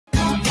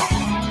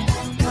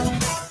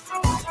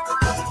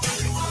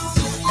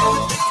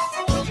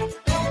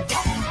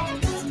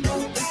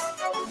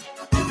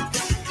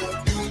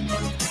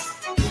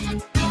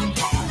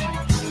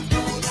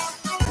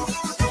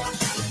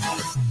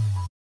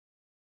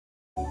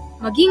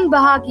maging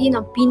bahagi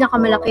ng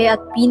pinakamalaki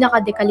at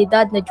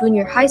pinakadekalidad na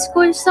junior high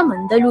school sa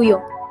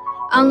Mandaluyong,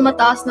 ang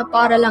mataas na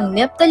Paaralang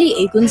Neptali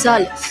A.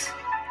 Gonzales.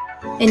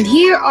 And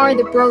here are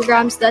the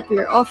programs that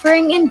we're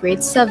offering in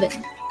grade 7.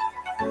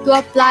 To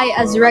apply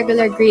as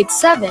regular grade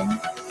 7,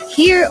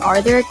 here are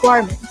the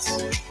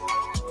requirements.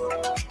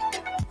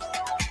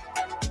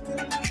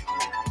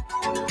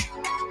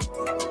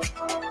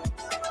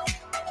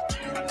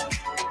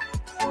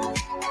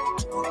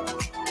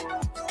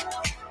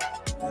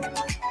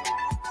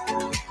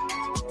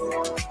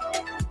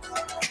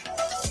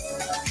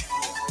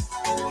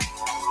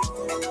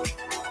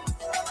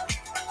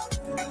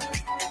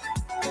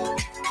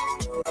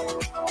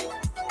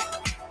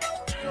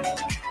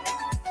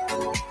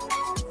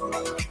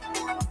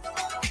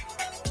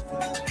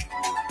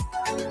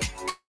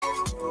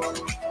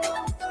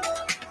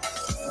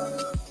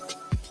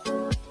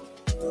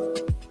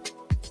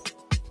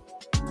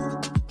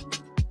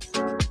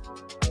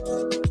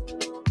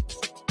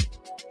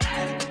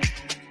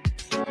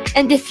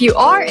 And if you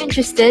are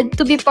interested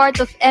to be part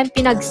of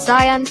Mpnag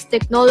Science,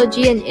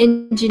 Technology, and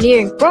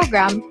Engineering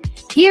program,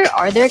 here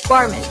are the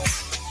requirements.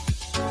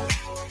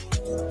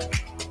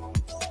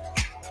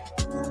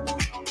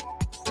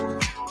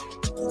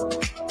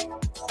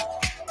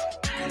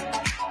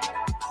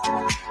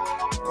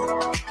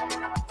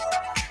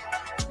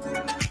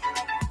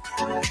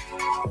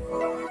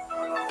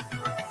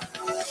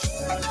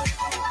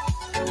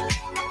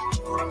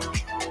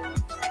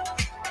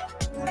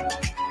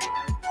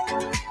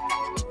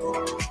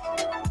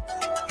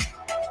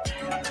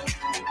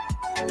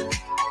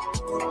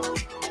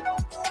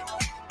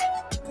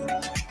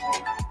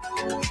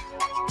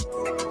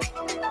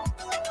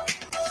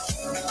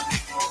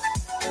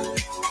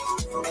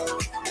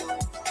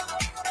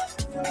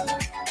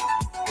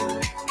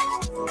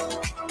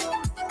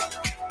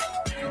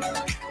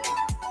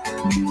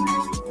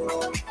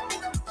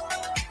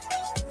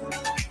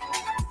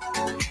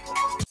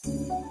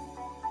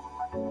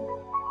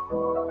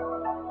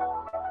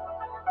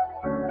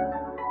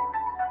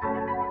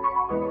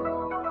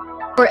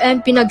 For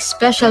Mpnag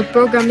Special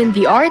Program in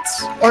the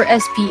Arts, or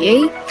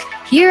SPA,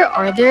 here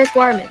are the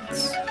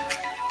requirements.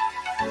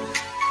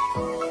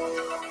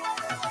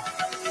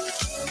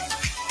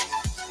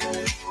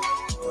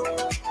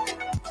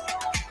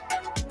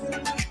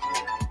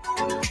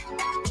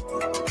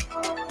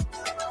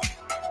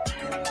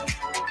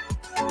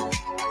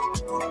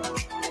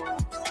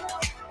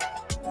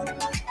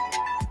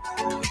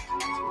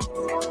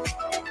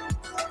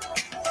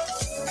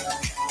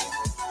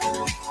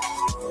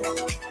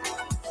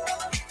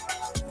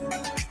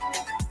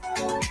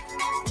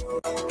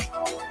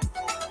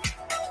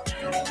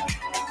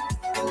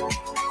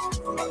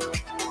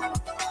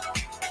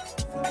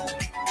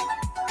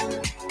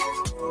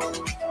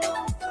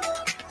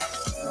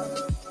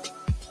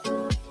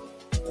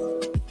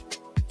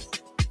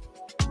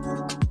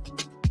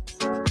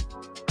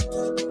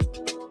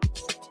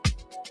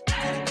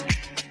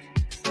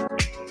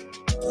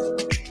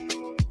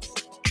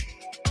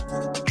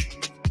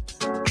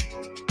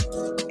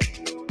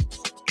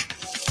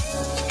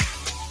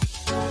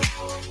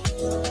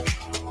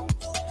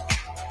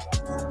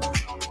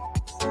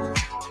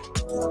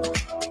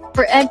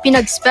 For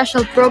Mpnag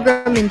Special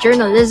Program in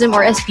Journalism,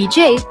 or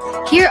SPJ,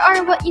 here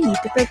are what you need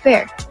to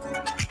prepare.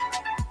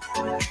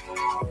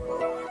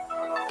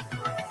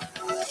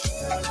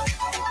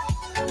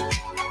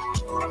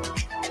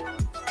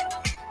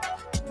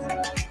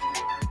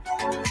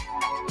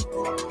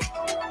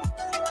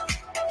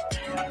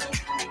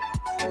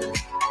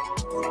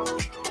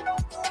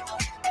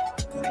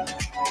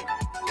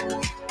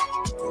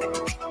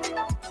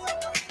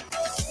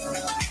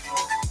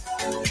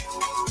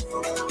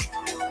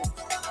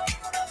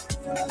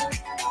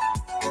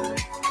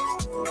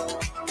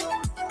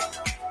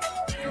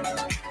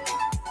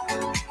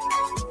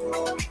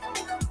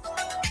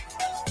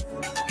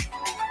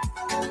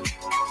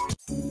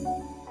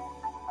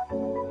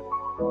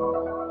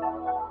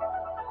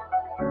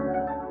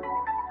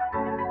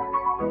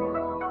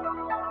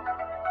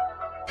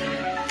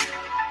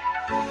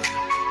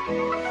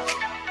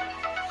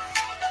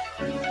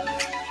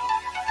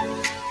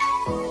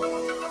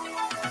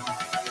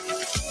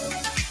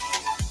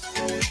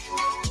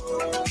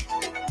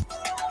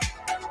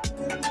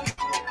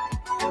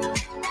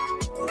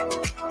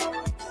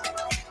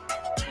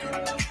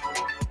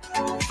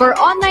 For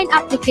online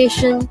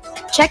application,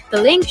 check the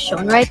link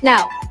shown right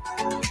now.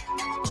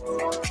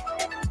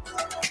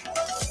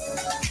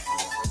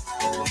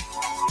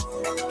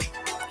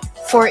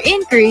 For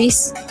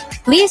inquiries,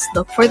 please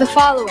look for the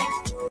following: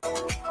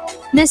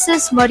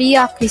 Mrs.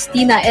 Maria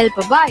Cristina L.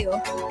 Pabayo,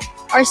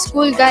 our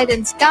school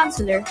guidance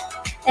counselor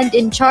and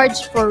in charge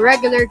for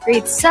regular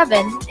grade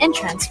 7 and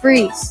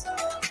transferees.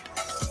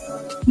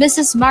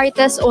 Mrs.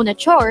 Marites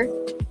Onachor,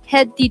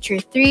 head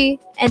teacher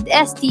 3 and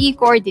STE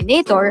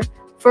coordinator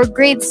for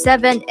grade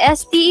 7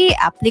 STE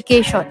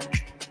application.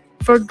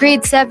 For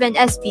grade 7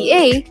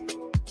 SPA,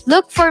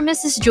 look for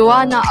Mrs.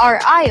 Joanna R.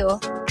 Ayo,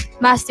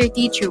 Master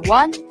Teacher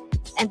 1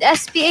 and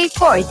SPA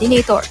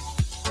Coordinator.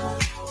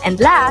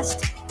 And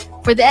last,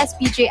 For the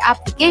SPJ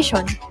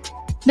application,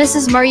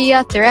 Mrs.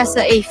 Maria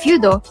Teresa A.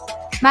 Feudo,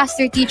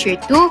 Master Teacher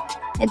 2,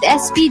 and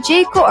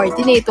SPJ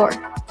Coordinator.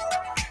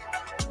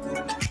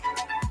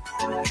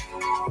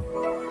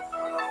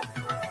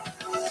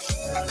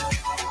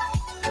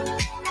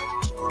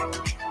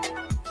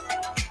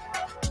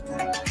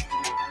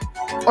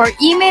 Or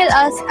email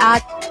us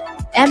at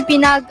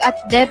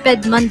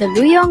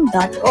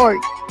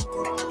mpnag@depedmandaluyong.org.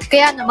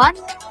 Kaya naman,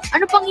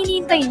 ano pang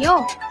hinihintay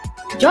nyo?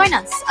 Join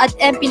us at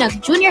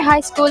Mpnag Junior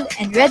High School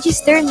and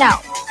register now.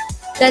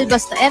 Dahil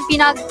basta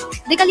Mpnag,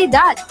 de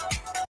kalidad!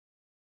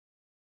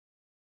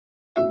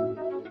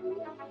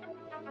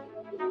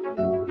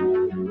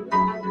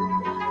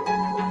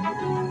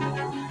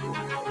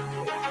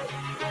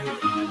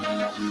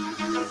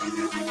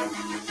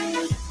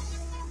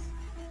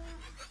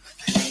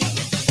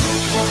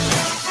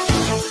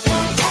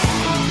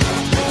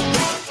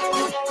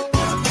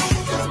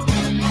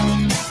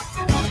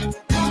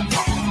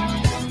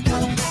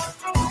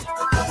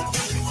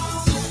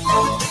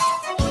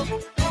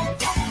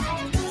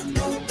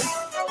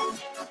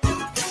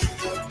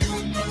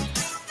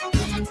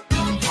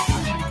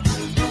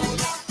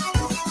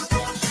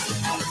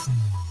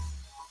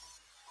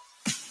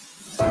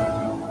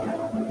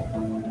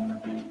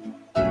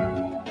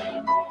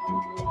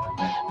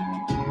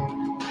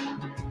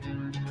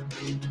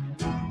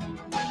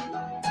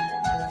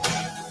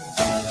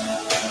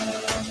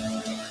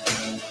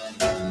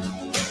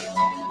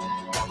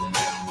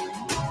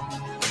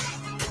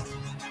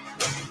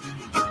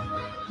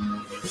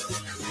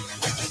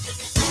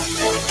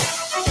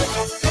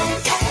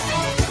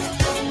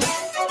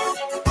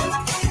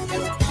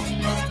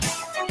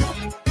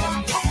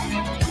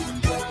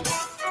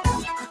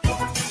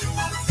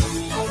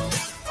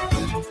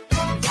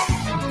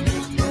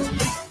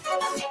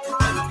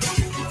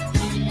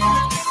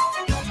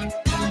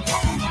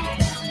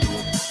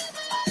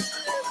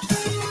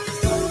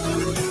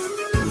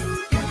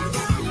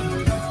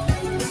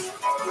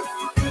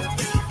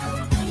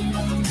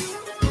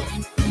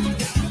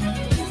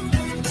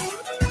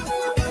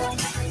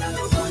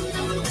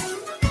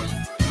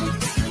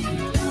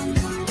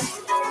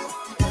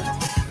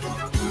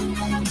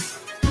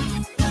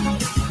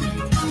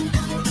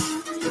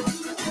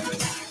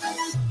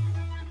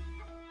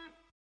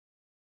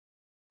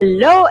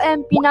 Hello,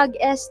 Mpnag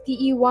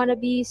STE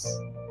wannabes!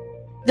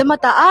 The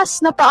mataas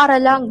na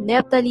paaralang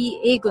Neptali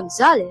A.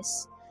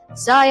 Gonzales,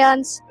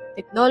 Science,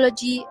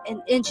 Technology,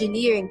 and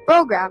Engineering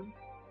Program,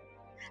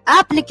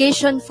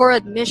 application for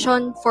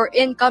admission for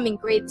incoming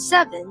grade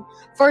 7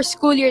 for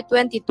school year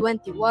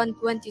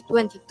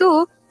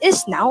 2021-2022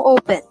 is now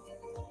open.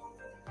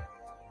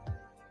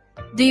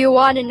 Do you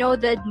want to know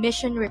the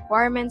admission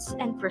requirements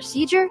and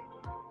procedure?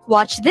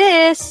 Watch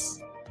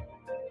this!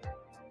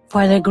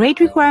 For the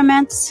grade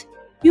requirements,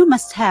 you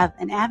must have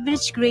an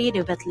average grade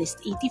of at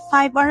least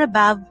 85 or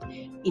above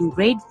in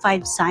grade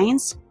 5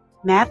 science,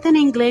 math, and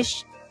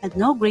English, and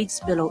no grades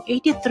below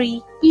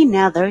 83 in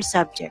other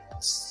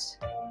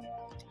subjects.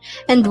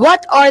 And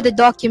what are the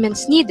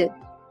documents needed?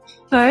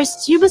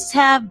 First, you must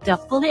have the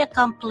fully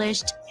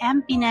accomplished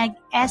Mpnag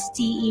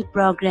STE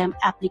program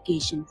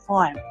application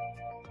form.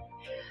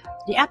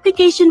 The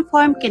application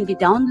form can be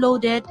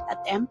downloaded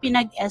at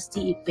Mpnag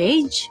STE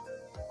page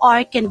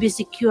or can be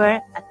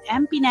secure at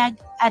Mpnag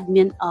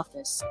admin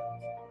office.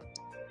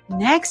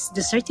 Next,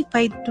 the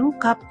certified 2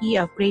 copy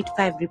of grade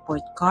 5 report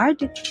card,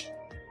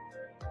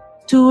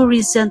 2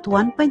 recent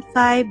 1.5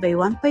 by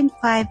 1.5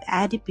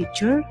 ID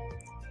picture,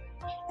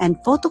 and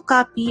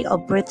photocopy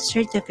of birth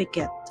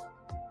certificate.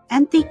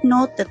 And take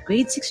note that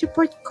grade 6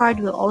 report card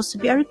will also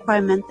be a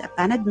requirement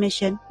upon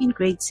admission in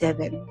grade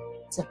 7.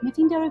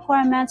 Submitting the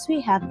requirements,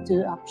 we have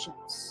 2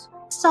 options.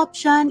 First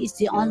option is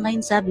the online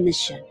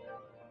submission.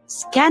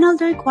 Scan all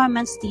the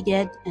requirements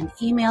needed and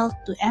email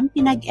to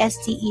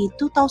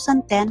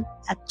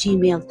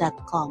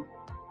mpnagste2010@gmail.com.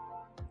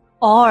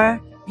 Or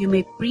you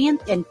may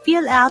print and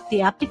fill out the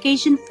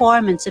application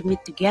form and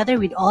submit together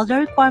with all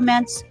the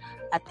requirements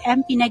at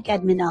Mpnag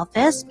admin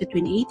office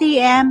between 8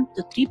 a.m.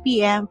 to 3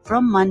 p.m.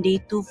 from Monday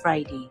to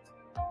Friday.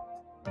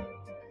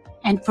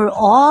 And for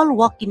all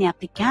walk-in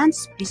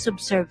applicants, please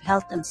observe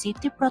health and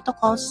safety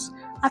protocols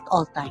at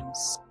all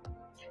times.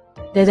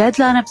 The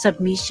deadline of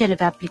submission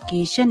of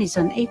application is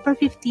on April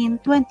 15,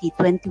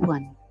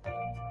 2021.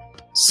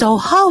 So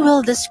how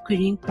will the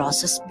screening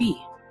process be?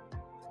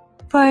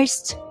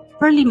 First,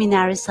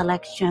 preliminary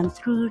selection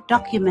through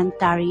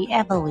documentary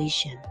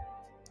evaluation.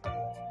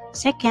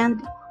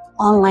 Second,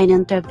 online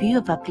interview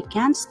of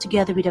applicants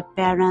together with a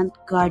parent,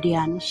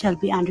 guardian shall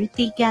be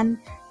undertaken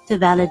to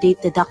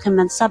validate the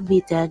documents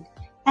submitted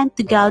and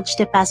to gauge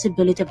the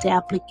possibility of the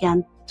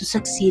applicant to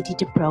succeed in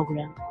the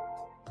program.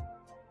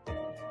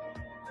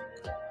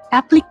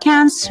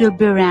 Applicants will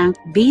be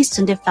ranked based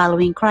on the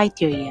following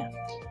criteria: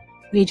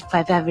 grade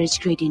 5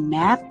 average grade in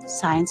math,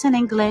 science, and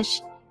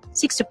English,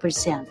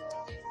 60%.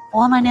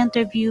 Online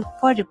interview,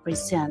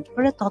 40%,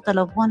 for a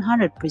total of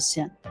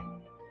 100%.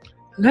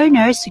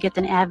 Learners who get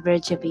an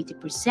average of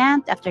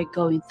 80% after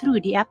going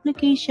through the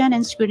application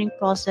and screening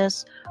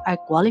process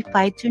are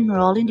qualified to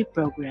enroll in the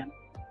program.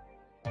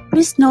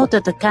 Please note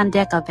that the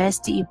conduct of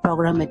STE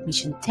program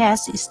admission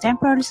test is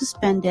temporarily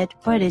suspended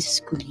for this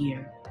school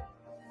year.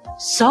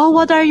 So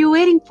what are you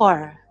waiting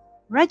for?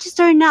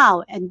 Register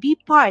now and be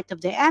part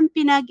of the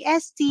Mpnag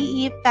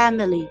STE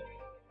family.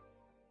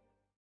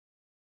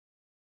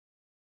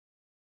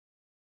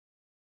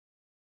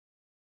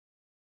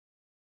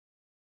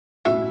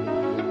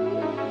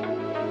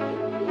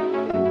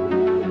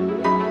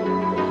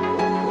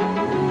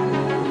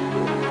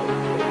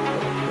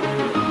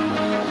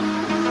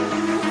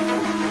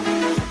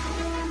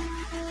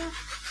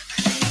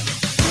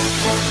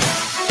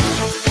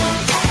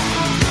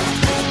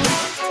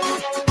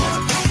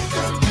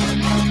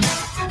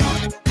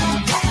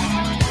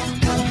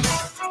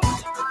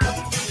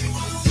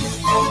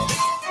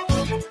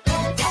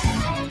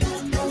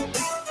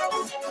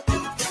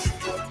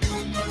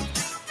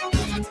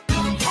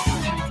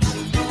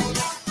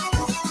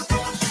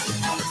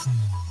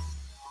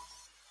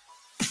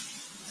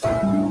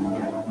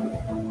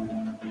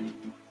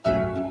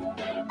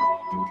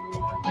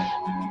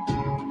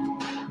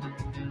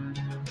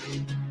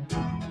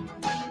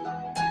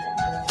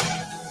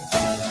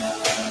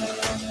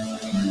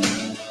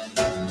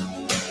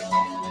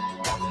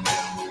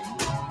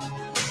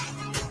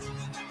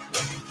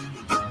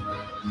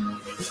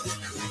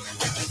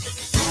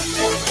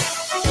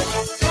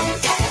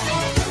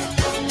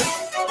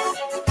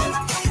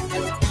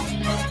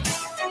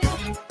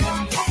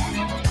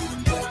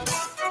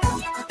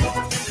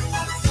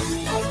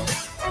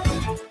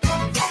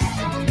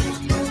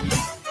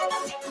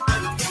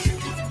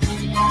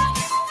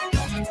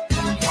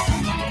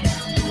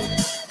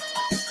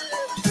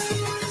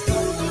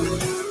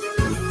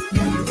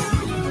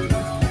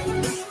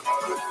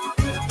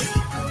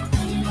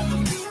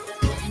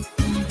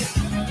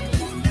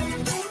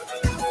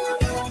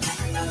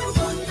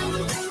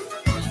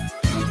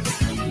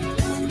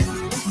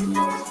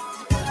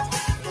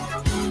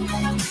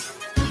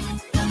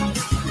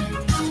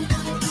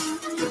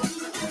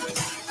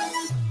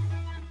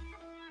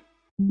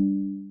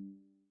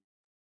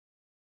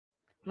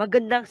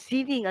 Magandang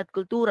sining at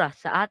kultura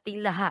sa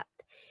ating lahat.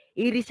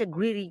 It is a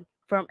greeting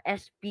from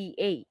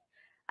SPA.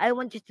 I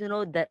want you to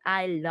know that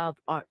I love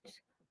arts.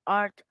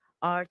 Art,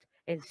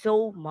 and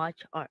so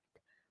much art.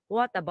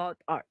 What about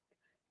art?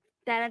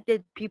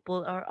 Talented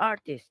people are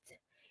artists.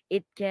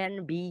 It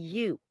can be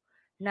you.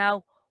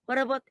 Now, what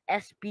about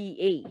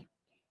SPA?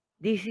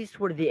 This is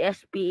where the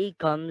SPA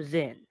comes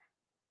in.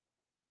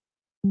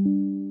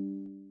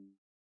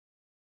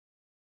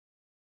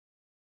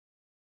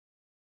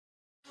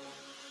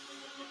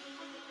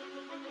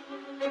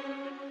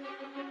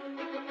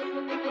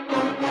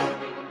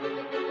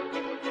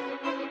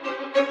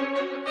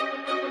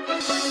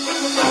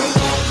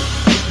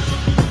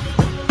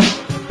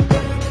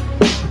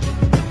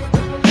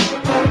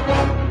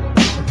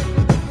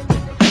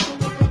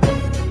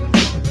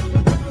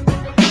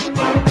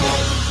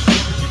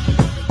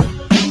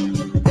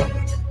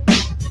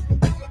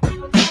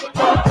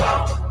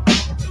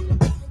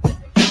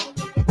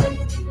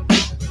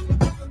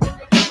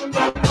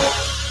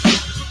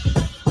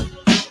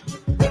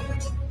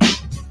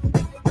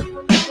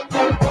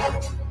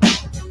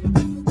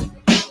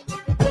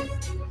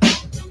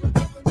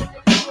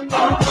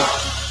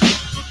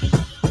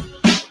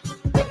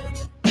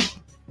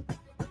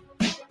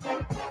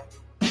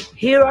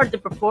 Here are the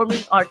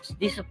performing arts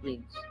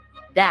disciplines: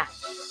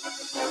 dance,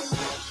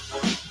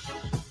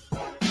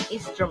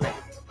 instrument,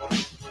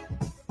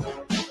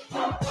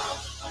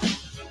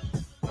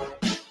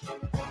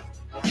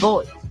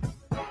 voice,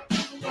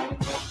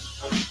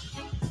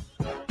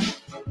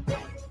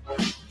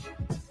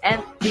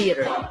 and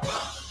theater.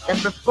 The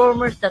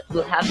performers that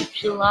will have you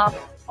chill up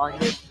on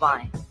your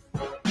spine.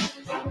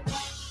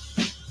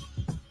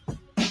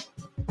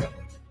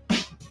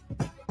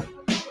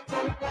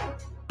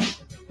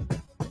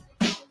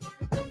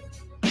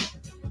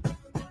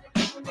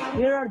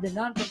 Here are the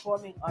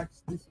non-performing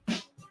arts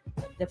disciplines: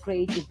 the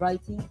creative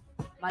writing,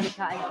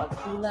 malikaing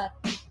pagsulat,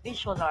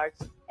 visual arts,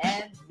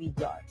 and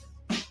media arts.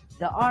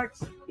 The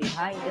arts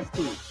behind the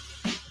stage.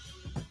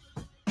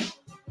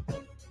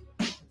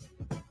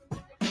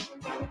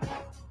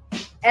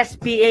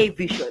 SPA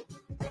Vision.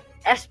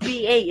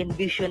 SPA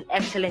envision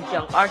excellent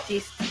young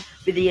artists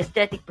with the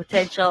aesthetic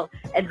potential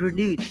and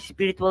renewed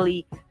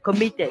spiritually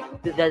committed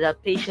to the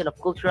adaptation of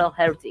cultural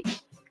heritage,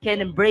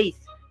 can embrace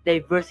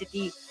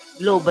diversity,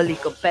 globally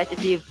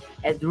competitive,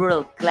 and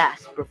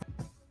world-class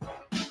performance.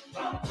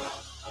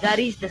 That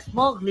is the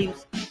small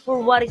glimpse for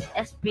what is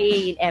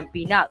SPA in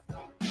Mpnag.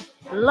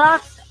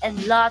 Lots and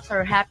lots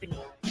are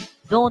happening.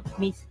 Don't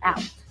miss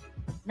out.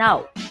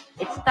 Now,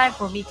 it's time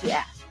for me to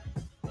ask.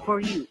 For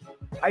you,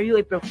 are you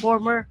a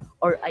performer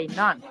or a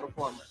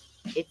non-performer?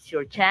 It's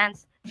your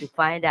chance to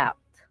find out.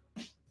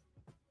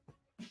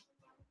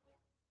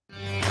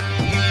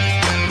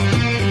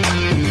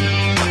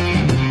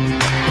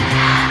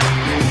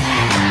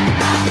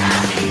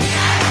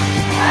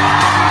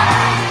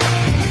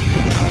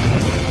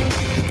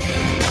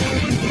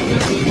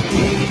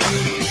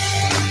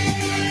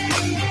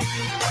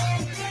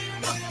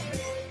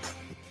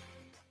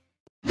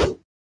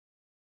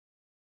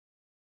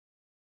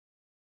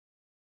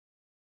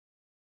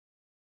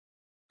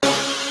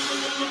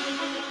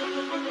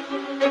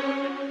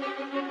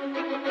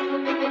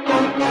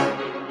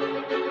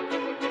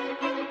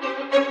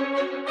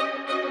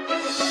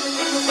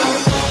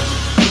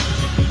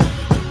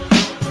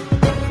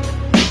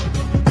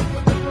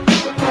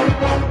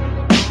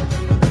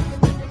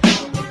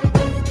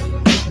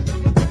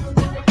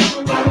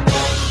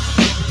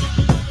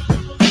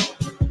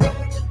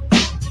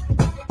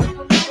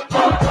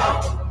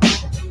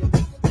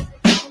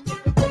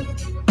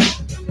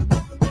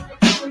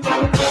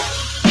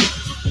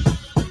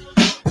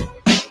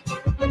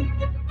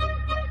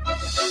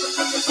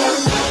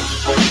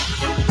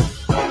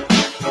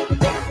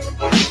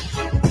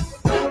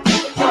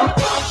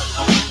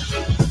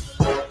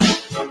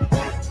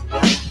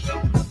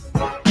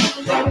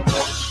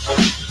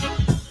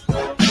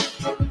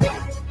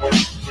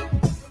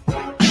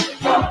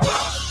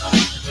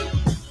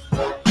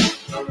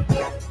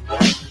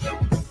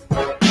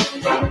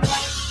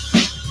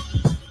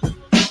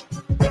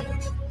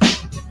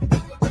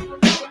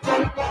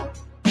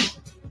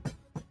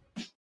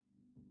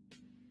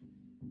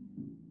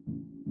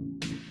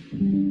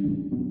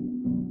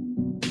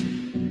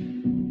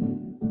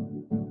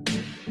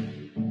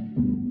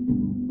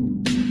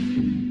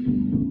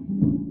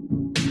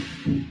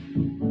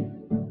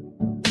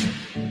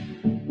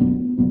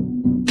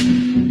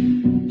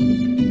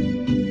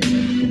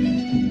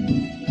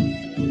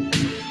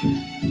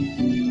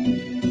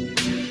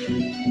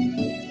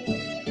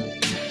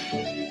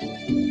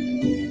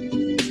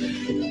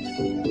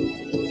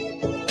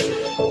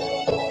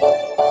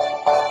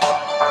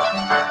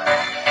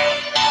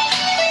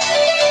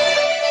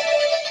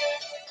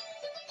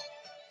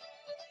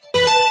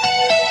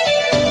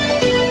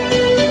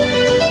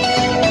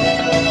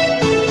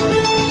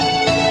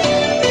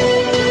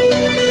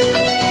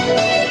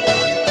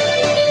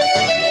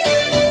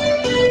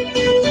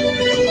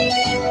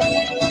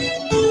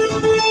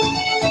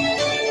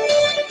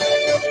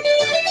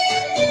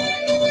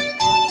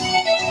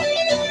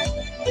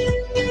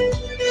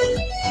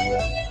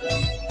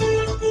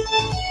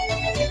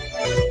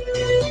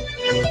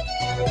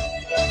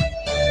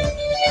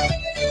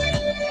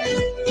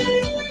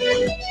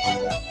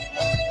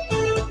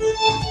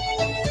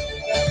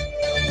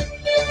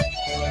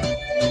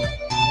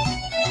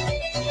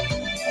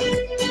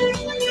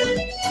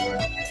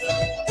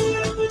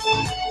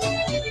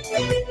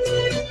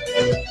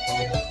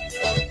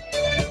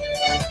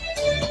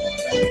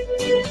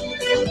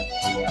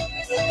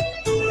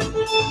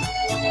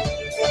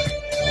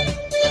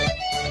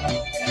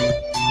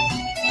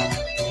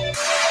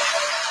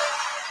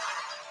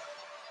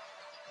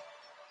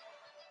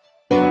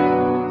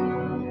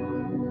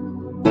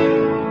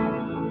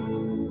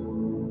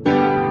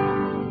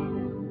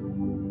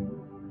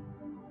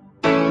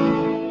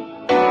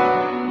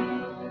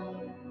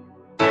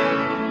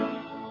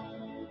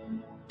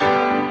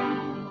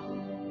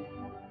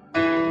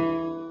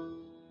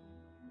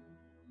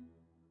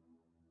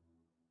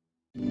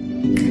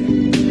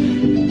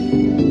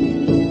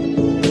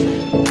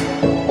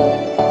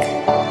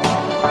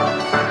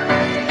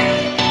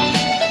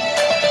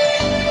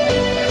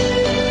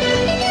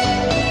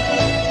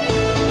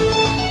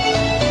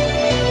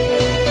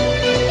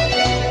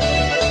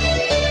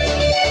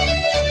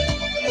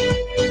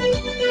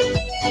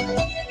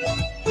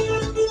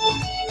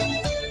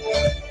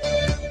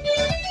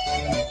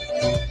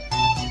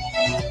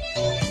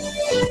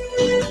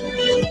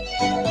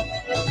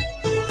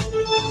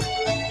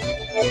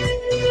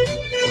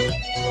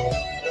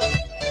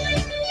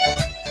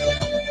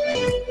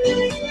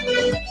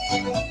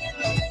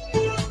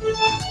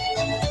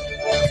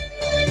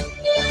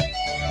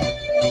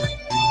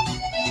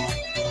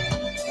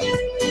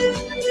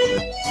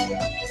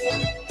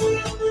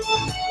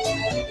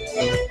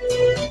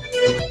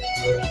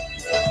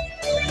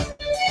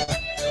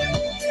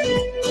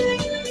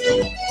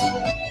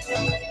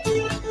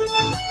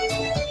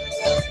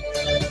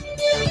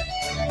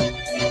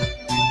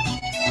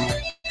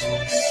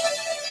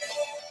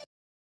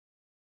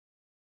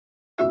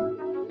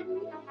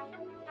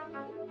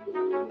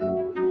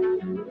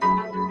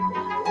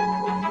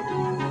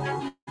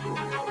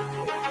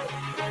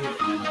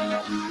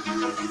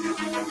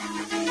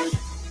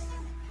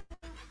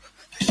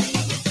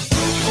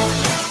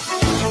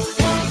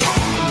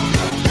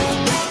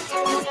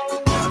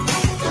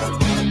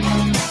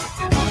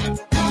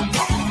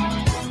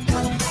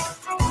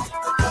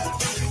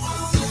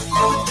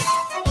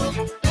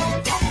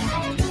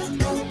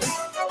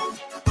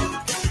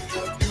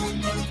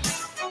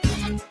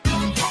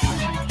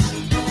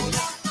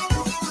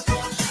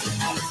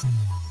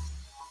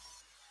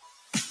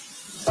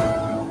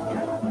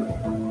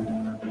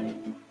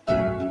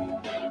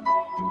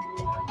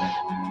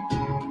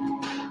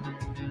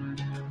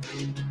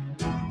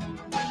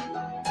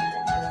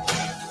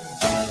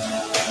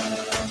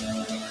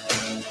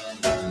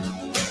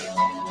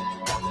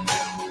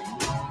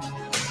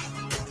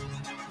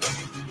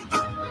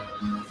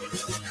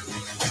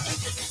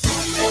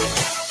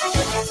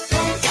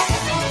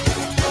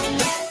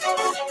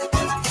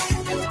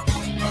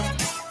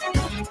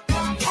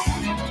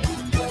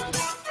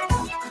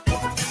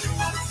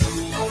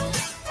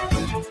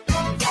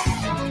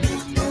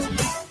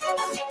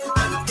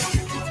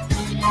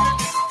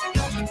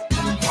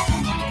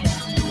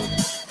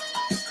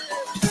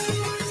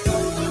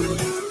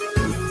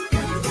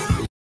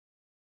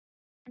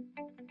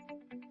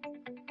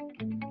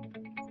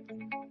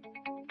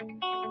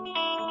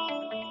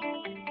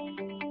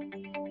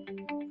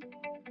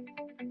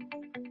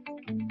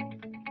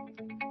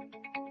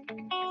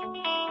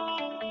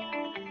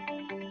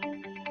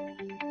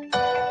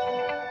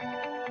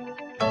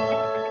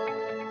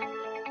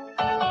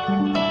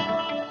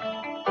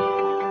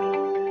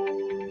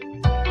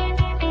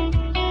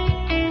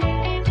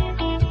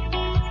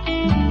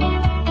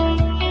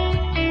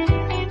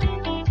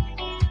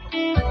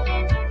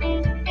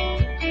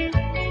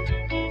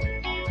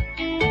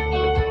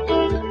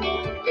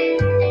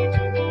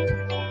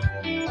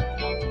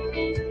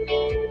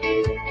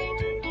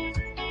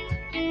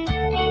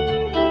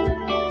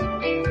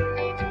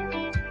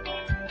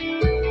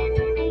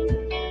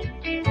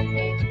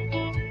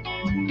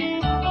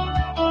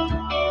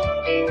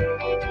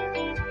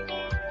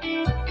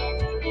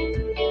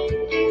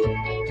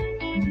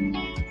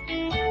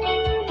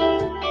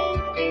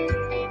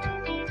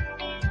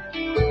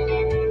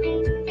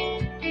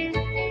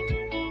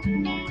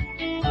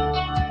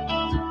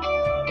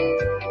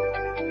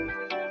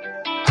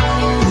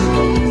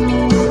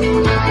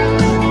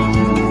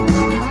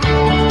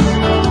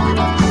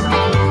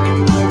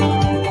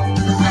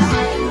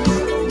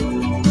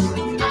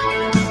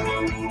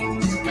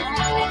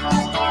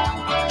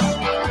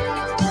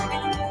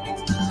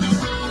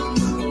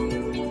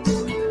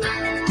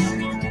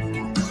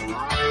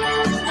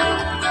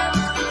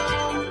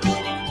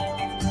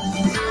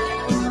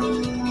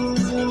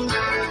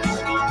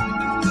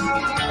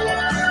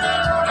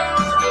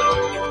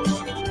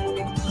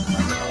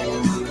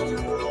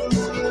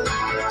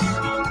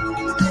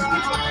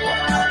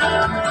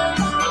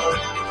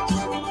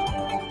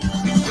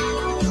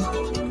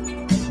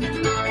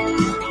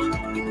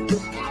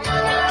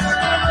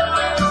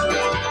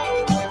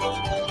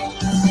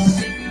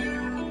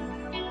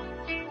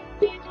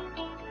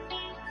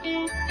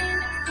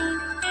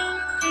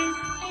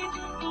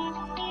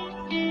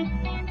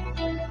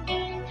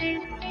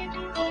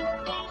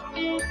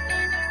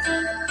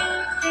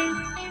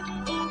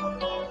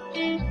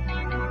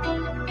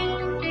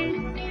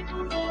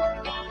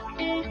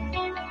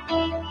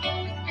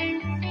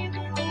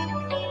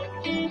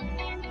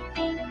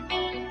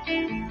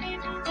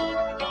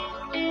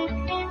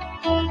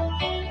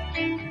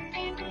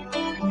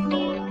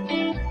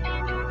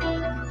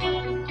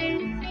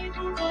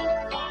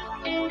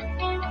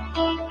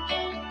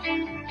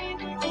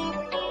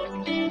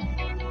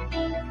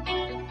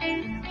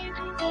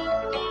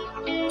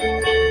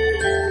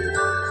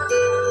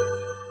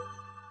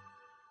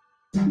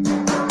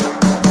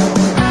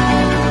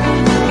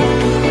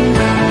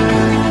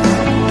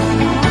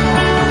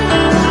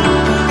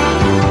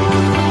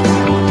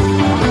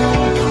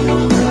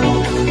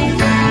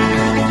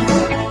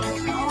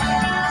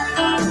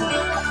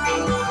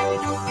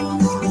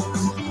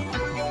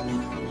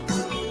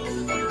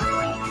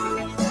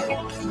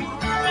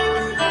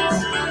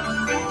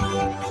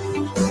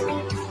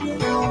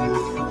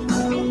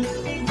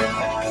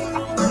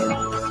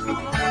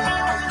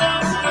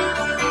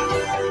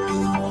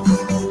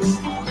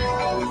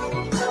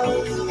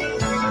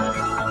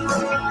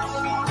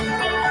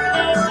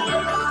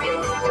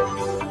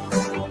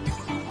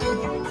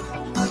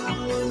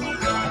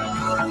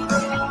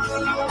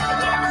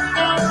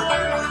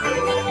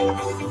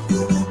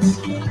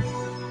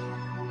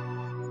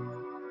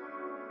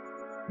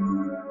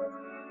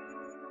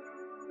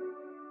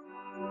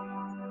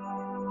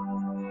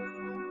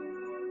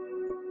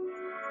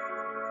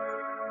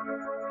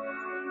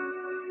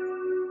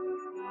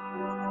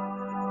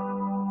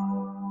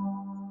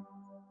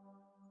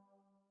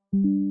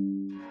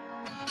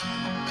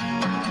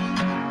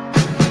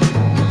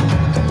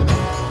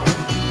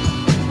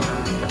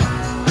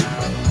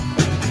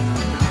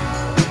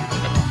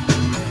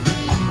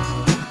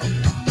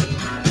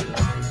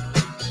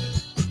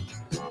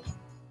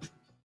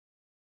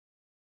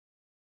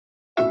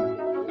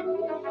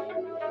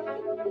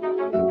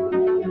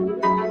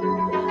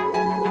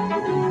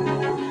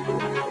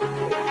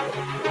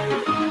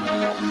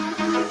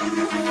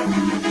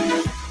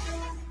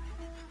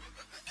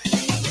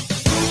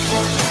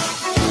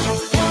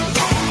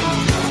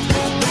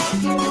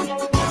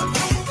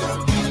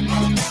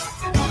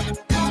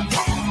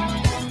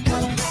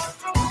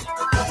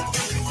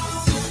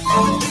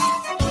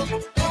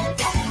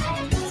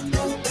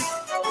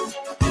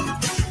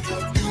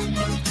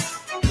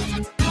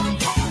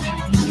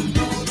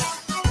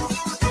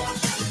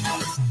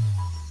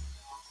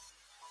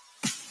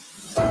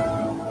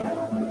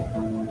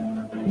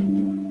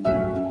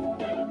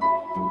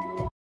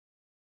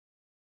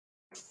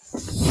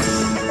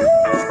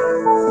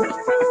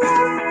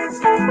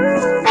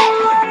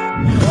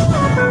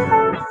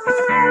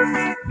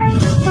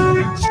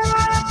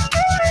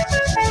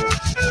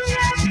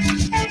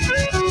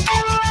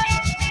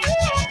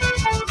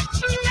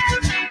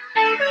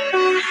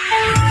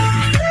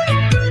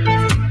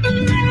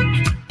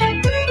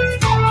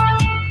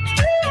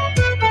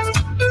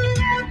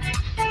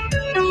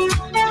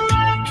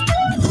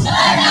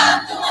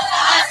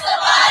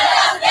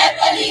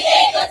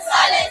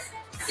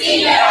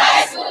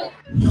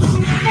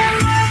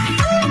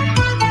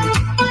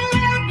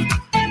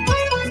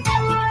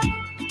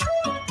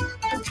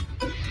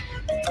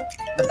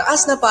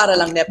 mas na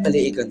Paaralang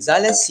Neptali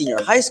Gonzales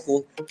Senior High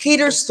School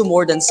caters to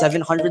more than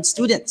 700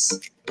 students.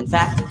 In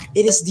fact,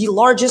 it is the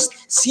largest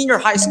senior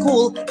high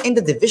school in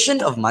the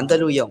division of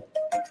Mandaluyong,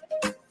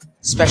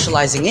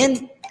 specializing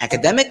in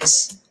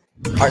academics,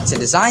 arts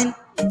and design,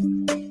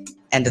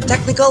 and the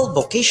technical,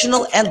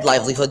 vocational, and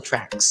livelihood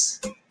tracks.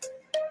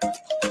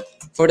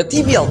 For the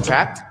TVL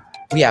track,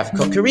 we have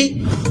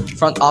cookery,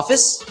 front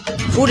office,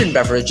 food and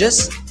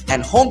beverages,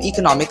 and home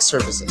economic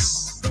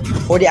services.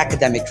 For the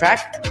academic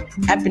track,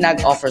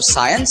 Mpnag offers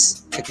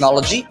science,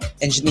 technology,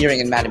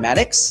 engineering and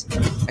mathematics,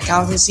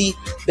 accountancy,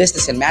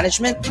 business and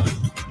management,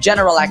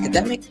 general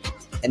academic,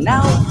 and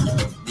now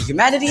the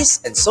humanities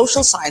and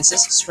social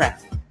sciences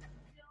strand.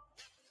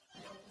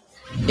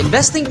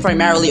 Investing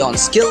primarily on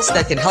skills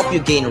that can help you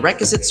gain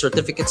requisite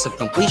certificates of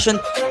completion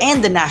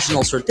and the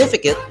national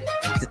certificate,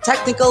 the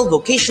technical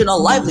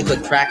vocational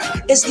livelihood track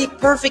is the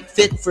perfect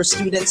fit for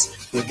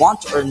students who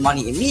want to earn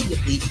money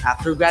immediately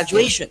after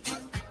graduation.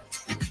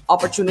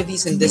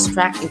 Opportunities in this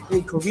track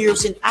include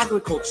careers in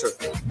agriculture,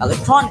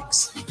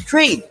 electronics,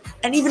 trade,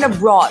 and even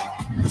abroad.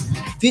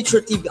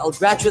 Future TVL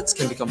graduates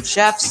can become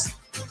chefs,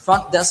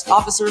 front desk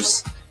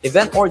officers,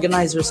 event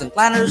organizers and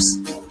planners,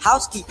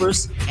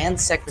 housekeepers, and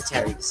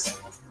secretaries.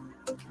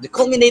 The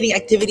culminating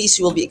activities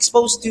you will be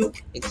exposed to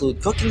include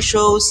cooking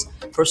shows,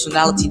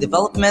 personality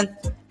development,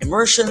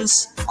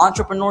 immersions,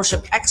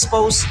 entrepreneurship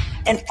expos,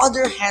 and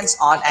other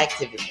hands-on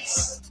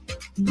activities.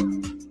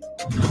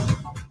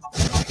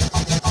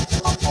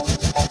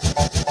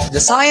 The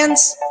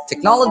science,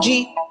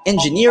 technology,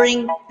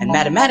 engineering, and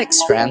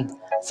mathematics strand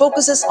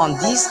focuses on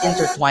these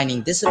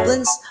intertwining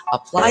disciplines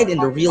applied in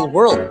the real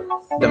world,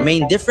 the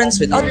main difference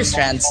with other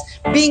strands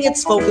being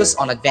its focus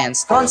on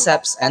advanced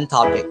concepts and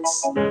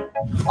topics.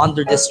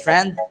 Under this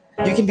strand,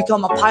 you can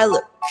become a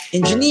pilot,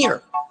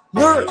 engineer,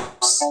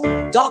 nurse,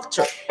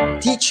 doctor,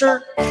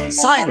 teacher,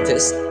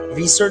 scientist,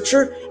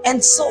 researcher,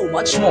 and so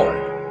much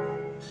more.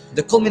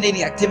 The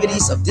culminating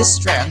activities of this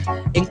strand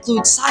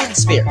include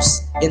science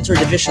fairs,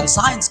 interdivision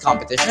science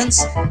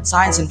competitions,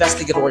 science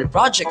investigatory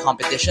project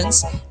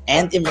competitions,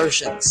 and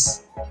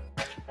immersions.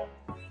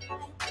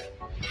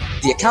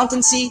 The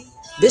accountancy,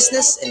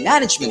 business, and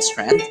management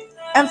strand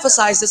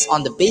emphasizes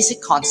on the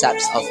basic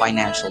concepts of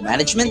financial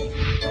management,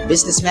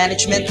 business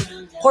management,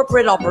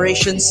 corporate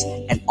operations,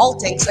 and all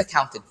things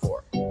accounted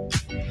for.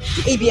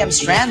 The ABM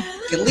strand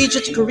can lead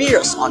you to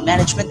careers on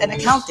management and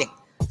accounting,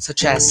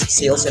 such as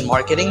sales and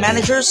marketing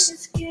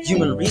managers,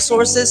 human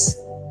resources,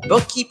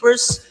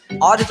 bookkeepers,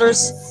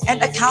 auditors,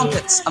 and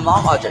accountants,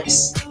 among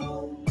others.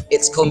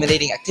 Its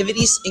culminating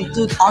activities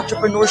include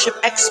entrepreneurship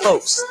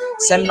expos,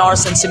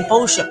 seminars and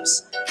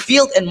symposiums,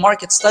 field and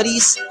market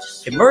studies,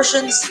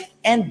 immersions,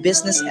 and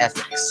business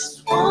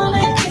ethics.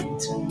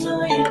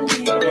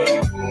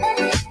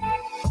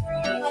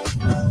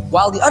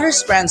 While the other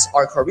strands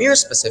are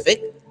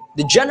career-specific,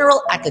 the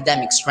general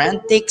academic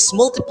strand takes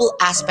multiple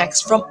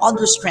aspects from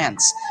other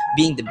strands,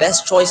 being the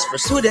best choice for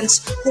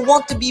students who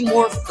want to be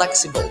more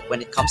flexible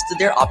when it comes to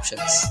their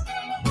options.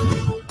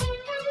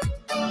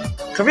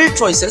 Career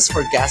choices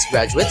for GAS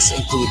graduates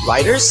include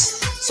writers,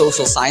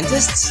 social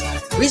scientists,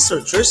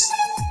 researchers,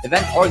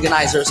 event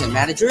organizers and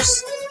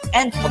managers,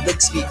 and public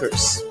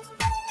speakers.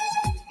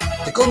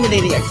 The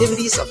culminating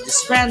activities of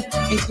this strand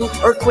include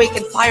earthquake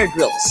and fire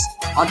drills,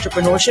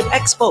 entrepreneurship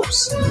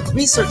expos,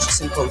 research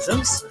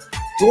symposiums,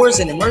 tours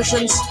and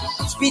immersions,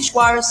 speech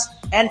choirs,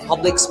 and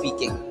public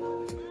speaking.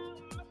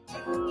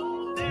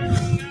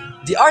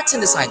 The Arts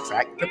and Design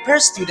track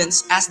prepares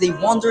students as they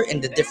wander in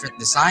the different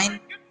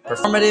design,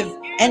 performative,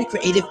 and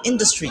creative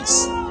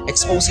industries,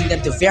 exposing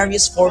them to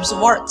various forms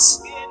of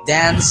arts,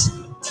 dance,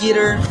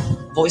 theater,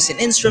 voice and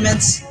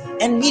instruments,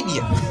 and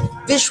media,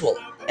 visual,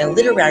 and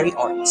literary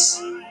arts.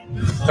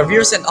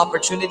 Careers and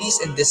opportunities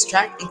in this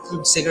track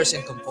include singers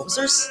and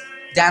composers,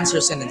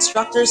 dancers and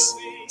instructors,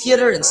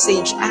 theater and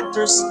stage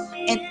actors,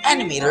 and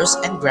animators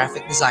and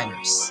graphic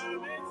designers.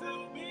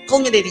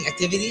 Culminating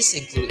activities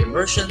include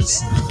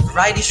immersions,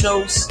 variety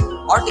shows,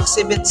 art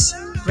exhibits,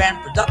 grand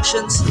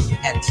productions,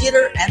 and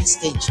theater and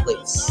stage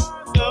plays.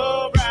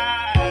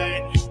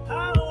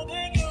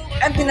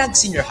 Mpnag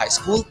Senior High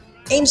School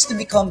aims to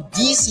become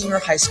the senior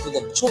high school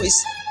of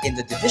choice in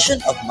the division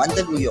of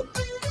Mandaluyong.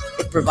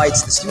 It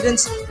provides the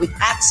students with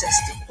access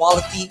to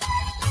quality,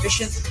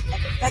 efficient,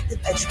 and effective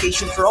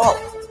education for all,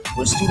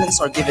 where students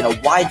are given a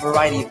wide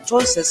variety of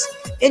choices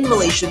in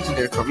relation to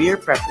their career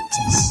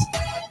preferences.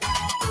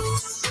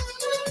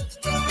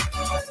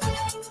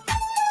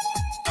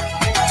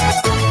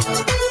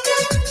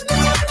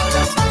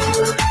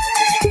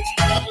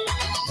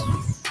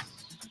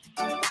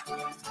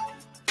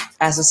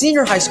 As a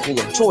senior high school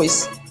of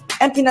choice,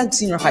 Mpnag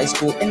Senior High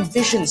School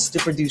envisions to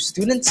produce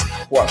students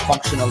who are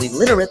functionally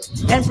literate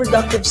and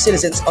productive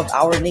citizens of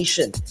our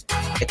nation,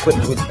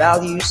 equipped with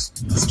values,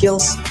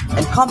 skills,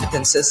 and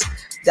competences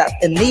that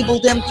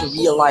enable them to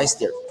realize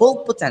their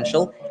full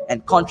potential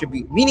and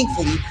contribute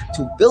meaningfully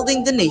to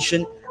building the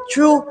nation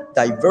through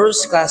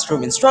diverse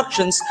classroom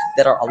instructions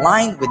that are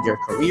aligned with their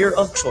career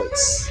of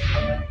choice.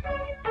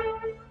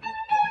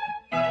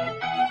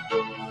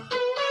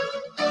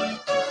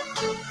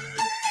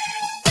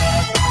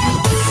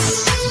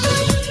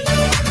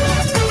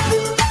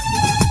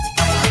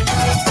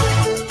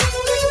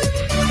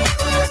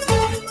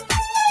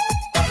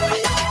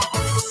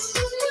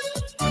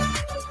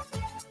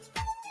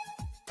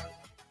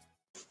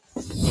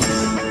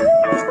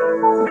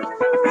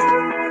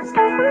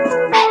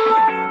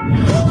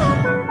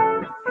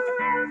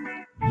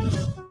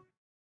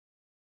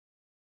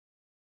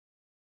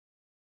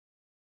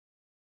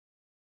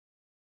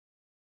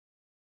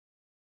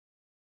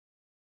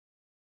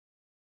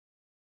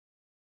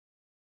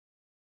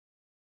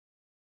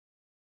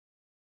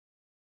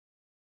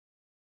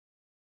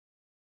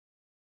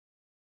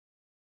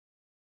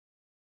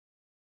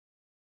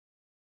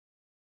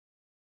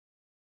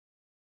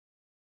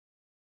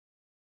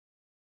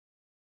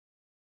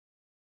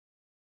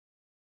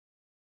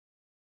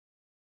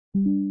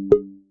 Good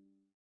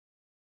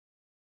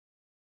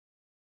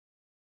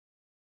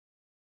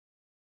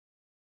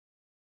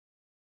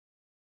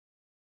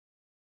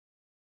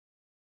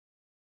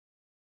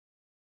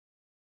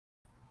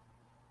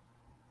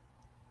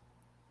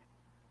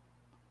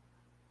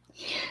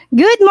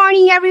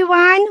morning,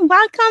 everyone.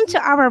 Welcome to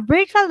our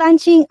virtual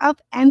launching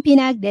of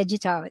Mpnag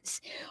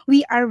Digitals.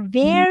 We are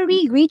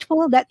very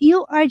grateful that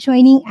you are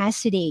joining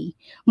us today.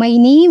 My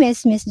name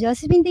is Miss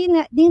Josephine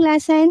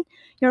Dinglasan,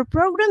 your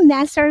program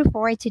master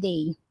for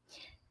today.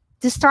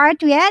 To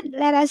start with,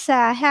 let us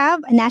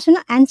have a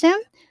national anthem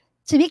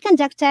to be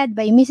conducted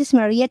by Mrs.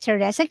 Maria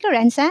Teresa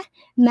Clarenza,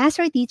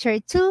 Master Teacher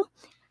 2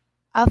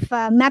 of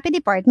MAPE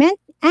Department,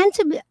 and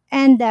to be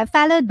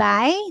followed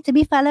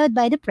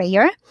by the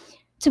prayer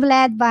to be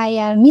led by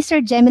Mr.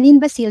 Gemelin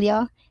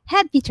Basilio,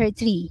 Head Teacher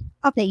 3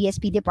 of the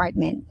ESP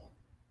Department.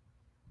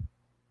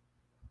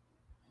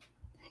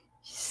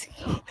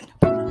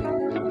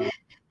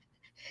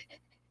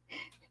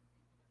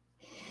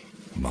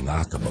 Mga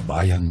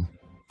kababayan,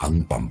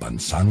 ang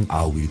pambansang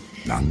awit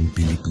ng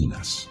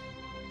Pilipinas.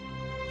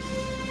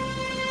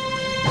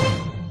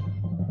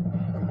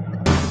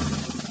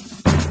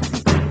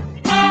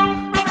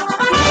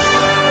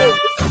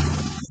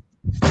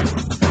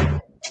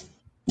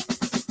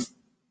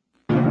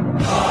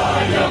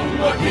 Kayang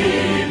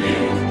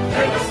magiliw,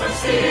 ewas ang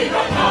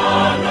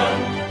sinakalan,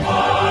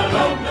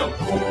 alam ng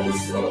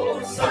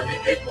puso, sa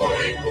titik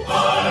mo'y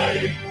buhay.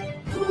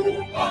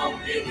 Lupang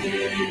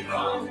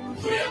pinirang,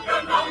 tuyang ka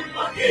ng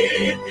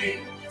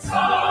magiting,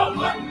 sa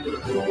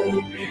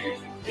manlulupin,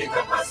 di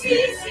ka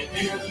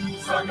pasisingil,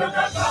 sa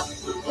nagagang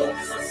tutok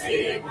sa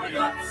simoy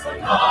at sa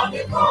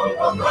langit ang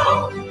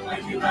pagaw,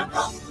 ay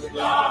hinatang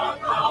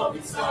tulakaw,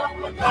 sa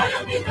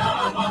pagkayang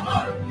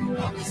minamahal,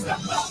 ang isang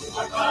ng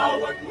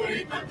patawad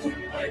mo'y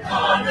tagumpay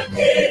ka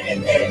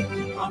nagtitindig,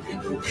 ang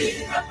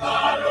pituwing at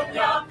araw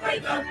niya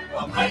kailan,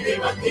 ang ay di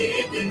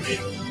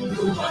magtitindig,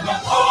 lumang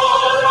ang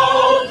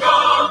araw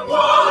ng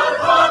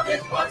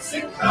warhatid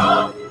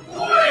pagsinta,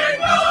 mo'y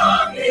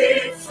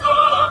langit sa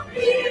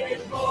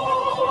piling mo.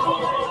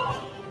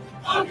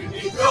 Ang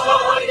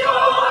inigaya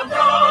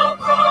ng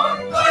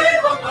kangkay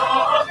mga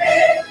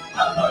api,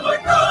 ang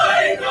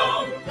mamatay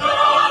ng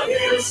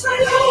dahil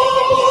sa'yo.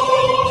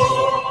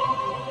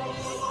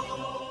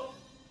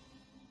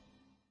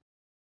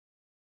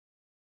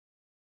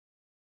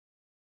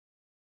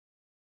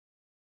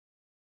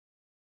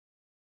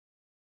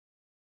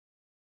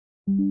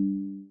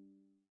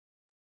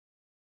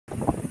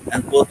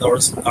 And put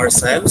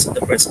ourselves in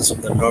the presence of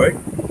the Lord.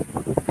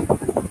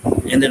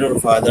 In the name of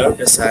the Father,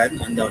 the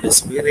Son, and the Holy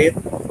Spirit.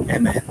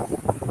 Amen.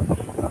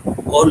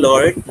 O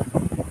Lord,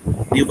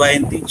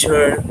 Divine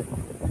Teacher,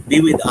 be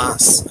with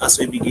us as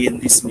we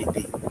begin this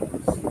meeting.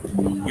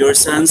 Your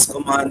Son's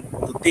command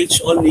to teach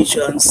all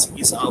nations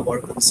is our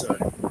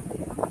concern.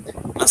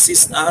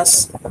 Assist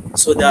us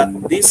so that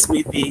this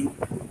meeting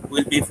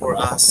will be for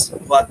us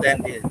who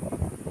attended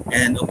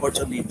an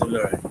opportunity to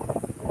learn.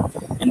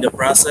 In the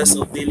process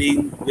of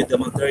dealing with the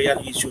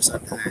material issues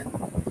at hand,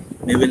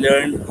 may we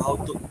learn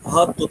how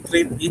to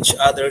treat each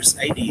other's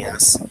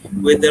ideas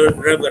with their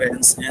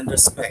reverence and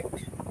respect.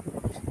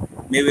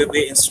 May we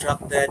be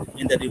instructed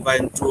in the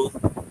divine truth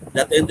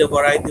that in the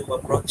variety of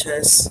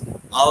approaches,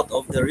 out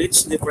of the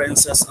rich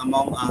differences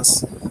among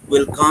us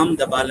will come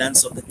the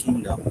balance of the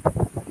kingdom.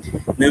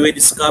 May we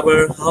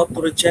discover how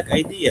to reject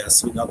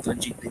ideas without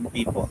rejecting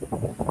people,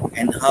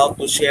 and how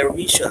to share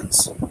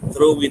visions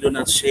though we do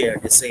not share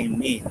the same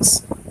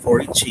means for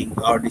reaching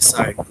our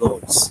desired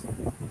goals.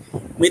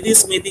 May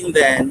this meeting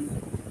then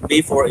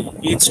be for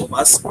each of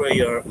us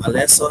prayer, a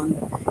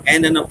lesson,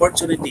 and an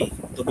opportunity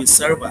to be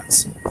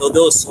servants to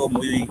those whom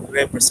we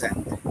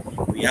represent.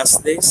 We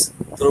ask this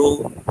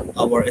through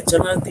our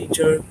eternal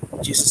teacher,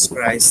 Jesus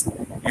Christ.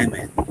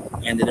 Amen.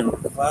 And in the name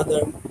of the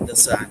Father, the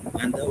Son,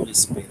 and the Holy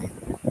Spirit.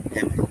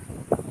 Amen.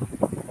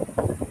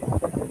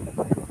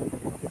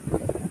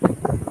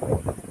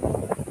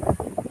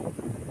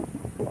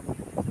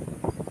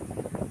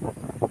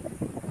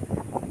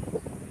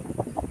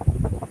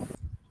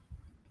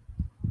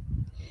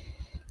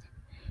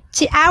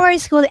 To our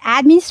school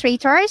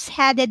administrators,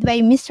 headed by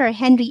Mr.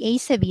 Henry A.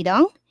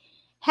 Sabidong,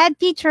 head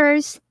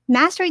teachers,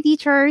 master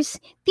teachers,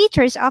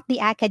 teachers of the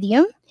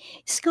academe,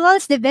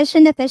 schools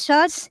division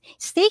officials,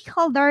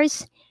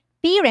 stakeholders,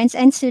 parents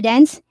and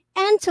students,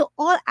 and to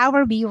all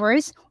our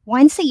viewers,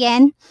 once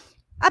again,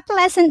 a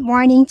pleasant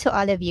morning to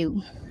all of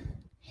you.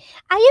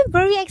 I am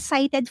very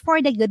excited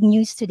for the good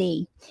news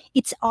today.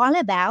 It's all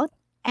about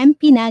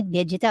Mpnag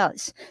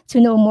Digitals. To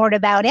know more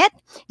about it,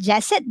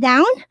 just sit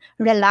down,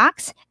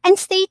 relax, and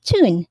stay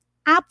tuned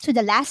up to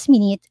the last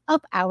minute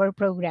of our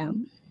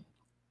program.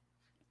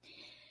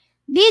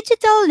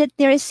 Digital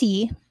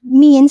literacy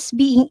means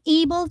being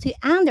able to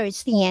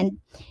understand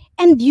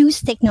and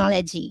use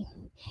technology.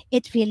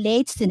 It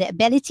relates to the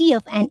ability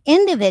of an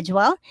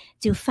individual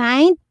to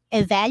find,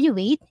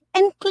 evaluate,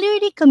 and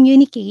clearly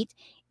communicate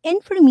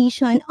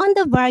information on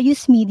the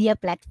various media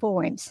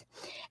platforms.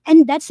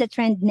 And that's the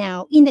trend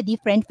now in the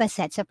different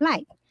facets of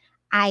life,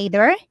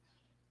 either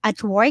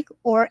at work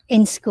or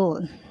in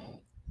school.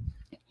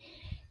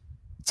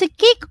 To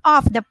kick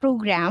off the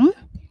program,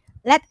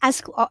 let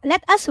us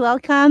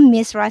welcome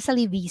Miss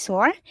Rosalie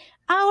Visor,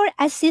 our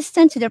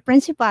assistant to the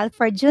principal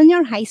for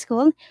Junior High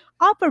School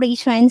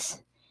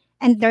Operations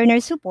and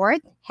Learner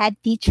Support, Head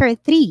Teacher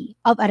 3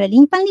 of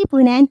Paaralang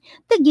Panlipunan,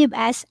 to give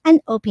us an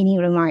opening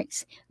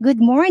remarks.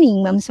 Good morning,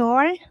 Ma'am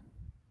Sor.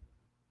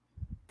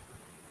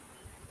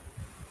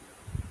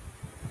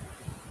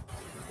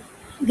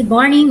 Good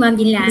morning, Ma'am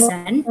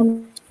Dinlasan.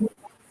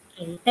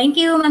 Okay.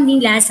 Thank you, Ma'am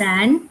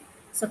Dinlasan.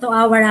 So to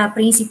our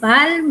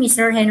principal,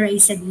 Mr. Henry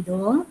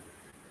Sabidong,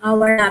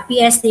 our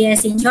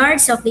PSDS in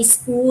charge of the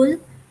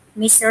school,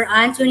 Mr.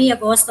 Anthony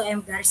Agosto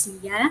M.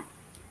 Garcia,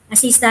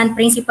 Assistant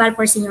Principal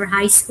for Senior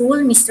High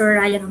School,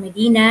 Mr. Ryan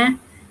Medina,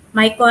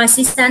 my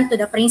co-assistant to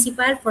the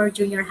principal for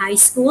Junior High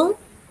School,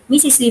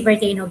 Mrs.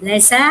 Liberty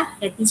Nobleza,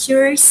 head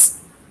teachers,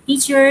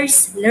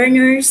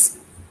 learners,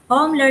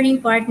 home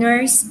learning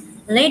partners,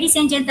 ladies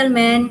and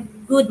gentlemen,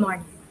 good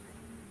morning.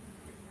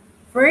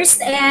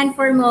 First and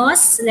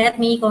foremost, let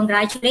me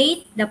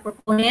congratulate the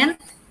proponent,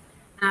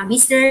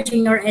 Mr.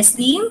 Junior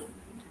Esteem,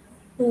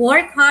 who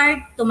worked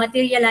hard to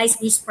materialize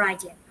this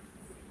project.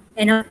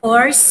 And of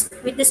course,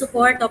 with the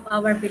support of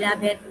our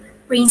beloved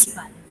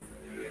principal.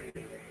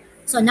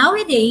 So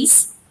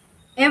nowadays,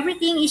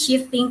 everything is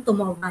shifting to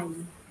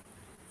mobile.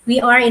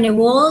 We are in a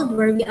world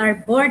where we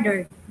are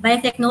bordered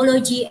by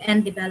technology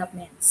and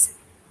developments,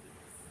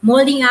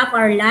 molding up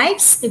our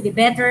lives to be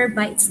better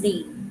by its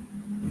day.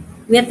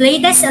 With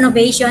latest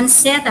innovations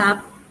set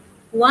up,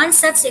 one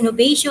such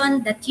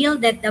innovation that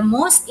yielded the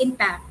most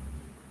impact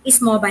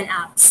is mobile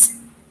apps.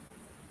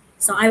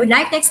 So I would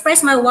like to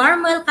express my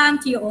warm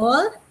welcome to you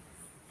all.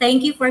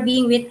 Thank you for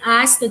being with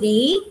us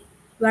today.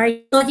 We are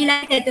so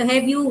delighted to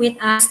have you with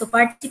us to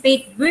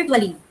participate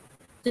virtually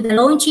to the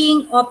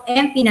launching of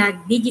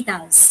Mpnag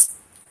Digitals,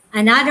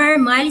 another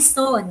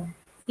milestone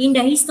in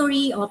the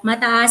history of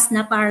Mataas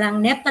na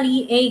Paaralang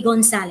Neptali A.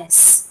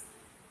 Gonzales.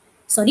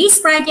 So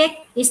this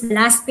project is the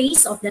last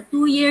phase of the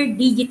 2-year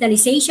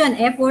digitalization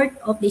effort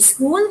of the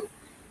school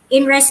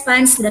in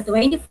response to the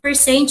 21st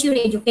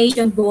century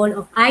education goal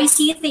of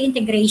ICT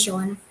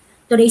integration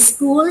to the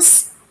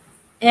schools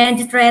and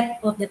the threat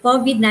of the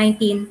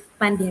COVID-19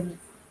 pandemic.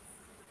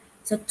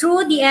 So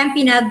through the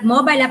Mpnag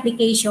mobile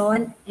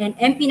application and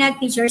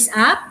Mpnag Teachers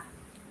app,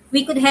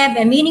 we could have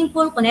a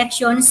meaningful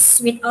connections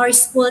with our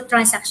school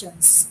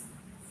transactions.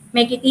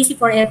 Make it easy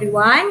for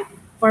everyone,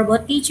 for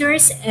both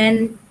teachers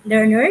and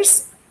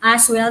learners,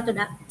 as well to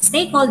the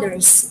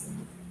stakeholders,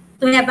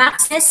 to have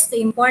access to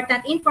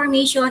important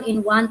information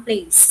in one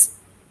place,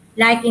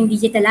 like in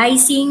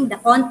digitalizing the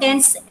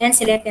contents and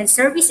selected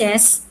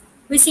services,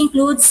 which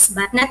includes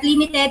but not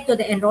limited to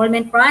the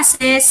enrollment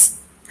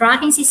process,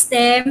 tracking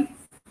system,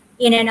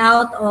 in and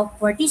out of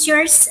for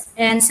teachers,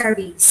 and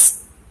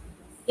surveys.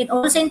 It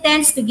also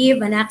intends to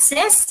give an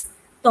access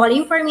to all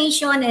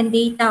information and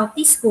data of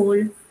the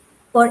school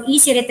for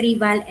easy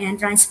retrieval and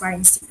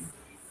transparency.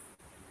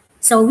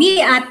 So we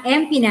at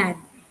Mpnag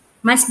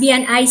must be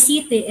an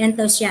ICT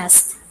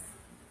enthusiast,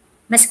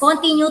 must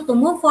continue to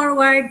move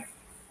forward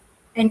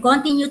and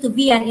continue to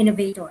be an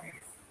innovator.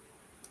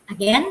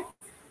 Again,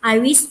 I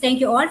wish to thank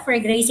you all for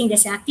gracing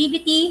this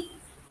activity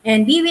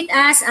and be with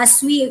us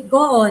as we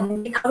go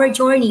on with our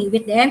journey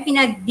with the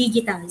Mpnag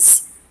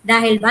Digitals.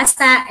 Dahil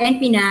basta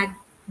Mpnag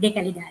de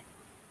kalidad.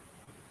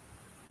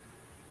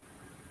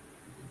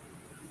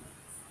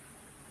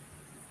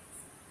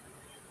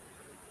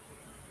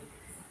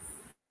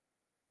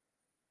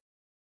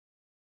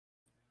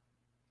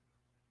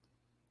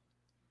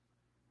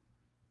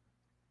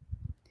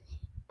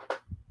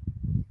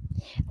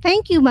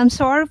 Thank you, Ma'am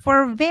Sor,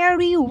 for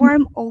very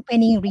warm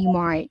opening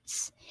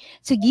remarks.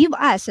 To give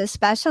us a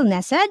special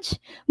message,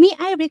 may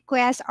I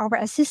request our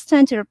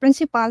assistant to the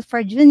principal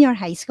for Junior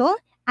High School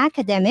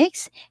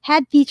Academics,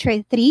 Head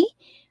Teacher 3,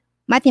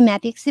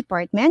 Mathematics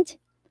Department,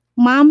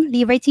 Ma'am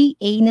Liberty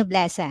A.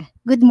 Nobleza.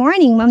 Good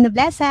morning, Ma'am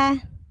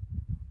Nobleza.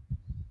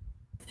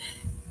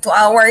 To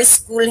our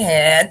school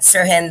head,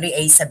 Sir Henry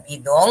A.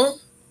 Sabidong,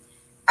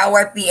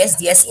 our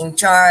PSDS in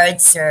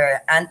charge,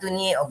 Sir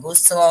Anthony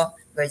Augusto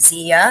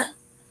Garcia,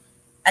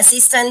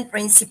 Assistant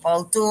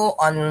Principal 2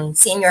 on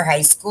Senior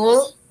High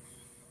School,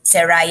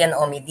 Sir Ryan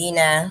O.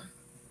 Medina,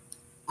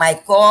 my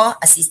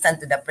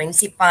co-assistant to the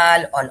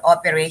principal on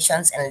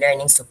Operations and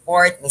Learning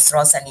Support, Ms.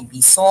 Rosalie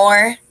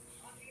Visor,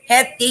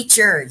 head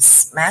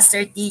teachers,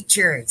 master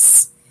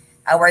teachers,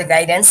 our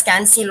guidance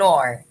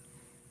counselor,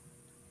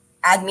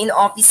 admin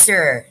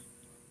officer,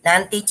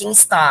 non-teaching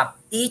staff,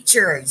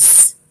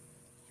 teachers,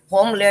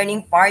 home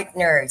learning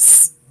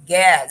partners,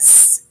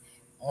 guests,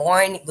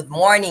 good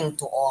morning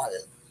to all.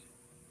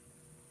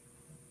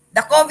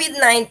 The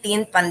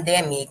COVID-19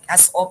 pandemic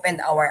has opened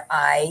our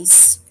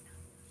eyes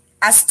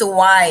as to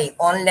why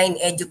online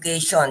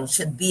education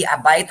should be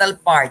a vital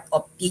part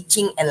of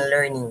teaching and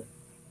learning.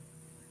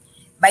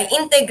 By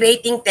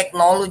integrating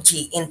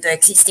technology into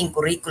existing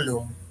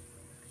curriculum,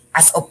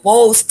 as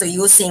opposed to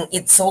using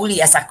it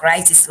solely as a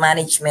crisis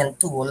management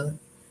tool,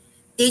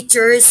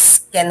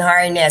 teachers can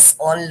harness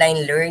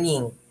online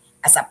learning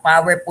as a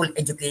powerful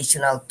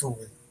educational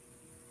tool.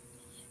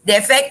 The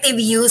effective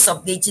use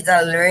of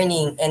digital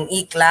learning and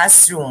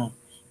e-classroom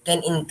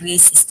can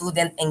increase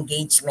student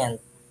engagement,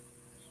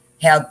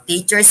 help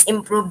teachers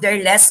improve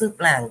their lesson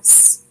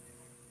plans,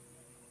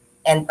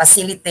 and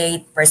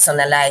facilitate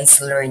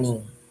personalized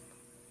learning.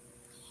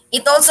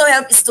 It also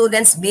helps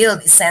students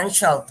build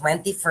essential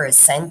 21st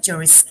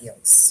century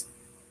skills.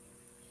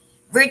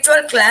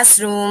 Virtual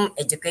classroom,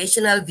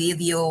 educational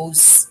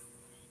videos,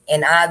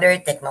 and other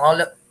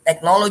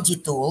technology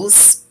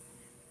tools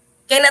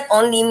can not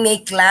only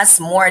make class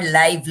more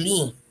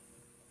lively,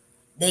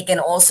 they can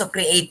also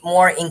create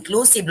more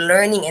inclusive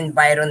learning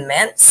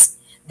environments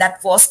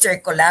that foster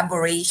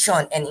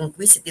collaboration and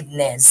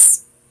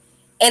inquisitiveness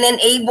and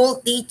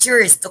enable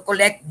teachers to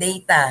collect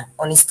data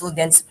on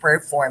students'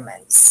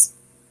 performance.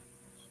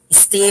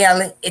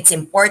 Still, it's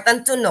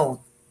important to note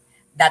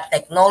that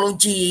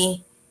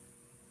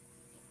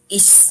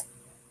is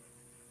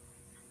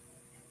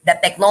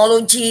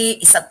technology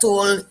is a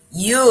tool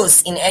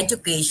used in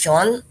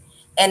education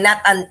and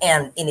not an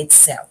end in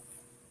itself.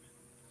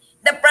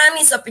 The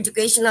promise of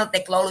educational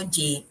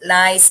technology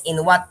lies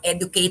in what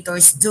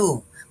educators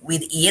do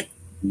with it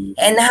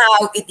and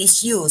how it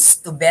is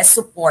used to best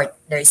support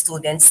their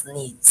students'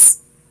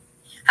 needs.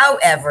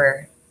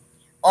 However,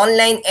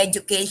 online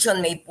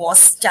education may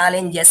pose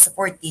challenges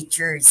for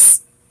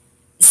teachers,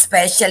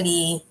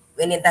 especially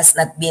when it has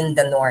not been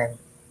the norm.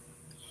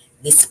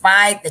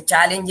 Despite the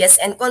challenges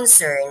and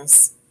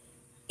concerns,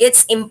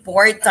 it's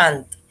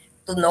important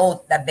to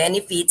note the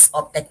benefits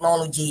of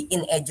technology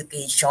in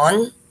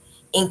education,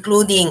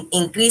 including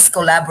increased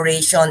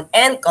collaboration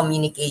and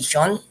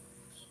communication,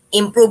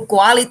 improved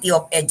quality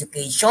of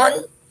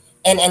education,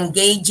 and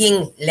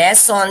engaging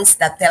lessons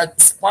that help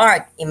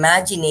spark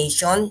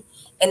imagination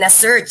and a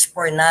search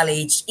for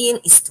knowledge in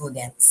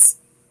students.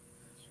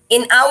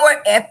 In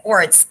our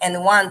efforts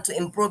and want to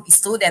improve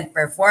student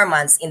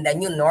performance in the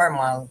new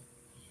normal,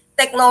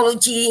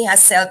 technology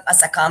has helped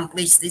us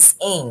accomplish this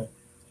aim.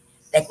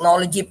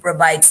 Technology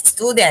provides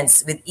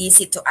students with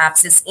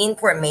easy-to-access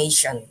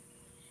information,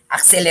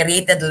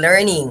 accelerated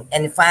learning,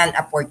 and fun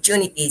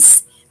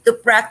opportunities to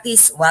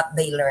practice what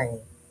they learn.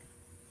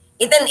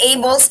 It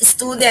enables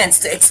students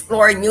to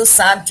explore new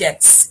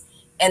subjects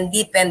and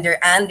deepen their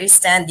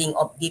understanding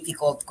of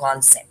difficult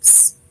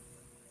concepts.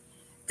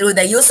 Through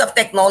the use of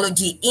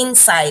technology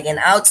inside and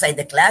outside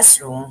the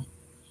classroom,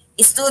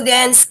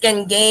 students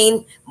can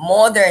gain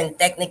modern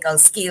technical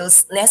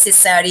skills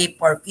necessary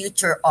for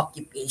future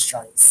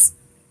occupations.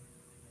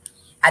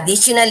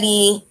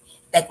 Additionally,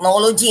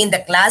 technology in the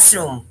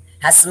classroom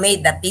has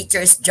made the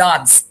teachers'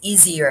 jobs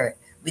easier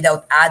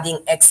without adding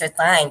extra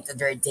time to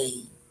their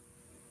day.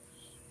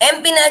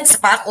 Mpnag's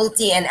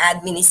faculty and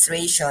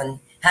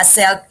administration has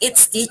helped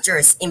its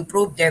teachers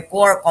improve their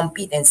core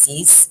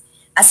competencies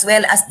as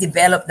well as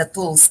develop the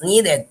tools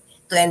needed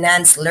to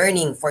enhance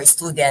learning for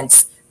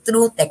students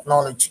through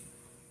technology.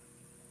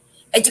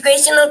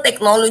 Educational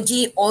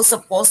technology also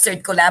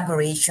fostered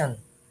collaboration.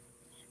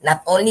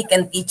 Not only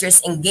can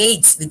teachers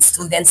engage with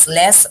students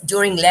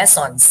during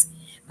lessons,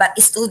 but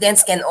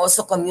students can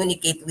also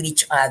communicate with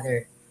each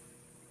other.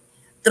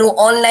 Through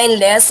online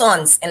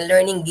lessons and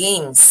learning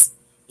games,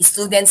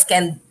 students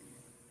can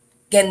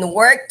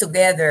work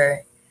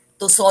together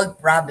to solve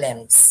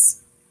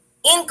problems.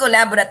 In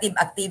collaborative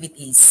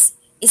activities,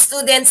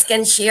 students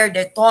can share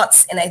their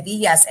thoughts and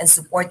ideas and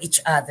support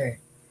each other.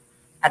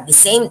 At the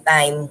same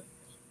time,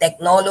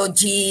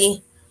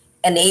 technology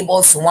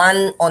enables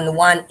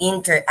one-on-one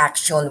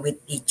interaction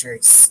with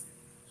teachers.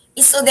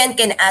 Students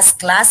can ask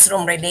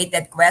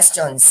classroom-related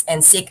questions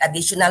and seek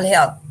additional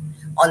help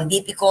on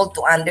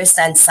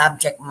difficult-to-understand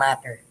subject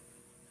matter.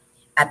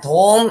 At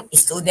home,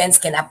 students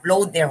can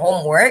upload their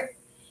homework,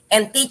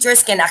 and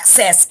teachers can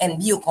access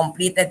and view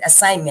completed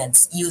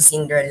assignments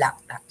using their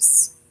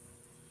laptops.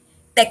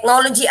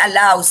 Technology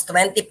allows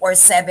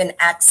 24/7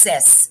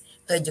 access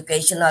to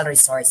educational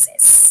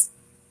resources.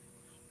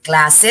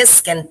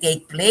 Classes can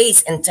take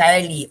place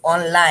entirely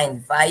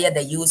online via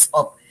the use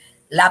of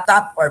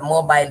laptop or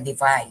mobile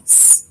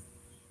device.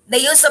 The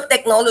use of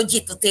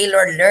technology to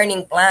tailor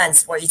learning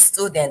plans for each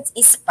student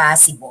is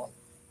possible.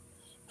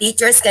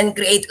 Teachers can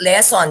create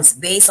lessons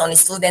based on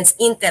students'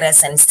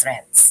 interests and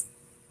strengths.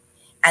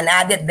 An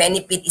added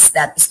benefit is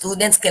that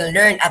students can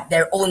learn at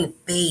their own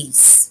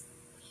pace.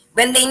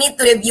 When they need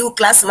to review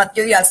class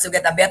materials to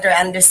get a better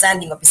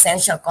understanding of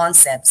essential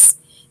concepts,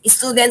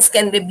 students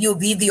can review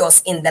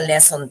videos in the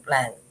lesson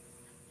plan.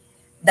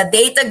 The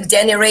data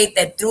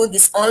generated through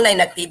these online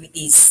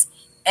activities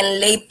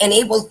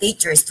enable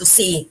teachers to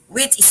see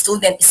which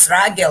student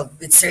struggled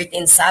with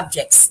certain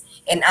subjects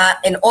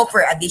and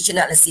offer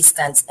additional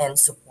assistance and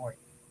support.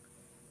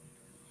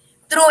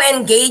 Through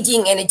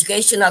engaging in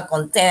educational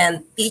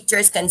content,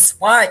 teachers can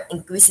spark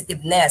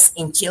inquisitiveness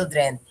in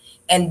children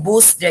and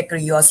boost their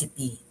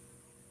curiosity,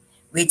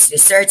 which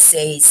research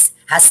says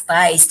has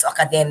ties to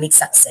academic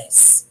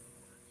success.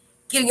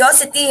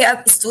 Curiosity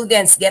helps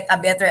students get a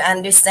better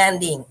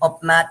understanding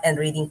of math and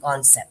reading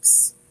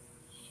concepts.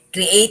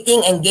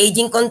 Creating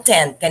engaging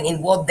content can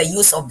involve the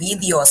use of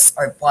videos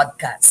or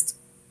podcasts.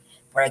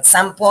 For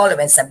example,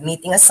 when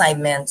submitting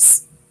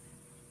assignments,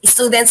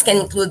 Students can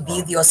include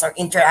videos or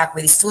interact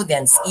with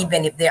students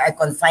even if they are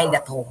confined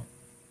at home.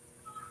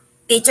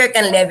 Teacher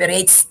can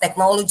leverage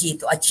technology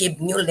to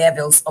achieve new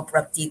levels of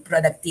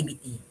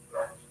productivity.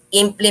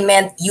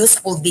 Implement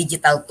useful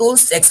digital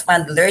tools to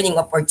expand learning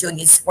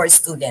opportunities for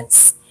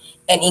students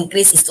and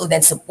increase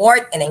student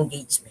support and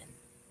engagement.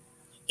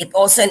 It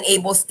also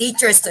enables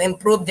teachers to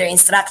improve their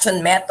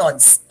instruction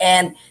methods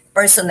and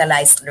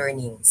personalized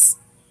learnings.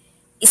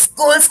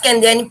 Schools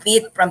can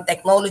benefit from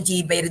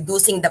technology by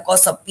reducing the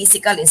cost of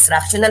physical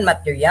instructional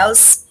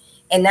materials,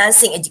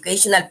 enhancing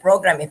educational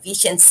program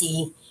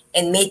efficiency,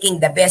 and making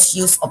the best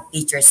use of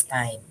teachers'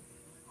 time.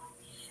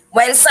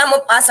 While some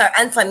of us are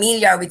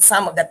unfamiliar with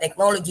some of the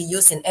technology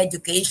used in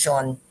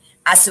education,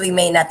 as we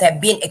may not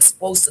have been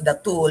exposed to the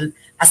tool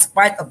as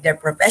part of their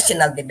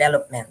professional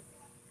development,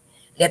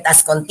 let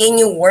us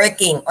continue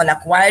working on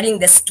acquiring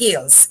the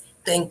skills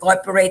to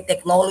incorporate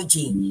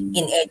technology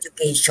in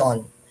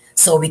education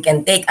so we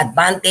can take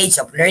advantage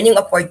of learning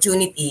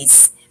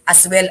opportunities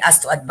as well as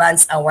to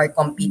advance our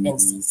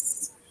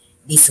competencies.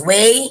 This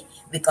way,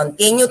 we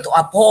continue to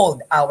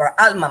uphold our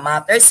alma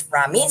mater's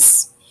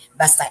promise,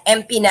 basta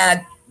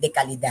Mpnag de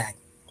kalidad.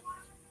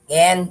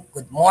 Again,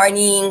 good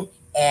morning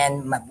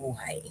and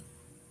mabuhay.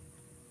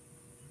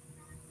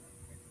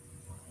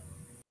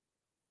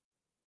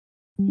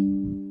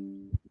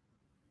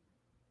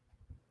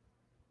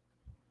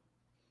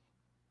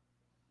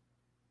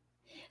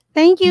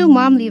 Thank you,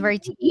 Ma'am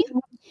Liberty.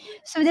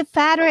 So the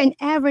father and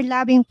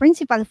ever-loving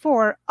principal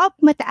for of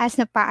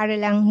Mataas na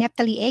Paaralang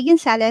Neptali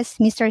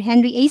Gonzales, Mr.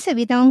 Henry A.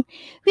 Sabitong,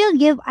 will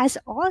give us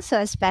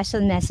also a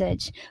special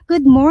message.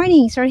 Good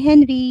morning, Sir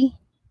Henry.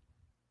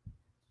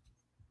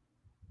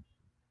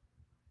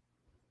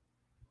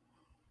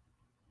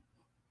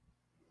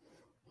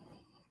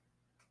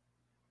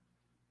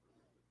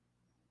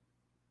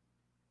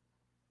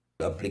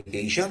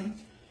 Application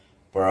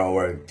for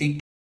our teachers,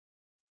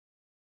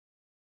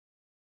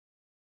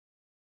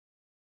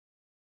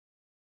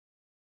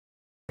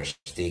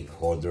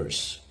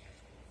 stakeholders.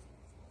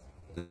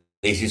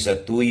 This is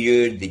a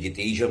 2-year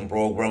digitization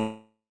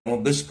program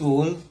of the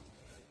school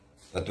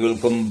that will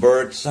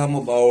convert some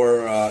of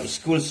our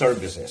school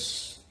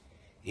services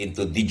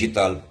into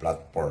digital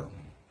platform.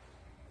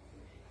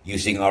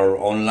 Using our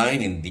online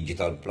and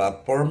digital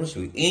platforms,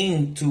 we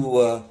aim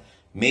to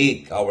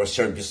make our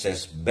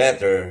services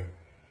better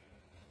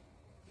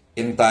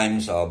in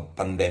times of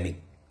pandemic.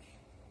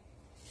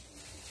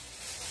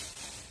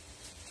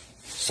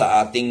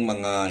 Sa ating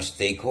mga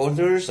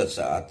stakeholders at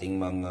sa ating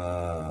mga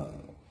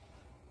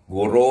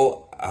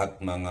guro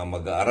at mga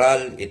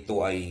mag-aaral,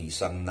 ito ay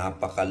isang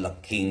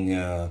napakalaking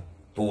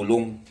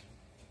tulong.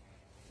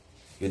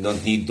 You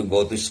don't need to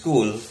go to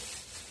school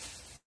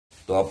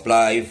to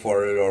apply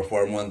for your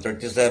Form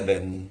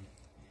 137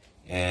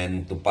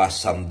 and to pass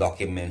some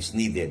documents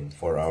needed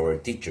for our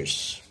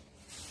teachers.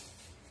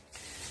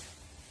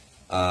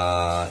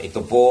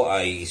 Ito po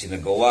ay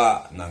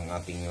isinagawa ng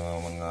ating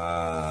mga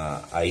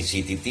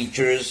ICT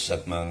teachers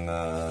at mga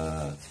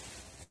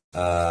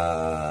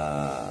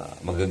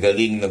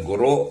magagaling na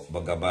guro,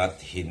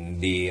 bagamat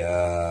hindi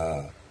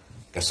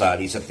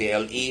kasali sa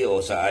TLE o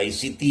sa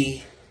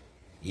ICT,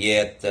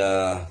 yet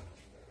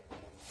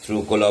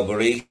through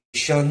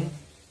collaboration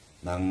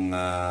ng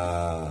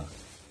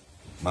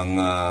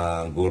mga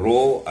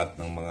guro at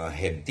ng mga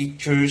head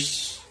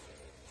teachers,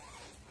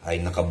 ay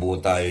nakabuo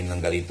tayo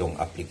ng ganitong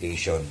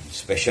application.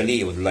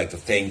 Especially, I would like to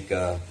thank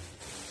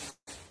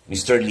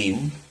Mr.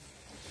 Lim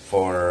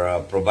for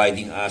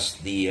providing us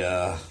the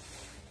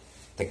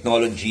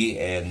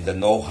technology and the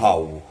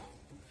know-how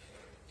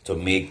to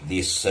make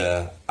this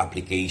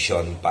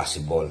application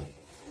possible.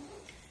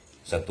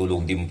 Sa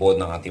tulong din po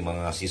ng ating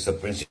mga assistant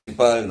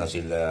principal na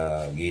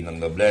sila Ginang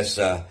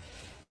Noblesa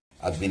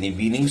at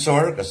Binibining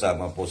Sor,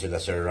 kasama po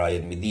sila Sir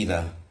Ryan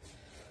Medina,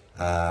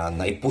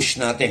 na i-push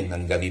natin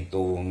ng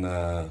ganitong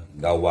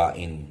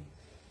gawain.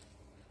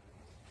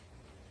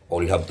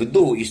 All you have to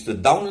do is to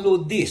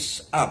download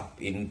this app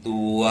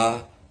into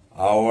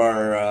our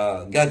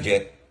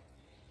gadget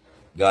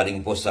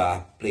galing po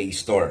sa Play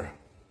Store.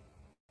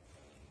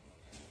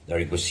 The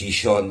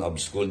requisition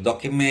of school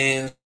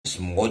documents,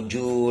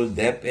 module,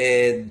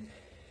 DepEd,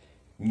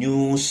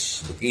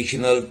 news,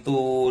 vocational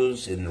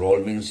tools,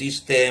 enrollment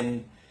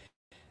system,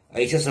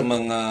 ay isa sa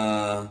mga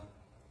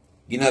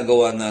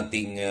ginagawa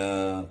nating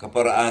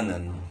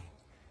kaparaanan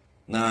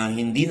na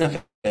hindi na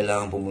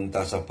kailangan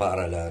pumunta sa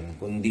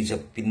paaralan, kundi sa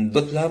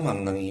pindot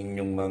lamang ng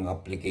inyong mga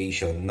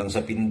application, nang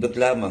sa pindot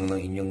lamang ng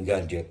inyong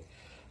gadget,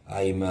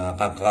 ay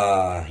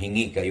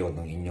makakahingi kayo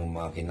ng inyong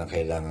mga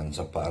kinakailangan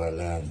sa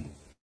paaralan.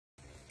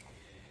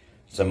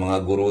 Sa mga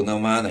guro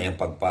naman ay ang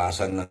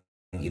pagpasa ng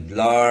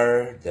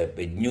IDLAR,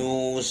 DepEd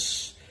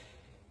News,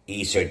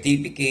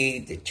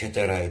 e-certificate, etc.,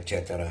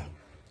 etc.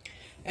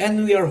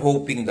 And we are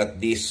hoping that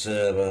this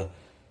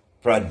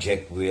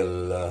project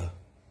will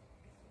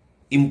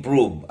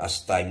improve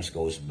as times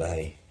goes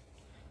by.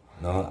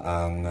 No,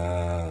 ang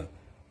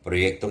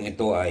proyektong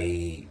ito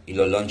ay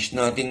ilo-launch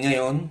natin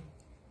ngayon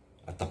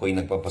at ako'y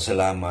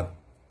nagpapasalamat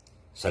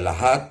sa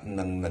lahat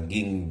ng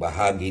naging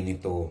bahagi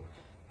nito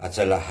at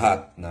sa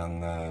lahat ng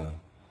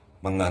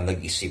mga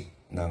nag-isip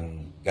ng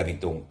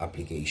ganitong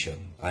application.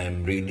 I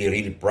am really,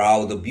 really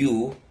proud of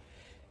you,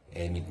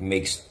 and it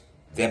makes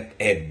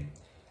DepEd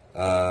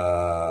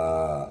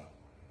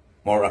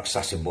more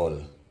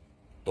accessible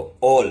to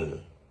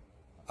all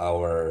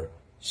our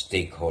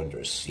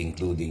stakeholders,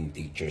 including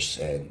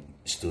teachers and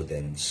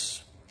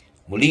students.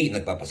 Muli,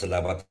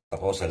 nagpapasalamat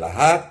ako sa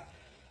lahat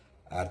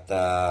at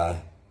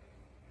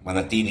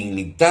manatiling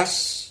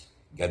ligtas.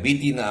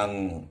 Gamitin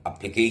ang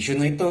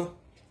application na ito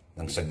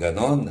nang sa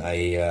ganon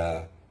ay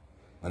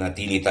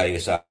manatili tayo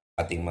sa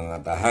ating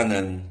mga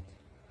tahanan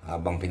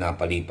habang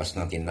pinapalipas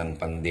natin ng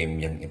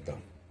pandemyang ito.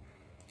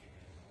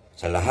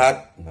 Sa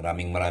lahat,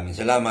 maraming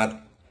salamat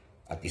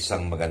at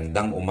isang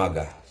magandang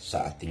umaga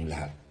sa ating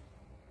lahat.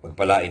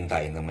 Pagpalain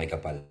tayo ng may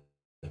kapal.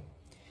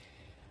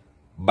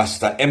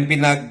 Basta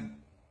Mpnag,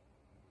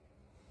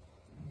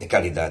 de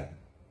kalidad.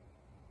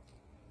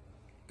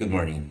 Good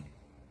morning.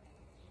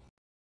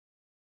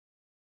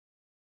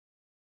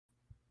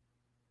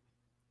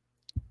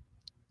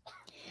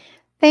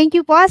 Thank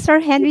you po,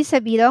 Sir Henry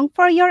Sabidong,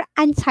 for your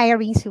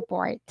untiring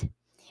support.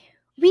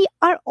 We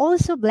are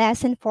also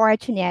blessed and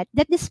fortunate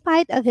that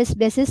despite of his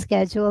busy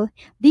schedule,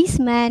 this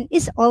man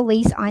is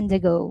always on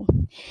the go.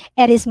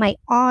 It is my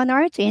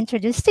honor to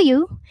introduce to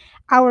you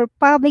our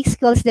Public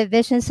Schools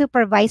Division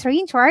Supervisor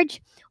in charge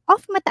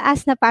of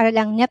Mataas na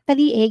Paaralang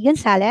Neptali A.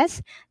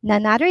 Gonzales,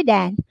 none other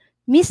than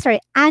Mr.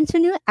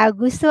 Antonio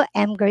Augusto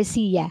M.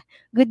 Garcia.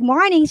 Good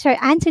morning, Sir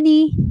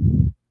Anthony.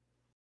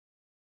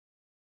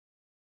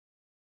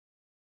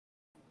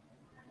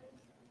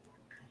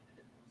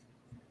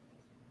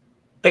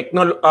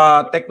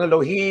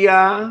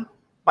 Teknolohiya,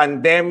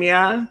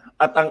 pandemya,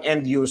 at ang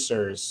end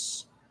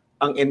users.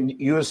 Ang end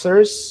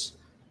users,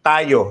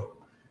 tayo,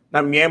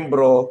 na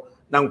miyembro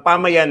ng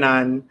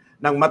pamayanan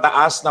ng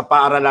Mataas na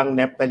Paaralang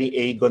Neptali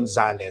A.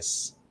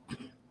 Gonzales.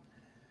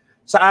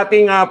 Sa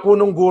ating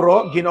punong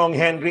guro, Ginoong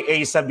Henry A.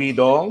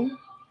 Sabidong,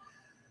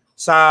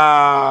 sa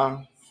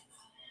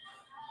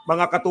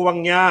mga katuwang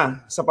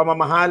niya sa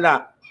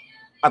pamamahala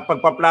at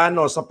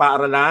pagpaplano sa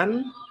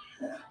paaralan,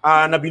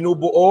 na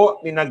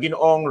binubuo ni na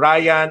Ginoong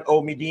Ryan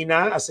O.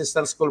 Medina,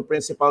 Assistant School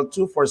Principal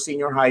 2 for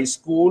Senior High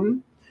School,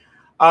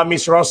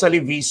 Ms. Rosalie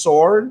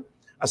Visor,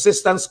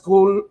 Assistant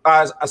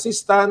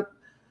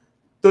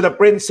to the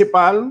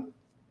Principal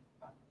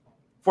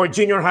for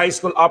Junior High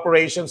School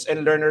Operations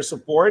and Learner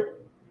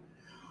Support,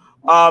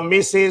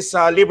 Mrs.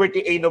 Liberty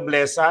A.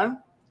 Noblesa,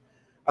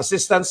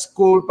 Assistant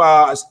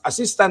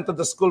to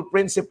the School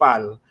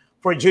Principal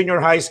for Junior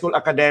High School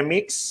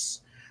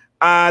Academics,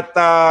 at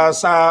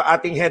sa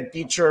ating head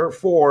teacher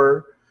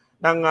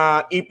 4 ng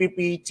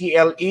EPP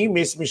TLE,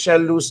 Ms.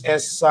 Michelle Luz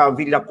S.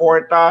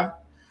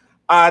 Villacorta,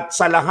 at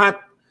sa lahat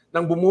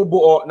ng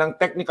bumubuo ng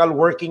technical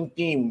working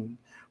team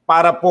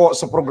para po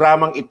sa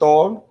programang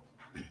ito,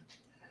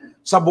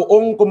 sa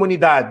buong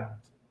komunidad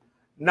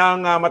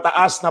ng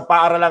Mataas na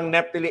Paaralang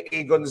Neptali A.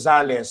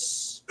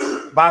 Gonzales.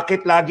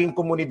 Bakit laging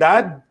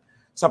komunidad?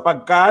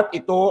 Sapagkat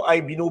ito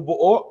ay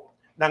binubuo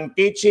ng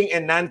teaching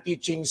and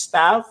non-teaching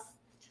staff,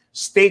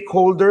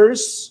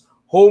 stakeholders,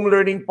 home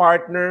learning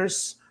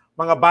partners,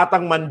 mga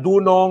batang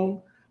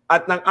mandunong,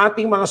 at ng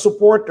ating mga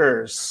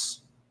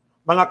supporters,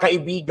 mga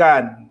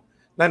kaibigan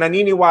na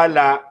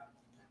naniniwala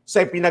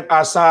sa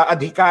pinag-asa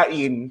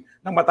adhikain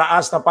ng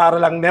Mataas na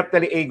Paaralang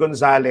Neptali A.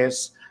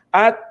 Gonzales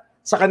at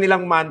sa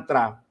kanilang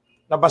mantra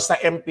na basta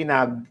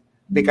Mpnag,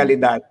 de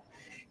kalidad.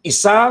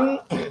 Isang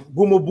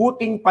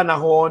bumubuting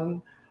panahon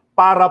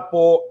para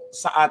po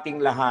sa ating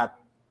lahat.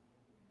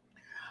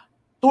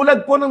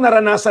 Tulad po ng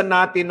naranasan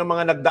natin ng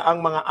mga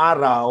nagdaang mga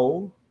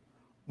araw,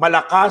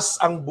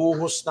 malakas ang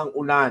buhos ng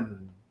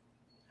ulan.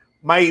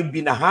 May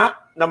binaha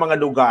na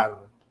mga lugar.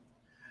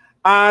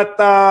 At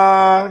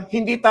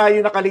hindi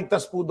tayo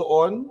nakaligtas po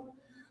doon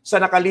sa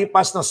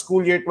nakalipas na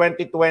school year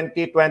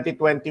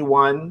 2020-2021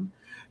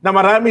 na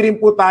marami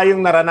rin po tayong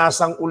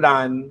naranasang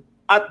ulan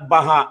at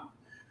baha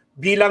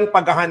bilang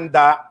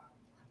paghahanda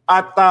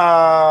at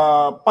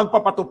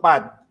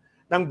pagpapatupad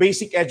ng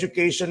Basic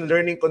Education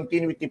Learning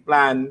Continuity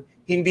Plan,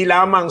 hindi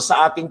lamang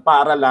sa ating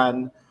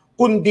paaralan,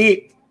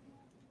 kundi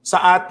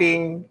sa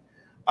ating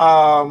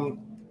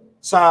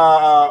sa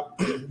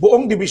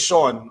buong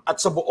division at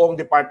sa buong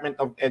Department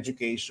of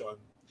Education.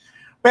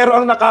 Pero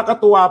ang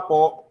nakakatuwa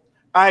po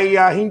ay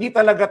hindi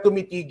talaga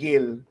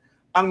tumitigil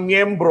ang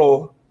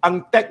miyembro,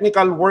 ang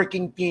technical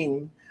working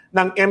team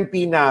ng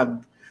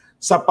Mpnag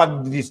sa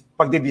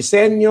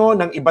pagdidisenyo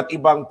ng iba't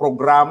ibang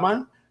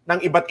programa, ng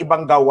iba't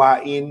ibang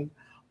gawain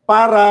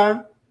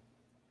para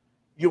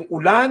yung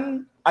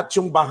ulan at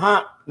yung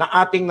baha na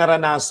ating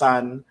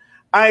naranasan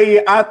ay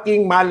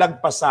ating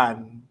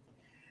malagpasan.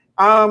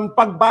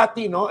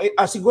 Pagbati, no?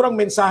 Siguro ang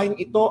mensaheng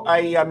ito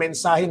ay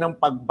mensahe ng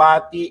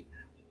pagbati,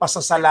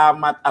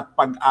 pasasalamat at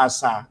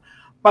pag-asa.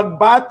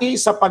 Pagbati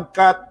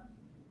sapagkat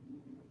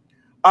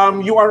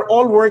you are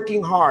all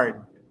working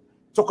hard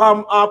to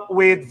come up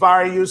with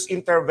various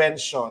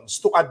interventions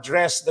to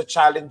address the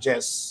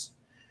challenges,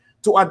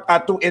 to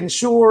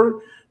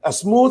ensure a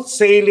smooth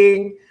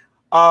sailing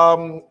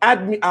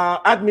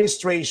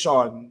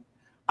administration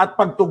at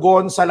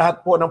pagtugon sa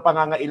lahat po ng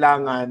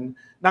pangangailangan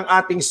ng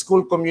ating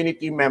school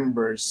community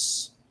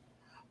members.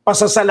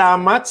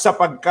 Pasasalamat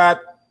sapagkat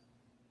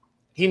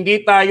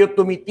hindi tayo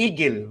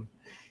tumitigil.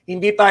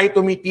 Hindi tayo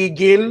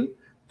tumitigil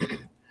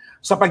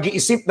sa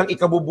pag-iisip ng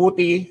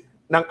ikabubuti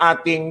ng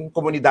ating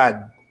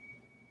komunidad.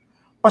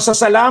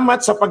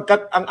 Pasasalamat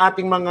sapagkat ang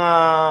ating mga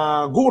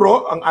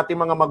guro, ang ating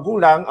mga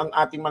magulang, ang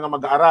ating mga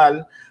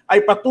mag-aaral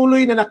ay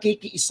patuloy na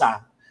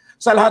nakikiisa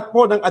sa lahat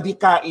po ng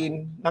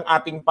adhikain ng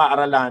ating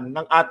paaralan,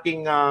 ng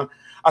ating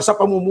sa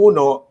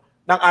pamumuno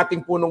ng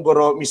ating punong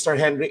guro, Mr.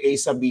 Henry A.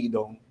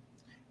 Sabidong.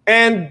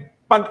 And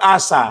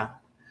pag-asa.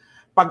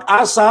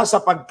 Pag-asa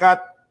sapagkat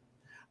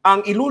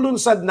ang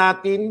ilulunsad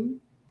natin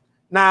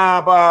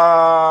na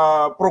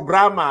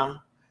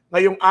programa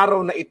ngayong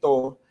araw na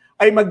ito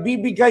ay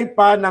magbibigay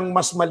pa ng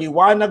mas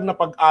maliwanag na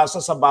pag-asa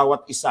sa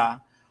bawat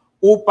isa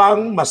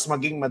upang mas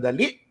maging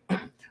madali,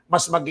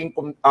 mas maging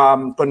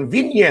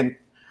convenient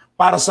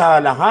para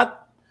sa lahat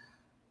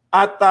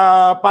at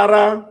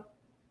para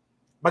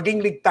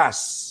maging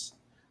ligtas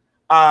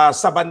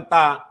sa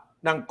banta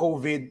ng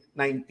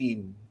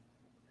COVID-19.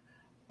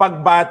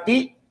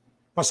 Pagbati,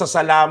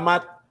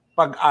 pasasalamat,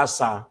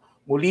 pag-asa.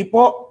 Muli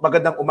po,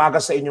 magandang umaga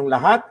sa inyong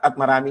lahat at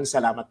maraming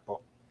salamat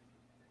po.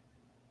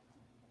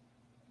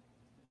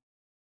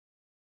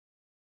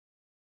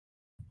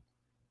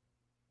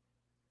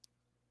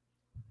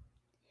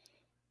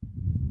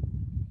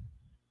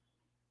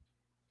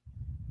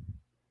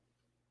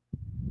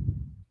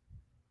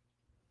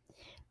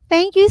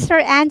 Thank you,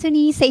 Sir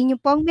Anthony, sa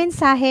inyong pong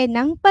mensahe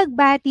ng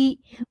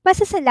pagbati,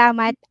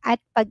 pasasalamat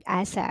at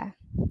pag-asa.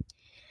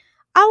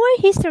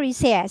 Our history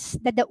says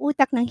that the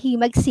utak ng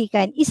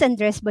himagsikan is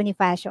Andres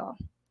Bonifacio.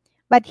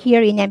 But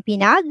here in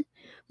Mpnag,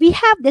 we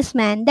have this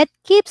man that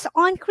keeps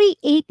on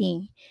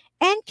creating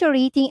and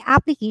curating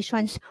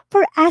applications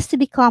for us to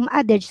become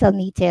a digital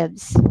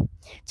natives.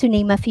 To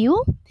name a few,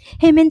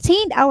 he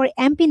maintained our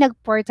Mpnag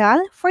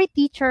portal for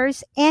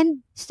teachers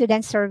and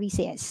student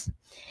services.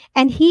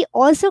 And he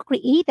also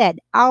created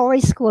our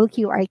school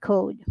QR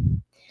code.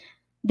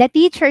 The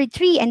Teacher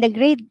 3 and the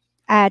grade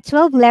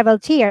 12 level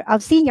chair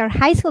of Senior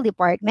High School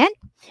Department,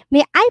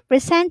 may I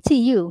present to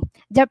you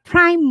the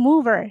prime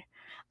mover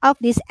of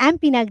these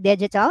Mpnag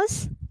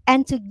digitals,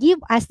 and to give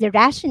us the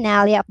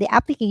rationale of the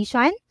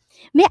application,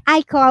 may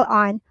I call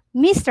on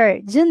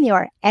Mr.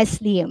 Junior S.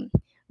 Lim.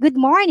 Good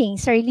morning,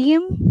 Sir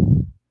Lim.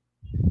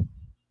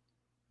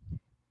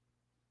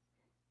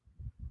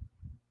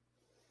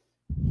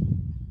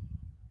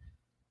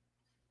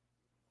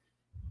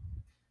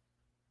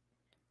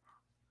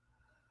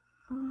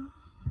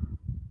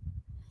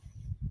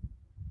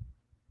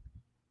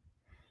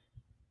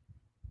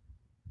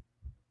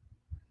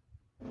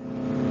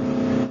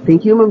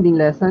 Thank you, Ma'am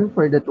Dinglasan,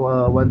 for that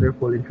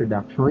wonderful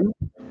introduction.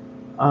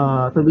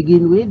 To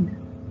begin with,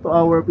 to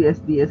our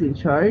PSDS in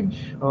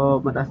charge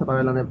of Mataas na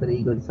Paaralang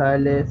Neptali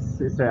Gonzales,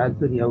 Mr.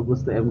 Anthony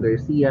Augusto M.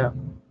 Garcia,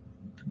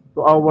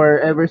 to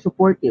our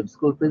ever-supportive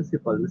school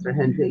principal, Mr.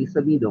 Henry A.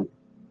 Sabidong,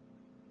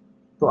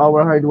 to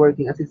our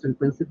hardworking assistant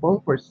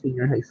principal for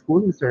senior high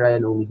school, Mr.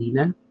 Ryan O.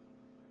 Medina,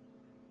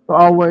 to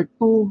our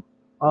two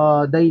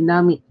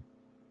dynamic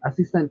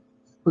assistants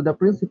to the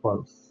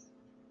principals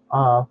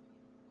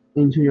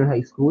in junior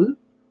high school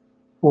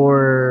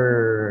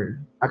for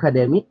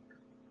academic,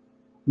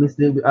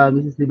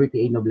 Mrs.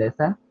 Liberty A.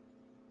 Noblesa,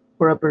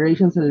 for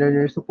operations and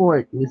learner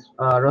support, Ms.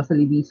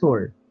 Rosalie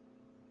Bisor,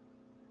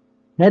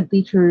 head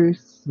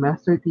teachers,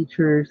 master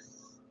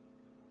teachers,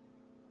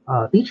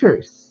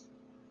 teachers,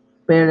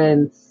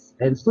 parents,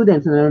 and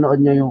students na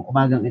nanonood nyo yung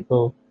umagang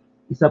ito,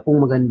 isa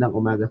pong magandang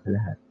umaga sa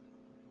lahat.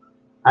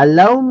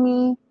 Allow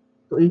me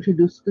to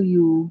introduce to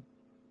you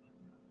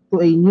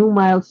to a new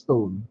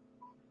milestone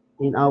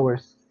in our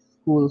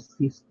school's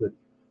history.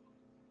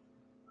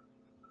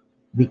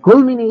 The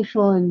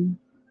culmination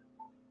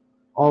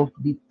of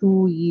the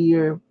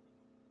 2-year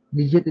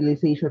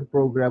digitalization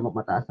program of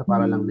Mataas na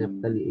Paaralang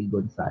Neptali A.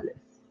 Gonzales.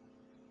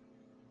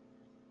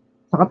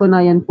 Sa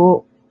katunayan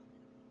po,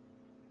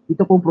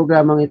 ito pong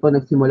programang ito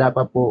nagsimula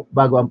pa po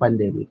bago ang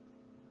pandemic.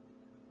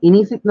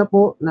 Inisip na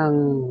po ng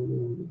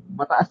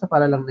Mataas na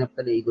Paaralang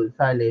Neptali A.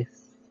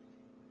 Gonzales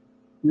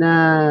na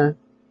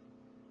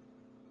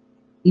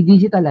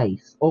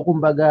i-digitalize o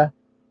kumbaga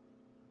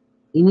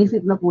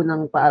inisip na po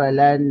ng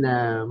paaralan na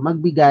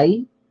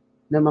magbigay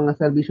ng mga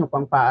serbisyong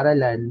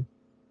pang-paaralan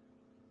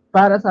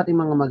para sa ating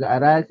mga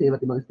mag-aaral sa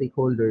iba't ibang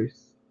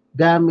stakeholders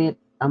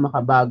gamit ang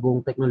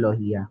makabagong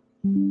teknolohiya.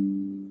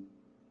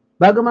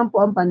 Bago man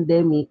po ang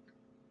pandemic,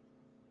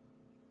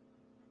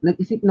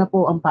 nag-isip na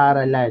po ang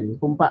paaralan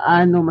kung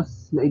paano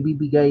mas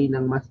maibibigay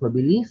ng mas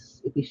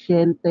mabilis,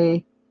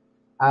 epesyente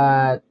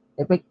at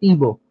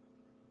epektibo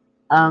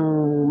ang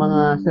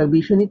mga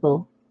serbisyo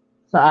nito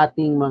sa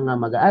ating mga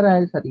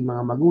mag-aaral, sa ating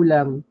mga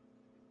magulang,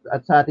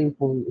 at sa ating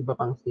pong iba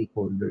pang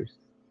stakeholders.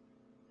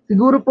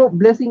 Siguro po,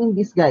 blessing in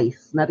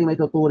disguise natin may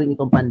tuturing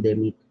itong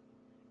pandemic.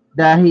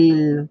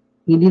 Dahil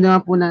hindi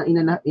naman po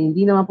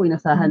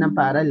inasahan ng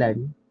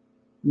paaralan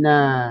na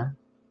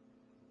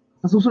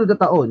sa susunod na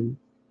taon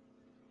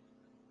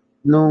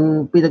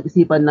nung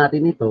pinag-isipan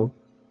natin ito,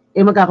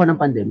 magkakaroon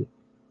ng pandemic.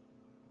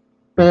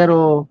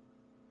 Pero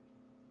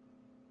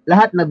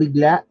lahat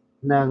nabigla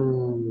ng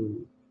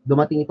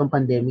dumating itong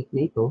pandemic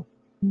na ito.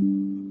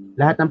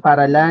 Lahat ng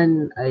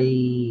paaralan ay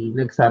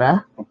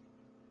nagsara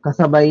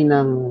kasabay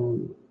ng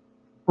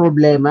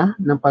problema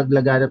ng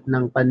paglaganap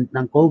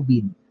ng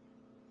COVID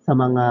sa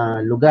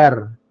mga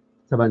lugar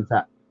sa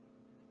bansa.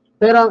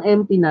 Pero ang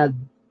Mpnag,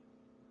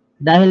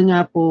 dahil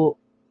nga po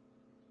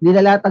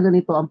nilalatagan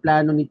nito ang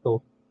plano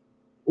nito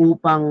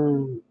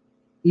upang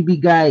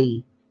ibigay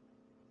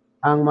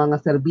ang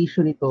mga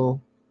serbisyo nito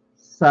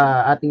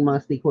sa ating mga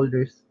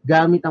stakeholders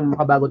gamit ang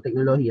makabagong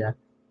teknolohiya,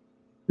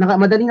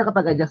 madaling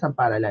nakapag-adjust ang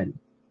paaralan.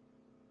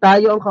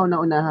 Tayo ang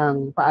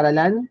kauna-unahang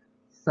paaralan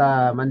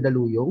sa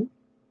Mandaluyong,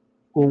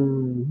 kung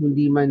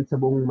hindi man sa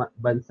buong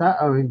bansa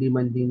o hindi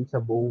man din sa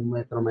buong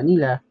Metro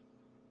Manila,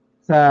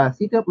 sa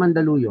City of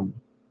Mandaluyong,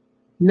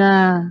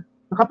 na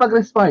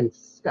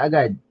nakapag-response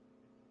kaagad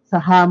sa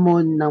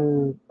hamon ng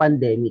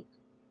pandemic.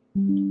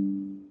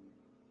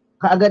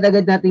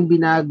 Kaagad-agad nating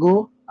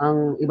binago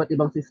ang iba't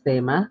ibang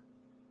sistema,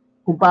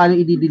 kung paano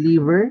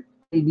i-deliver,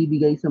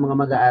 ibibigay sa mga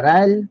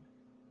mag-aaral,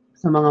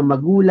 sa mga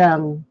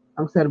magulang,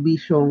 ang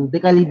serbisyong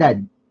dekalidad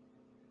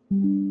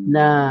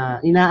na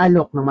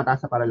inaalok ng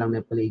mataas sa Paaralang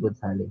Neptali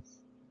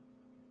Gonzales.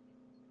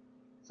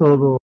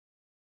 So,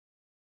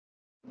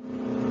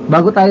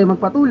 bago tayo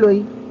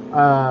magpatuloy,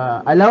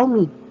 allow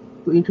me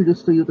to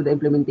introduce to you to the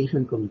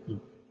Implementation Committee.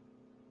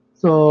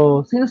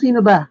 So,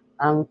 sino-sino ba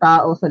ang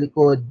tao sa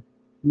likod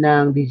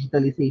ng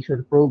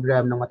digitalization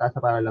program ng mataas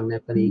sa Paaralang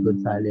Neptali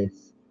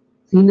Gonzales?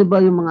 Sino ba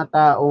yung mga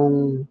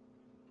taong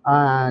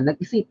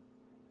nag-isip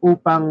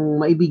upang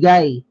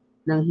maibigay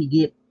ng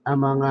higit ang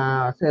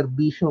mga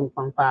serbisyong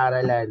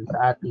pangpaaralan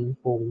sa ating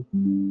pong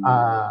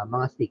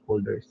mga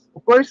stakeholders?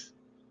 Of course,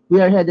 we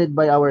are headed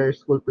by our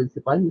school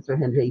principal, Mr.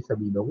 Henry A.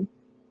 Sabidong.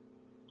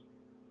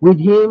 With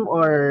him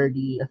or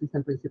the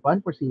assistant principal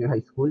for senior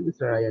high school,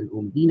 Mr. Ryan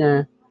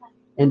Umdina.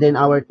 And then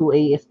our 2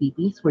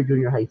 ASTPs for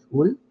junior high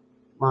school,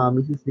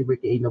 Mrs.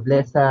 Liberty A.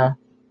 Noblesa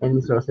and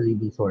Ms. Rosalie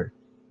Bisor.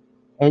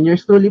 And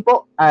yours truly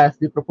po as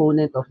the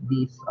proponent of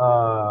this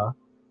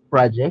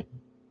project.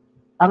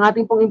 Ang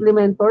ating pong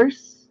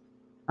implementors,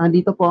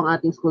 andito po ang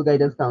ating school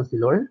guidance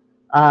counselor,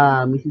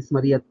 Mrs.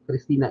 Maria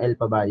Cristina L.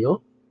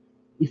 Pabayo.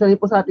 Isa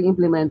rin po sa ating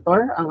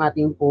implementor, ang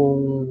ating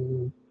pong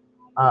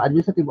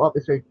Administrative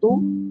Officer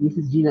 2,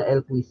 Mrs. Gina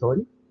L.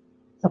 Quizon,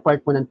 sa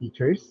part po ng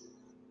teachers.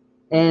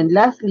 And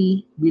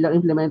lastly, bilang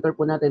implementer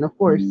po natin, of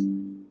course,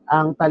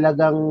 ang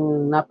talagang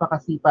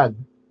napakasipag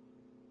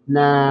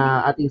na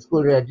ating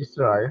school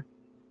registrar,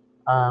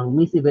 ang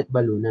Miss Yvette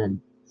Balunan.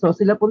 So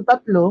sila pong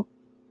tatlo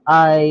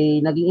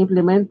ay naging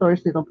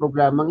implementors nitong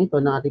programang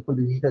ito ng ating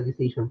pong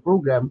digitalization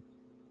program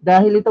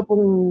dahil ito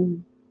pong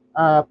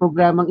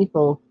programang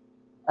ito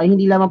ay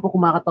hindi lamang po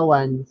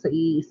kumakatawan sa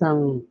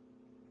iisang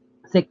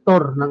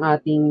sektor ng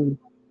ating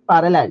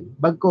paaralan.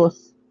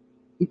 Bagkus,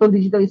 itong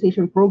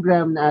digitalization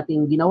program na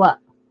ating ginawa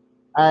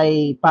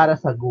ay para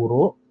sa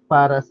guro,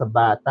 para sa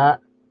bata,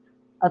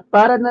 at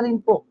para na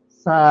rin po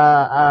sa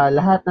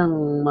lahat ng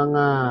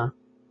mga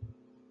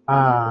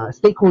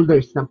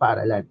stakeholders ng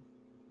paaralan.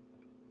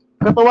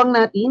 Katuwang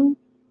natin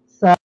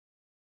sa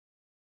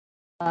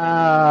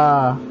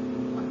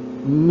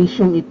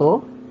misyong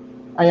ito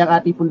ay ang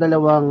ating pong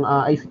dalawang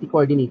ICT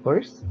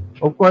coordinators.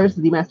 Of course,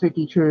 the Master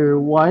Teacher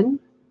 1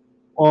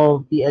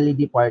 of the LE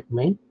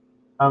Department,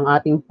 ang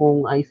ating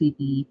pong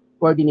ICT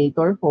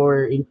Coordinator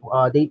for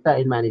Data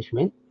and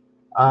Management,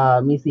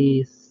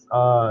 Mrs.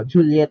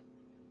 Juliet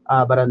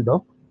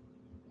Barandok.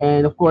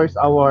 And of course,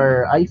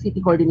 our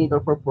ICT Coordinator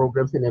for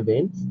Programs and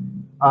Events,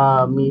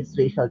 Ms.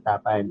 Rachel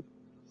Tapan.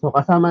 So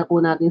kasama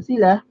po natin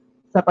sila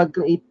sa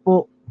pag-create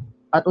po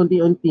at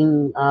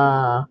unti-unting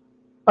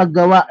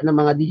paggawa ng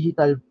mga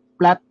digital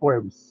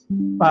platforms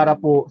para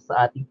po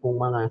sa ating pong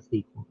mga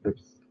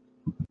stakeholders.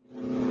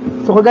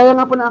 So kagaya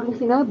nga po na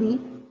aking sinabi,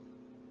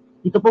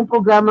 ito pong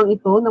programang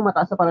ito ng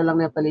Mataas sa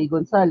Paaralang Neptali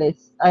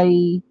Gonzales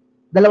ay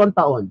 2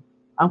 taon.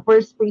 Ang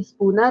first phase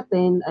po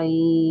natin ay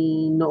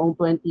noong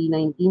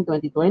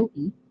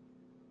 2019-2020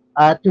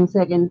 at yung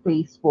second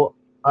phase po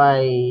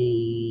ay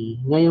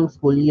ngayong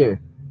school year.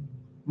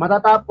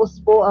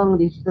 Matatapos po ang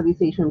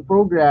digitalization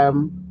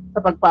program sa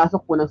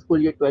pagpasok po ng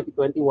school year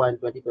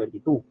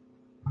 2021-2022.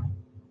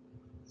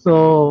 So,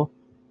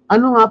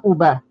 ano nga po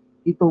ba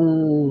itong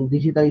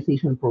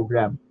digitalization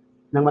program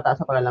ng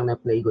Mataas sa Paaralang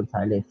Neptali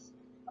Gonzales?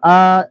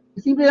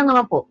 Simple lang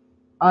naman po.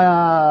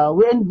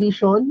 We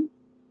envision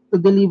to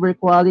deliver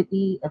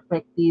quality,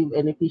 effective,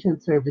 and efficient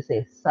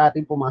services sa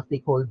ating po mga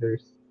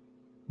stakeholders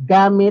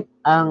gamit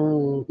ang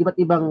iba't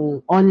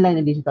ibang online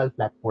and digital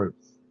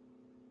platforms.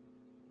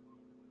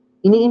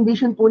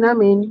 Ini-envision po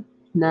namin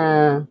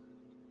na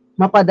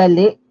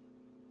mapadali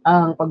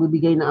ang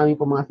pagbibigay ng aming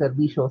po mga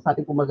serbisyo sa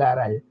ating po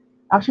mag-aaral.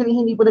 Actually,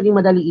 hindi po naging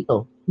madali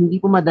ito. Hindi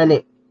po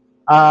madali.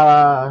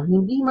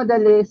 Hindi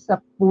madali sa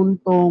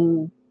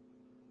puntong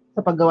sa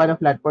paggawa ng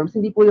platforms.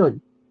 Hindi po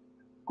yun.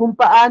 Kung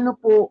paano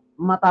po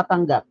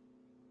matatanggap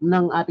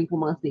ng ating po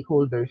mga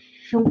stakeholders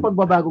yung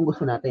pagbabagong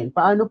gusto natin.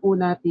 Paano po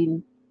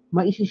natin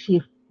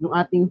ma-shift yung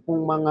ating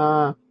pong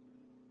mga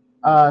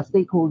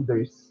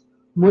stakeholders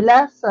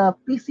mula sa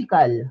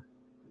physical,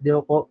 di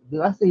ba po?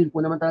 Kasi yun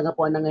po naman talaga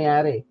po ang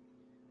nangyayari.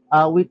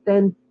 We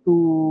tend to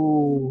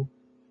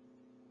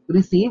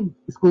receive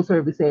school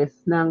services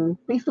ng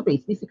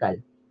face-to-face, physical.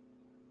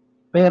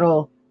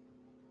 Pero,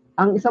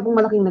 ang isa pong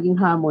malaking naging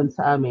hamon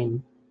sa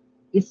amin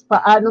is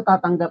paano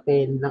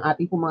tatanggapin ng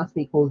ating pong mga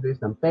stakeholders,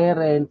 ng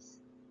parents,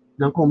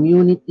 ng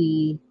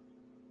community,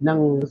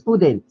 ng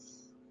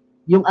students,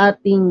 yung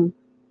ating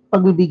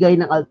pagbibigay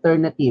ng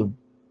alternative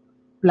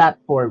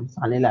platform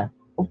sa kanila.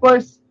 Of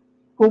course,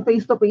 kung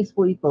face-to-face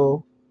po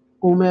ito,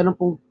 kung meron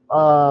pong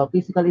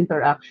physical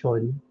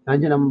interaction,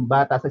 nandiyan ang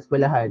bata sa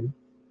eskwelahan,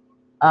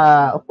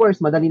 of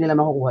course, madali nila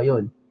makukuha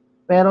yon.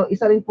 Pero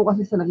isa rin po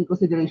kasi sa naging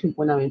consideration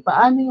po namin,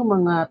 paano yung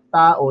mga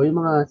tao,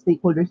 yung mga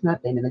stakeholders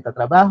natin na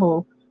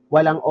nagtatrabaho,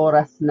 walang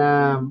oras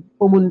na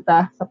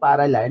pumunta sa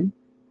paaralan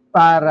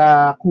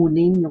para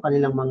kunin yung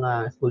kanilang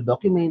mga school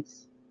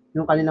documents,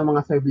 yung kanilang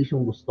mga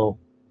serbisyong gusto.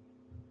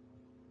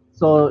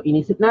 So,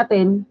 inisip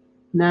natin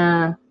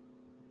na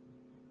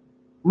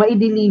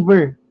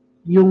ma-deliver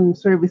yung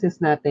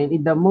services natin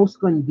in the most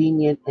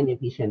convenient and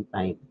efficient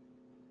time.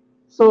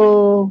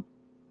 So,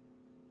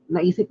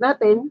 naisip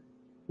natin,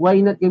 why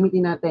not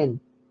gamitin natin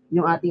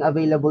yung ating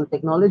available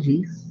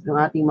technologies, yung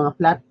ating mga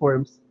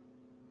platforms,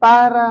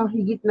 para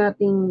higit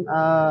nating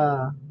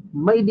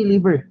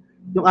ma-deliver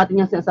yung ating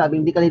nga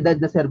sinasabing dekalidad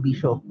na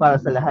serbisyo para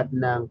sa lahat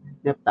ng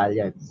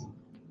Neptalians.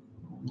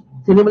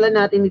 Sinimulan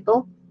natin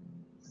ito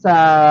sa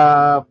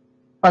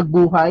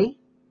pagbuhay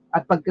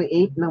at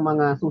pag-create ng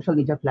mga social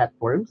media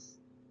platforms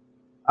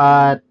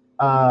at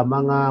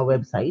mga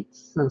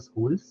websites ng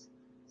schools.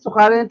 So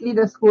currently,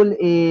 the school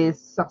is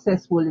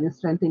successful in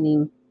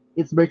strengthening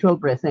its virtual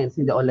presence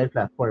in the online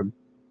platform.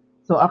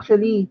 So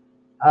actually,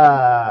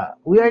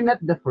 we are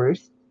not the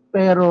first,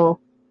 pero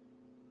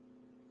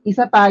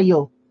isa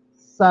tayo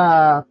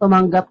sa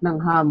tumanggap ng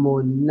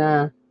hamon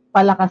na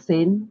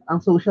palakasin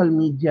ang social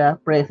media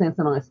presence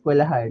ng mga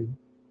eskwelahan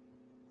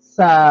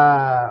sa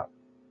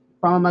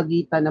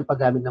pamamagitan ng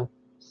paggamit ng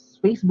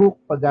Facebook,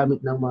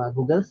 paggamit ng mga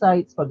Google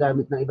Sites,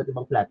 paggamit ng iba't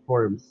ibang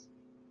platforms.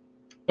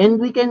 And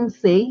we can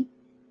say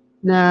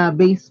na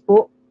based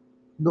po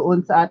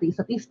doon sa ating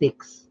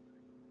statistics,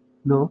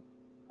 no?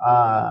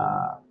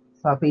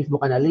 Sa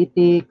Facebook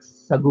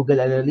Analytics, sa Google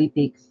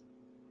Analytics,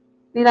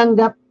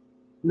 tinanggap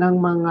ng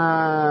mga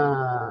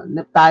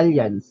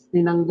Neptalians,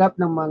 tinanggap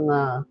ng mga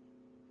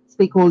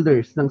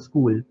stakeholders ng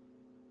school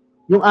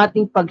yung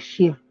ating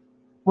pag-shift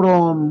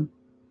from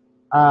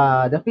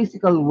the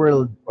physical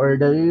world or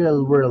the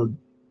real world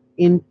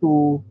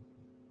into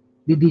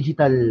the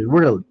digital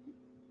world.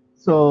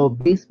 So,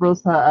 based bro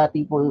sa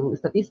ating pong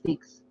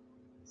statistics,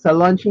 sa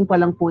launching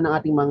pa lang po ng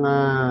ating mga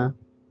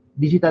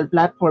digital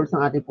platforms,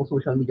 ng ating po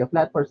social media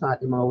platforms, ng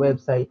ating mga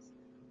websites,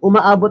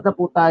 umaabot na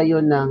po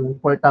tayo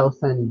ng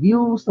 4,000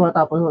 views,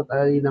 matapos po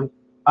tayo ng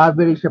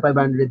average na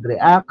 500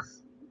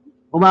 reacts,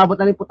 umaabot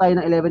na rin po tayo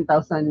ng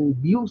 11,000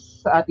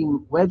 views sa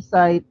ating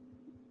website,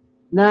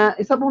 na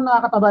isa pong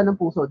nakakataba ng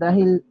puso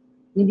dahil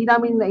hindi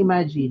namin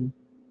na-imagine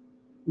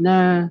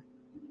na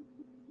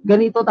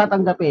ganito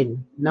tatanggapin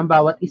ng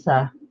bawat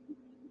isa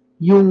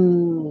yung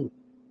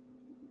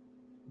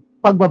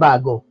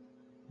pagbabago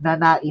na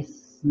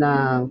nais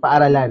ng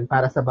paaralan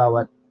para sa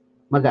bawat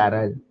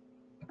mag-aaral.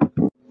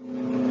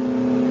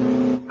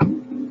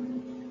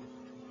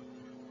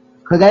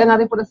 Kagaya nga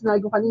rin po na sinabi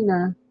ko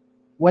kanina,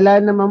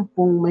 wala naman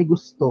pong may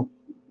gusto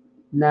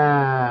na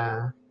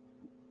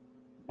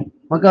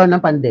magkaroon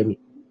ng pandemic.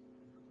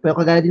 Pero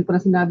kagaya din po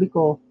na sinabi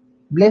ko,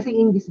 blessing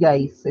in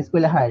disguise sa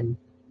eskwelahan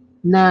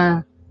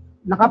na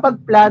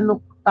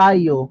nakapagplano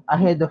tayo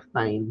ahead of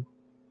time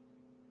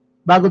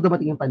bago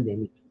dumating yung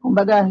pandemic.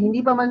 Kumbaga,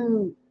 hindi pa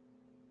man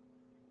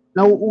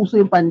nauuso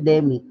yung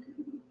pandemic,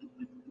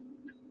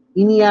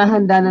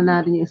 inihahanda na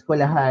natin yung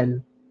eskwelahan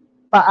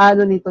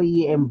paano nito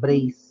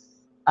i-embrace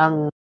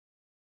ang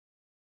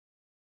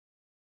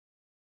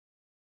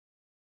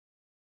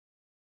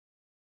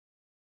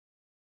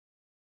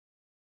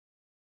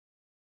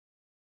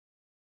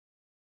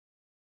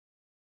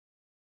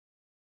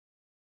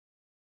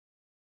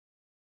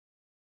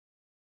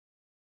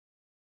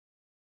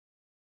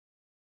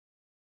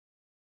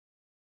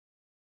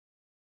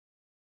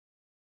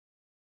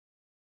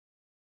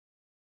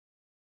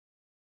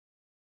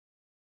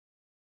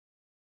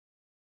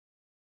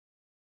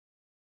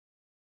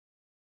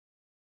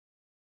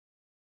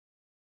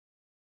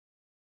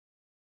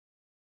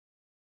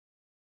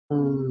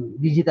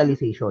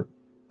digitalization.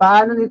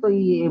 Paano nito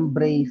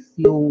i-embrace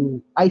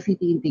yung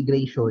ICT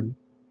integration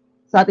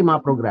sa ating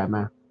mga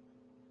programa.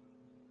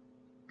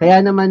 Kaya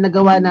naman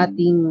nagawa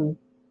nating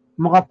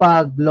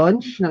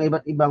makapag-launch ng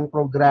iba't ibang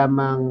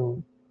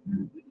programang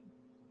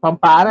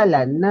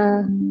pampaaralan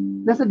na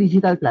nasa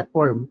digital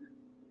platform.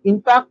 In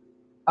fact,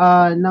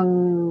 nang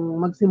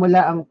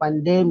magsimula ang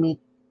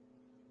pandemic,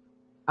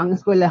 ang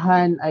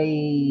eskwelahan ay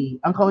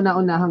ang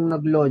kauna-unahang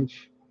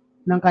nag-launch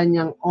ng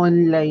kanyang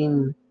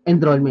online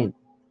enrollment.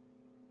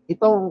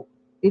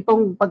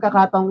 itong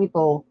pagkakataong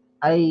ito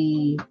ay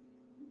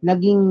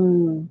naging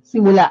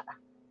simula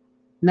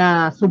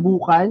na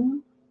subukan,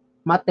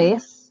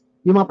 matest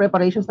yung mga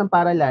preparations ng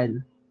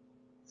paaralan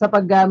sa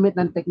paggamit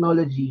ng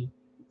technology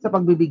sa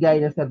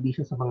pagbibigay ng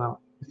serbisyo sa mga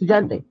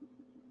estudyante.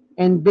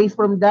 And based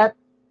from that,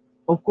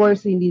 of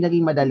course, hindi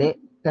naging madali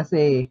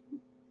kasi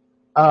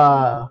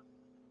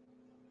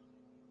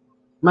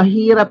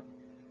mahirap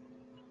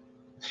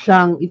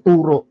siyang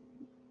ituro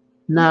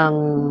ng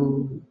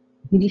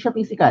hindi siya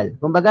physical.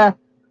 Kumbaga,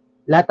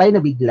 lahat tayo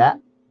nabigla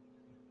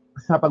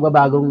sa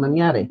pagbabagong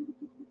nangyari.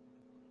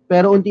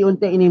 Pero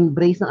unti-unti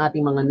in-embrace ng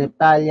ating mga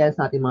Neptalians,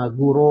 ng ating mga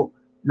guro,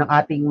 ng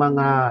ating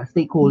mga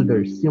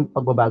stakeholders yung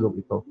pagbabagong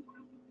ito.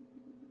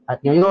 At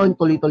ngayon,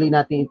 tuloy-tuloy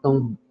natin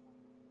itong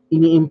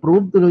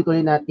ini-improve,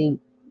 tuloy-tuloy natin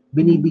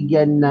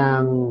binibigyan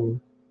ng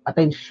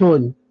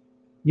atensyon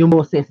yung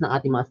boses ng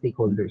ating mga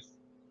stakeholders.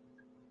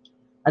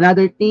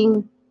 Another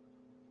thing,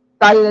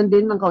 tayo lang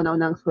din ng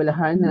kauna-unang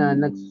eskwelahan na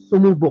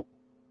nagsumubok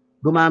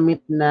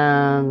gumamit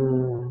ng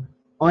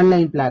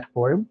online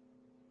platform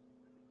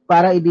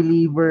para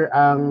i-deliver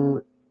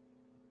ang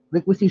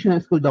requisition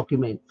ng school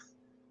documents.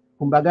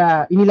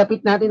 Kumbaga,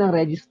 inilapit natin ang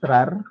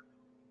registrar,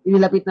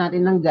 inilapit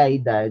natin ng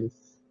guidance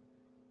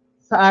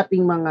sa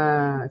ating mga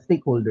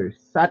stakeholders,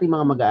 sa ating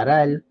mga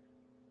mag-aaral,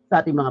 sa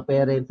ating mga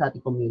parents, sa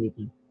ating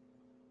community.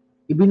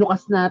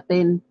 Ibinukas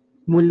natin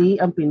muli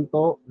ang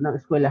pinto ng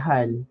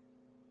eskwelahan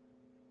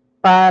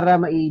para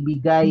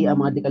maibigay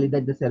ang mga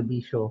dekalidad na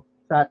serbisyo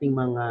sa ating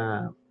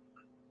mga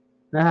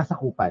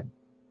nasasakupan.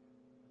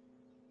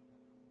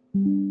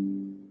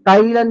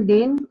 Tayo lang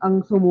din ang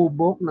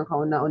sumubok ng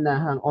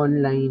kauna-unahang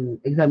online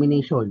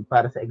examination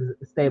para sa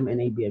STEM and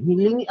ABM.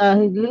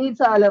 Hindi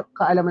sa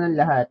kaalaman ng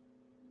lahat,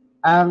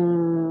 ang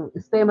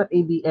STEM at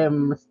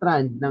ABM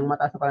strand ng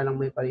Mataas na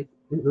Paaralang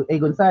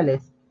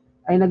Gonzales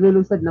ay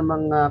naglulunsad ng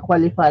mga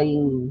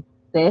qualifying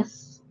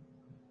tests,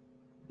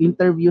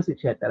 interviews,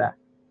 etc.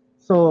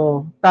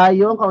 So,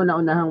 tayo ang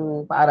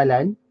kauna-unahang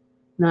paaralan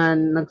na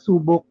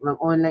nagsubok ng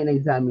online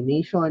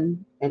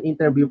examination and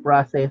interview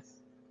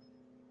process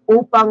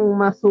upang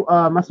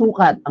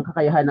masukat ang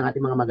kakayahan ng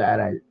ating mga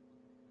mag-aaral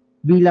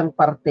bilang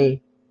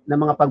parte ng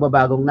mga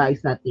pagbabagong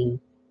nais nating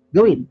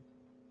gawin.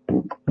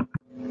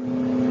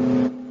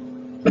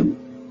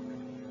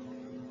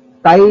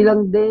 Tayo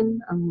lang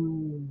din ang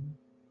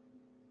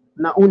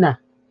nauna.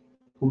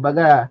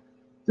 Kumbaga,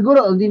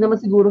 siguro, hindi naman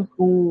siguro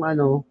kung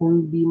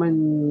di man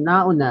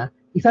nauna,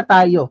 isa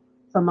tayo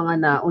sa mga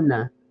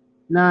nauna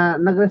na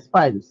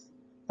nag-response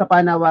sa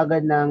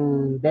panawagan ng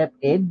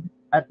DepEd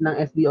at ng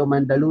SDO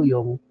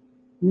Mandaluyong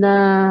na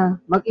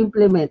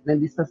mag-implement ng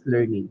distance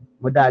learning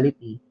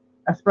modality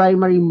as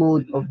primary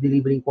mode of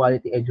delivering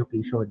quality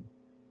education.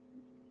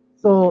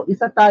 So,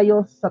 isa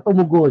tayo sa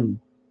tumugon.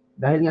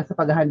 Dahil nga sa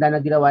paghahanda na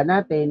ginawa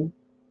natin,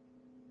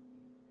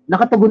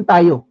 nakatugon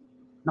tayo.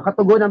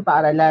 Nakatugon ang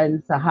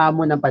paaralan sa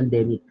hamon ng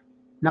pandemic.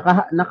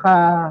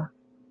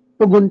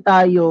 Nakatugon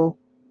tayo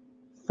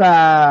sa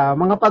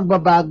mga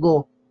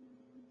pagbabago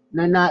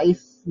na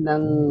nais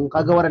ng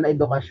kagawaran ng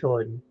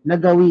edukasyon na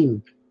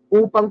gawin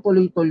upang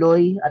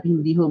tuloy-tuloy at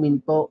hindi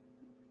huminto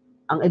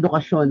ang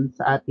edukasyon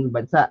sa ating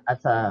bansa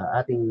at sa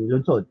ating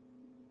lungsod.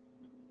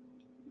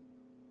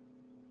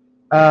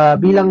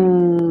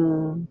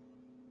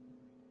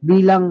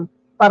 Bilang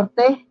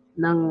parte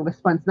ng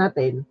response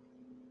natin,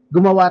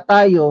 gumawa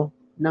tayo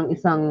ng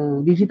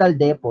isang digital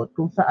depot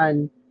kung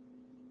saan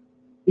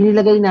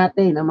inilagay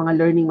natin ang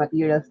mga learning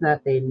materials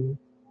natin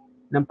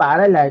ng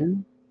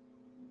paaralan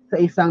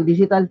sa isang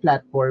digital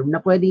platform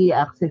na pwede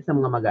i-access ng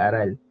mga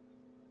mag-aaral.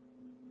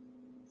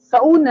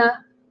 Sa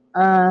una,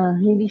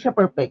 hindi siya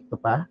perfecto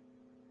pa.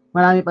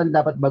 Marami pang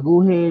dapat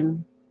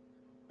baguhin.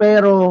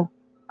 Pero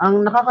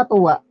ang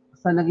nakakatuwa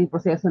sa naging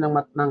proseso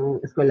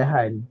ng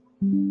eskwelahan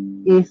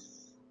is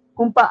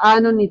kung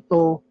paano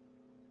nito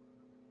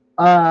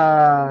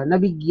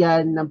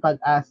nabigyan ng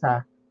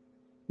pag-asa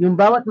yung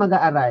bawat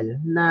mag-aaral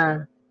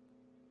na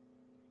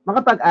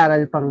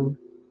makapag-aral pang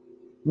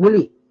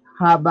muli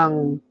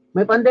habang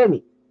may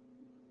pandemic.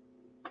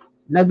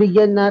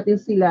 Nabigyan natin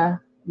sila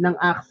ng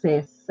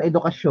access sa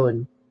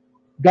edukasyon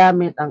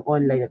gamit ang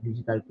online at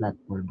digital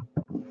platform.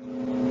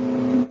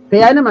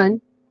 Kaya naman,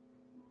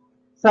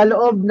 sa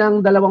loob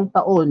ng 2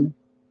 taon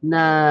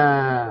na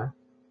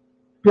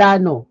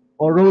plano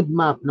o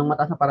roadmap ng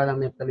Mataas na Paaralang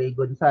Neptali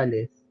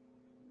Gonzales,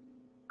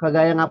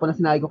 kagaya nga po na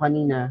sinabi ko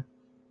kanina,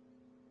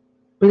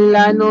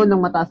 plano ng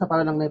Mataas na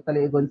Paaralang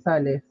Neptali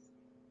Gonzales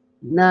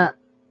na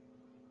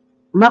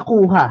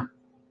makuha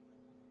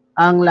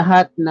ang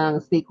lahat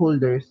ng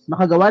stakeholders,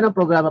 makagawa ng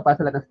programa para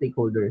sa lahat ng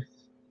stakeholders.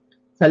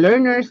 Sa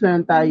learners,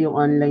 meron tayong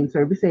online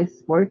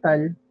services,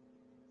 portal.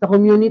 Sa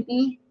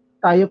community,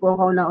 tayo po ang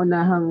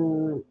kauna-unahang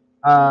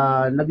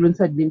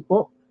naglunsad din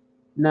po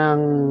ng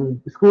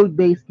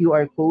school-based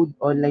QR code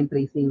online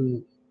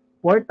tracing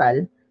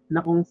portal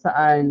na kung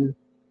saan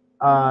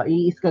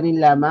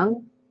i-scanin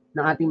lamang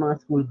ng ating mga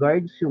school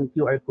guards yung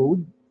QR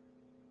code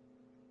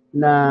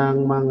ng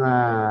mga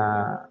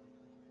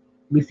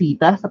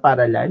bisita sa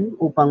paaralan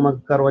upang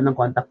magkaroon ng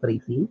contact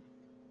tracing.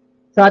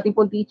 Sa ating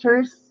pong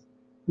teachers,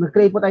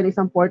 nag-create po tayo ng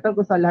isang portal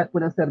kung saan lahat po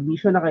ng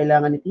serbisyo na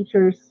kailangan ni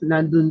teachers,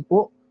 nandun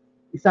po,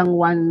 isang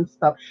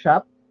one-stop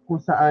shop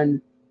kung saan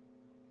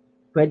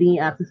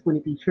pwedeng i-access po ni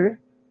teacher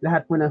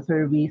lahat po ng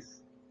service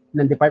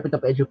ng Department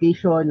of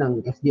Education, ng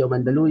SDO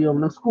Mandaluyong,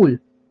 ng school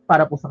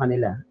para po sa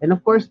kanila. And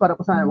of course, para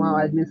po sa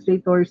mga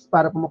administrators,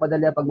 para po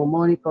mapadali ang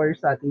pag-monitor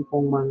sa ating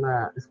pong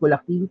mga school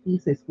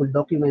activities, sa school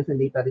documents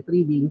and data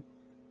retrieving,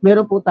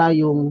 meron po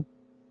tayong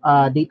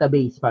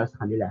database para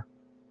sa kanila.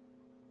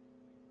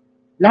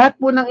 Lahat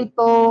po ng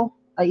ito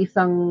ay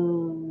isang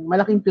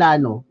malaking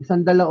plano,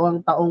 isang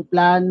 2 taong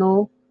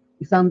plano,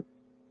 isang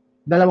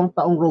 2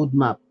 taong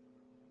roadmap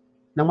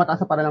ng mataas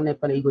sa Paaralang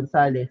Neptali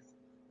Gonzales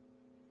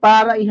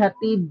para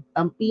ihatid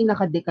ang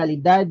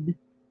pinakadekalidad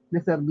na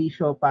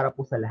serbisyo para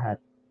po sa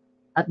lahat.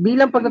 At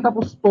bilang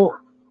pagtatapos po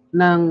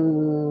ng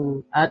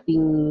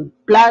ating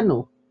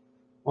plano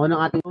o ng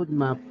ating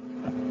roadmap,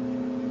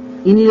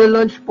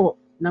 inilo-launch po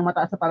ng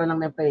mataas sa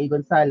Paaralang Neptali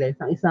Gonzales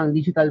ang isang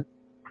digital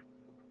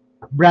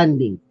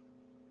branding.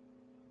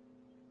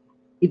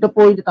 Ito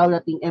po yung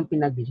tinatawag nating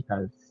Mpnag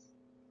Digitals.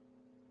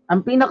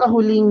 Ang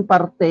pinakahuling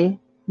parte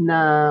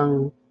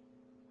ng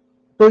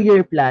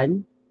 2-year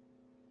plan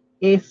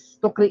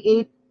is to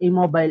create a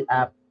mobile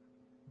app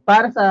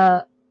para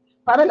sa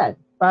paaralan,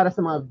 para sa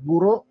mga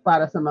guro,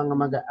 para sa mga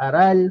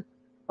mag-aaral,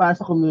 para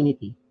sa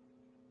community.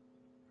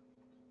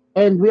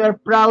 And we are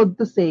proud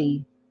to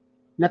say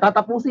na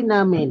tatapusin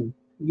namin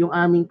yung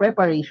aming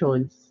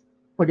preparations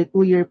for the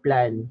 2-year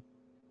plan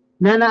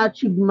na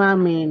na-achieve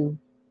namin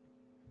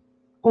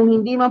kung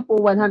hindi man po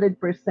 100%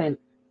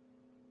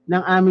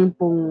 ng aming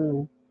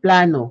pong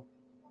plano,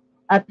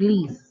 at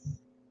least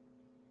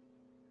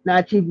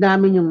na-achieve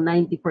namin yung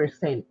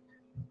 90%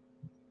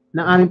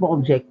 ng aming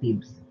pong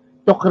objectives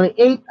to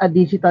create a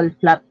digital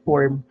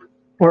platform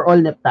for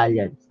all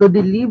Neptalians, to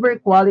deliver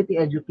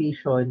quality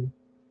education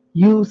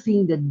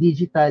using the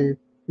digital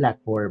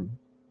platform.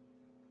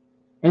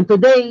 And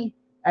today,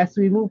 as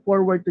we move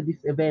forward to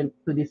this event,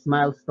 to this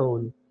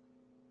milestone,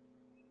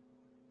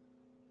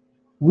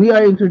 we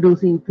are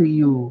introducing to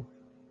you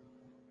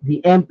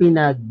the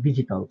Mpnag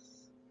Digitals.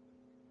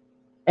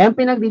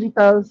 Mpnag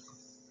Digitals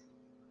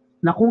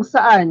na kung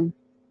saan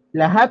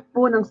lahat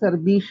po ng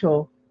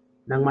serbisyo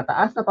ng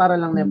mataas na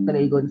Paaralang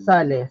Neptali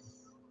Gonzales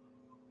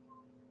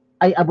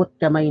ay abot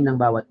kamay ng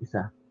bawat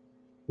isa.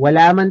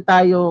 Wala man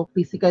tayo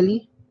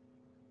physically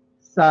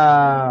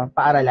sa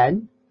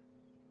paaralan,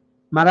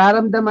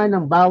 mararamdaman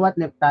ng bawat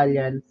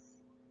Neptalians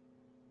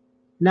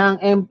na ang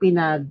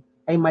Mpnag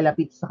ay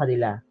malapit sa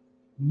kanila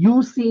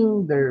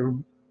using their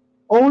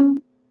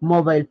own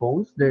mobile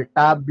phones, their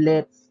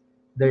tablets,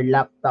 their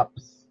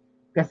laptops.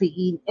 Kasi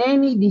in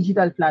any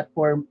digital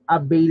platform,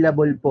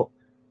 available po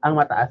ang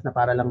mataas na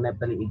Paaralang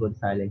Neptali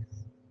Gonzales.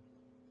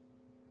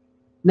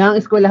 Na ang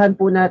eskwelahan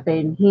po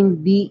natin,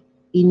 hindi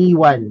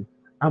iniwan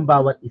ang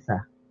bawat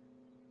isa.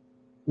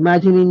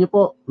 Imagine niyo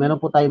po,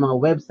 meron po tayong mga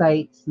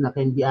websites na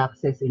can be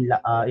accessed in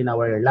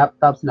our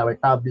laptops, in our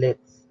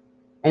tablets.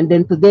 And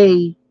then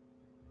today,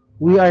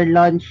 we are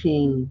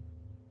launching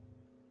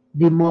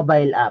the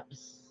mobile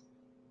apps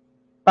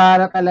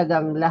para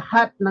talagang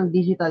lahat ng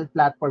digital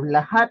platform,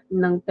 lahat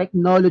ng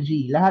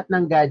technology, lahat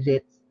ng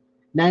gadgets,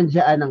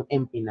 nandiyan ang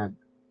Mpnag.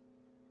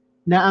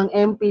 Na ang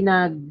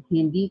Mpnag,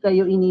 hindi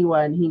kayo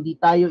iniwan, hindi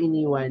tayo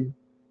iniwan,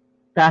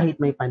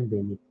 kahit may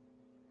pandemic.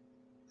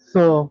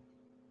 So,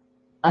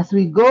 as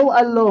we go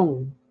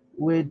along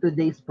with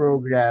today's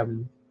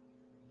program,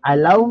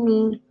 allow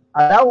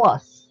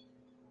us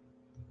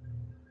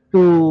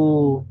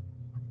to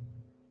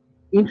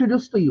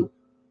introduce to you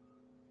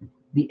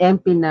the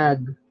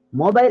Mpnag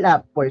mobile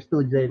app for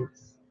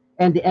students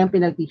and the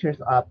Mpnag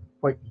Teachers app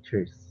for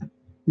teachers.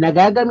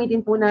 Nagagamitin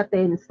po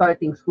natin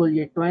starting school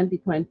year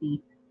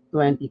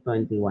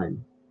 2020-2021.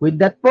 With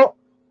that po,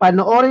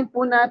 panoorin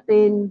po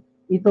natin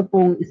ito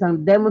pong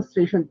isang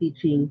demonstration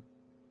teaching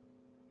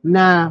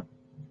na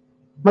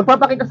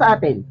magpapakita sa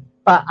atin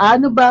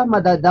paano ba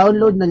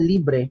madadownload ng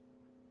libre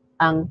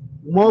ang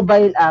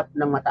mobile app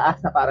ng mataas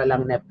na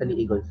Paaralang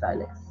Neptali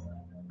Gonzales.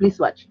 Please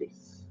watch this.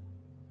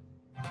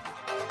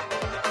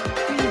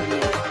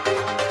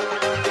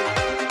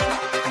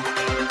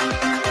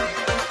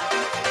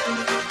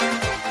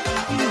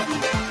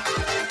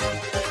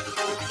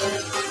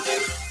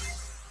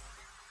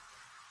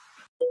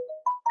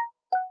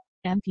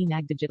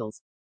 Mpnag Digitals.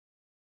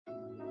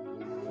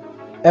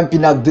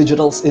 Mpnag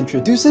Digitals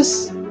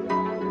introduces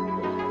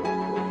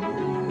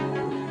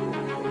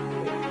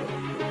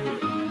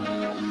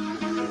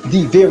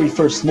the very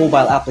first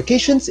mobile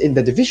applications in the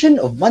division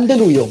of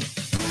Mandaluyong.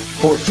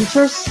 For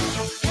teachers,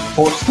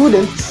 for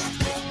students,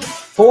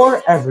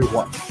 for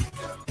everyone.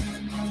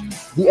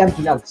 The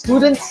Mpnag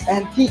Students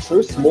and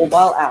Teachers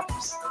mobile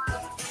apps.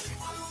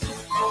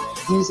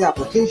 These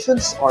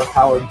applications are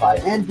powered by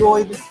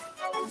Android,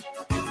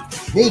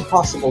 made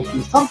possible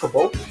through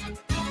Thunkable,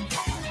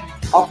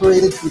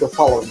 operated through the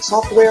following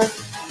software,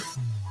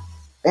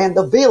 and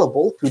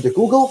available through the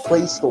Google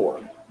Play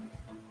Store.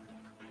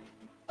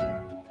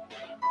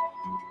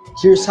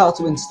 Here's how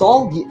to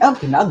install the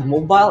Mpnag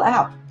mobile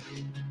app.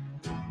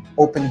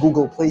 Open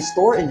Google Play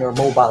Store in your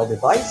mobile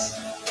device.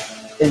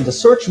 In the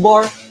search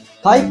bar,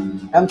 type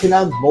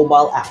Mpnag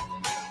mobile app.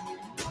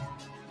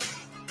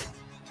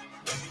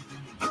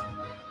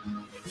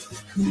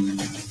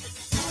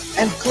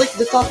 And click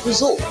the top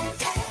result.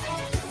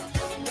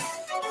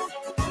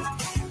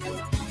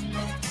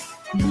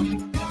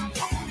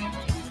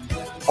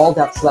 All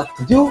that's left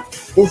to do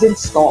is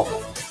install.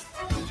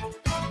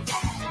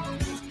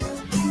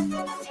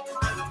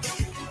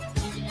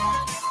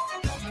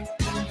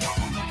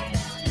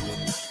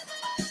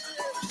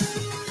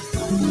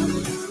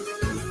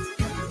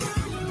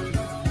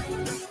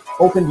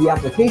 Open the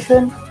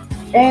application,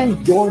 and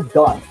you're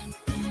done.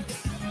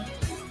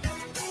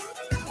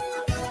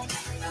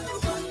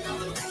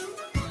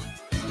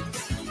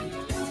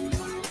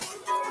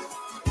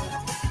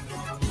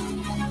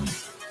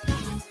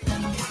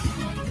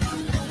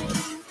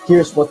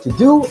 Here's what to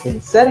do in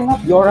setting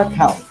up your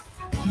account.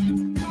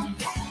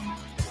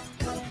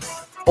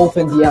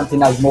 Open the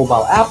Mpnag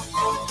mobile app,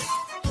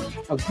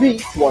 agree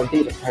to our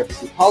data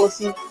privacy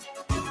policy,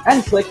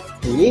 and click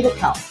Create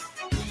Account.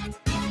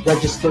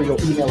 Register your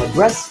email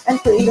address and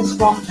create a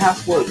strong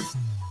password.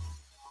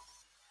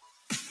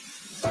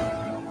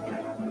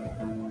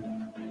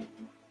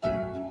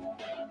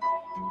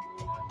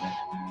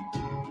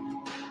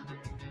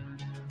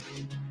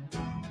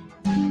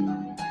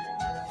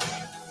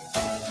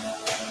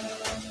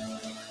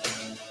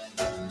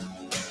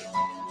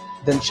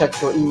 Then check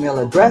your email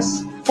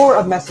address for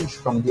a message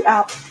from the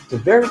app to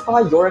verify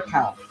your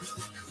account.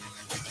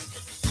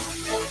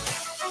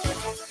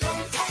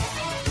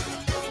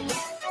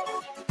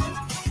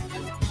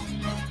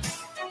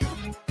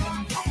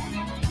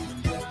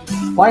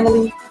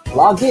 Finally,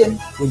 log in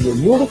with your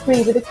newly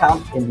created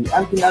account in the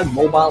Mpnag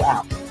mobile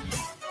app.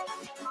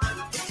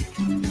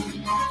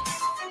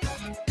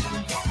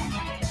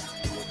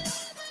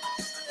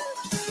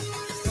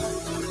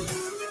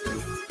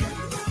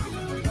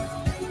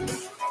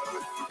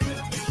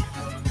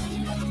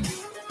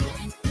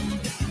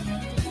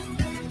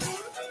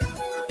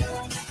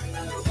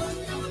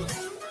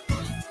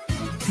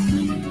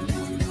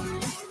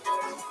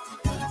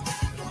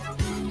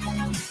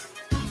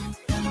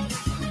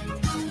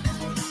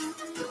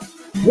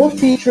 What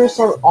features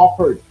are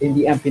offered in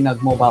the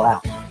Mpnag mobile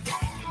app?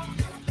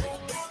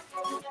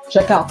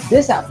 Check out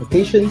this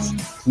application's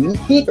key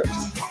features.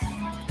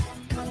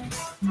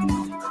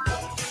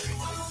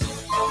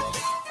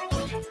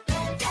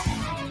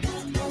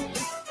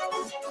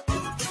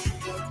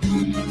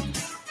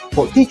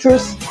 For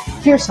teachers,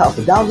 here's how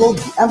to download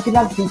the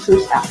Mpnag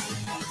Teachers app.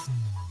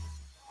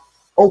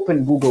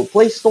 Open Google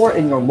Play Store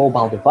in your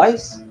mobile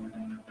device.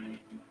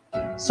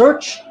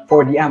 Search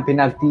for the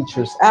Mpnag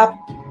Teachers app.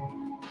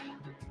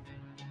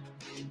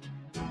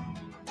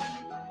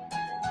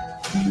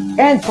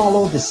 And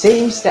follow the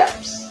same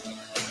steps.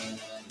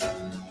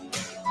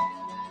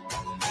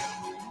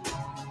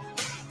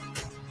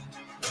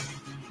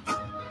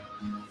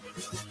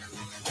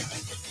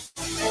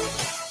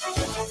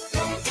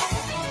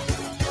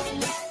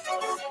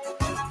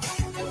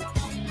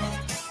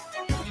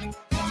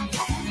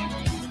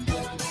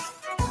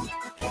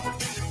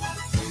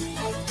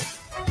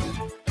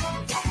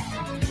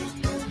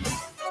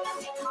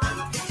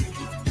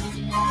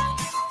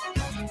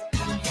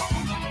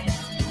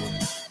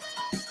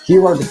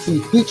 Here are the key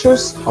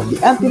features of the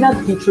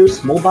Mpnag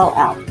Teachers mobile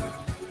app.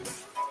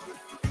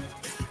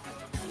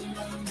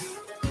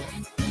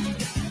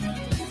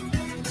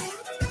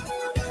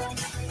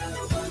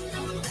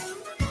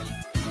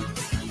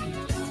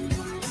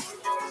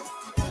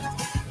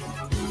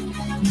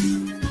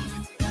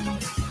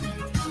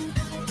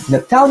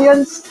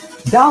 Neptalians,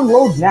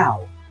 download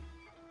now!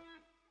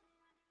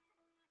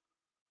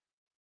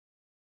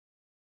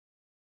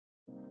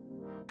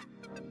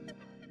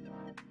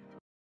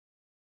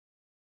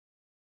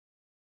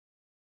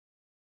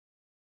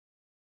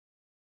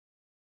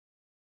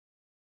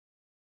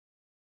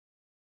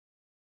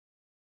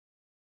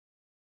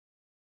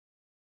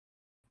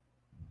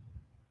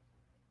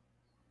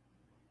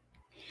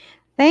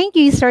 Thank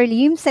you, Sir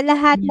Lim, sa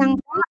lahat ng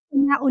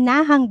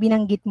kauna-unahang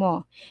binanggit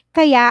mo.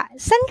 Kaya,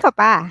 san ka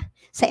pa?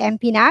 Sa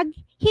Mpnag,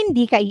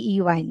 hindi ka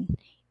iiwan.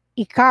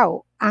 Ikaw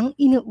ang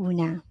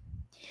inuuna.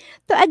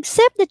 To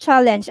accept the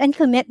challenge and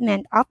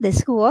commitment of the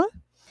school,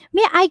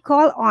 may I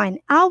call on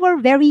our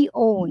very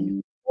own,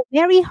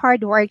 very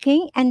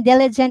hardworking and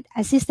diligent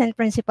Assistant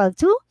Principal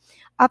 2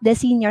 of the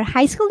Senior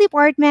High School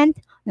Department,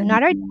 none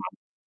other than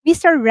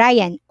Mr.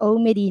 Ryan O.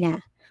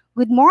 Medina.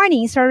 Good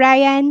morning, Sir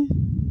Ryan.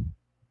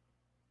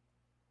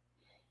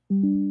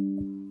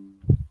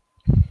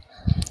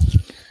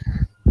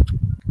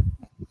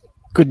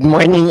 Good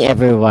morning,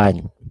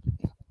 everyone.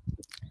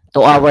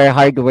 To our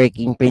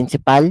hardworking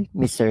principal,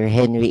 Mr.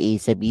 Henry A.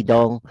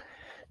 Sabidong,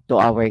 to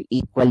our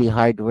equally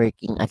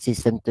hardworking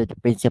assistant to the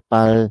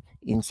principal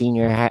in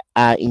junior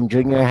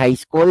high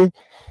school,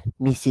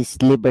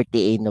 Mrs.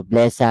 Liberty A.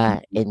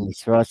 Noblesa and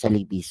Ms.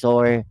 Rosalie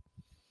Bisor,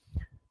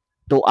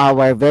 to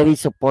our very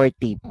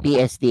supportive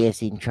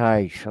PSDS in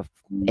charge of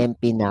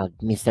Mpnag,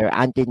 Mr.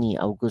 Anthony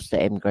Augusto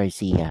M.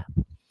 Garcia,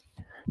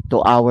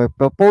 to our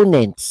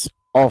proponents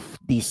of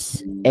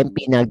this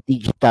Mpnag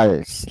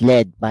Digitals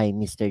led by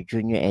Mr.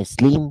 Junior S.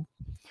 Lim,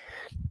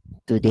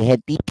 to the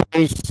head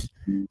teachers,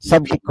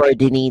 subject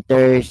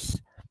coordinators,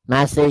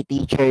 master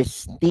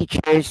teachers,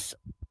 teachers,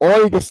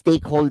 all the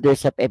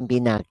stakeholders of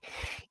Mpnag.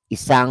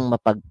 Isang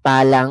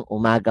mapagpalang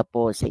umaga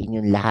po sa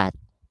inyong lahat.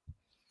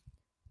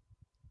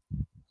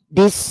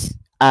 This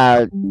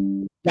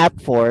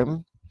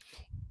platform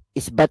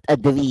is but a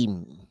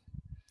dream.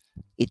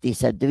 It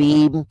is a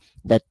dream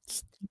that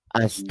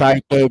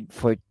started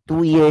for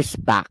 2 years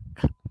back.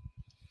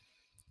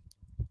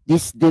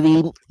 This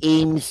dream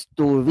aims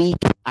to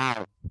reach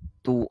out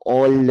to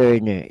all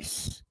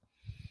learners.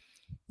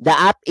 The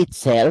app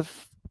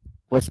itself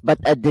was but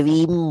a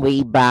dream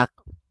way back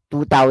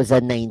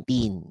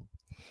 2019,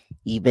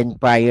 even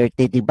prior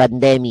to the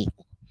pandemic.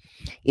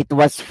 It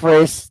was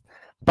first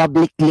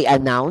publicly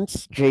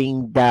announced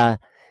during the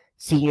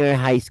senior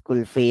high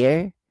school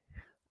fair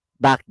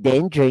back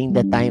then during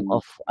the time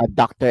of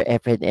Dr.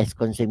 Efren S.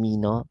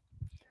 Consumino.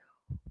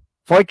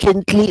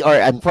 Fortunately or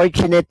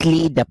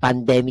unfortunately, the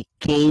pandemic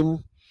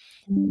came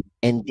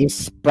and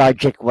this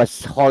project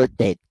was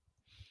halted.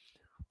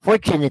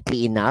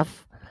 Fortunately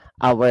enough,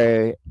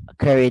 our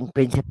current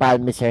principal,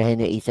 Mr.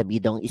 Henry A.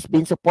 Sabidong, is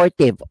been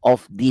supportive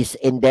of this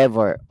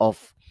endeavor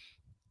of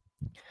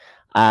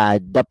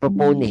the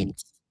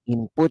proponents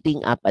in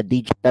putting up a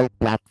digital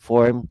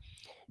platform,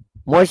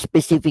 more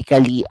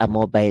specifically a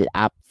mobile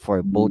app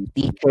for both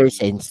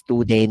teachers and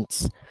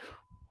students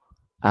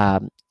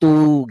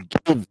to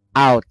give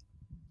out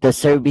the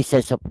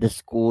services of the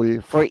school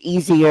for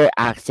easier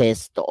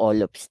access to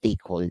all of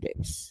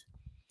stakeholders.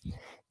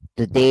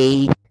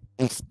 Today,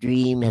 this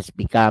dream has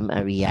become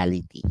a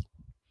reality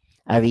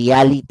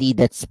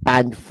that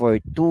spanned for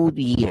 2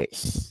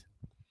 years.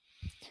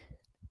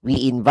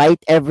 We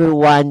invite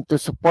everyone to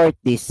support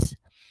this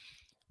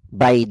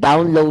by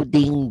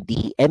downloading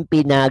the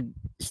Mpnag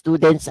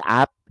Students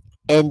app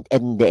and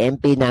the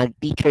Mpnag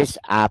Teachers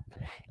app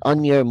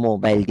on your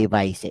mobile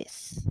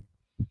devices.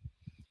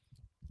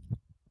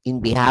 In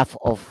behalf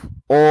of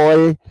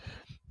all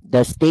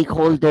the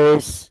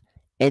stakeholders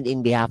and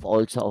in behalf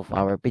also of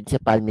our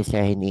principal,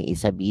 Mr. Henry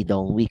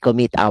Isabidong, we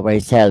commit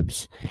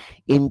ourselves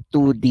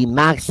into the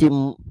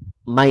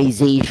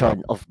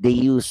maximization of the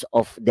use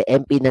of the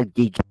Mpnag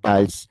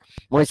Digitals,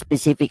 more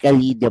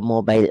specifically the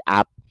mobile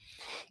app,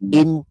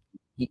 in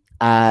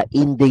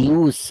the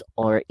use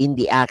or in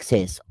the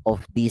access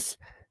of these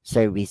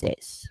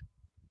services.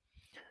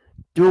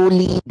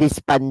 Truly, this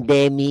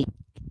pandemic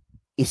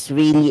is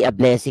really a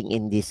blessing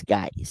in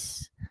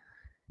disguise.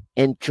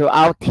 And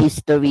throughout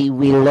history,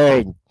 we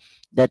learned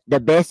that the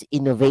best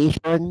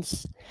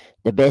innovations,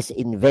 the best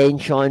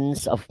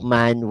inventions of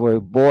man were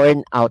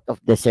born out of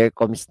the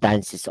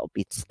circumstances of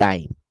its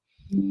time.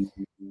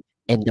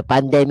 And the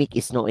pandemic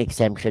is no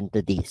exemption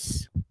to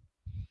this.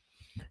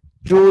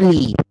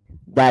 Truly,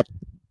 that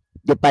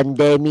the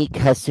pandemic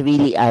has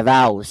really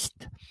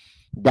aroused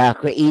the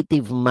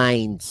creative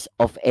minds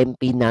of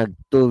Mpnag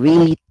to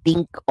really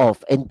think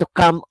of and to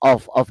come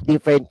off of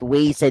different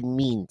ways and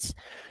means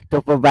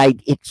to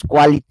provide its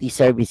quality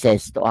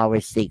services to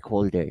our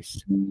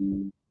stakeholders.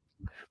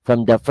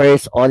 From the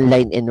first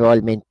online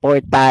enrollment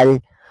portal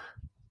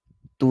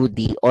to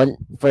the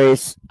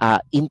first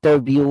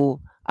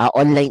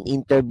online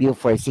interview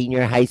for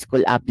senior high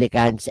school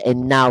applicants,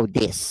 and now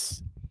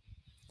this.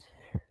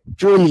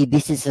 Truly,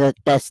 this is a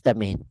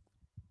testament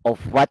of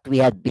what we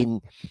had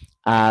been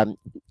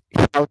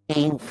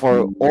shouting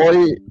for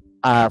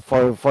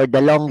for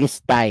the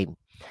longest time,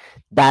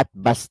 that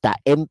basta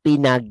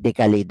Mpnag de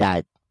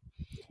kalidad.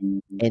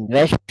 And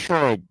rest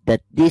assured that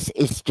this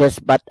is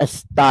just but a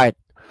start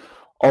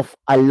of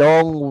a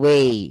long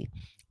way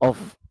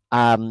of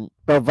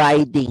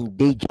providing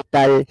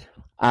digital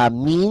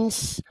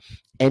means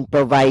and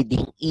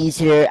providing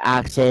easier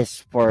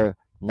access for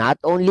not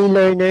only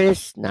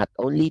learners, not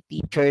only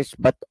teachers,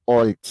 but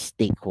all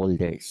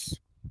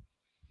stakeholders.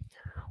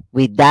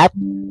 With that,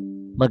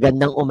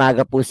 magandang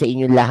umaga po sa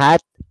inyong lahat,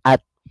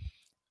 at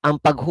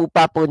ang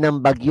paghupa po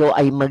ng bagyo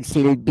ay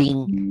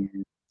magsilbing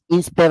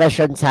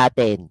inspirasyon sa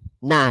atin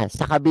na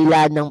sa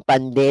kabila ng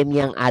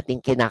pandemyang ating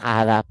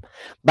kinakaharap,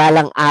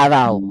 balang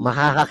araw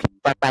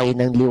makakakita tayo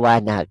ng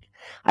liwanag.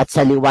 At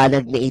sa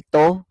liwanag na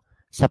ito,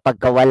 sa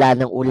pagkawala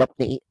ng ulap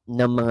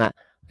ng mga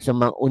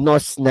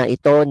unos na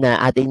ito na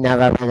ating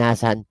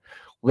nararanasan,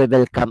 we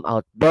will come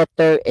out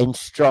better and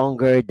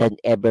stronger than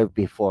ever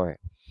before.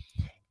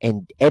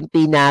 And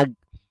Mpnag,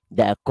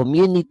 the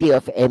community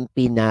of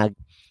Mpnag,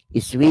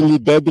 is really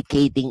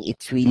dedicating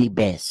its really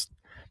best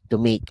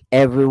to make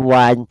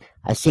everyone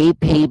a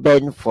safe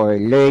haven for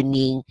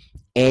learning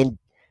and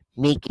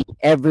making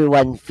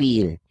everyone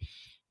feel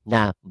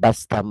na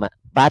basta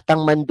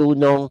batang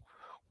mandunong,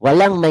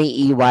 walang may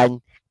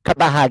iwan,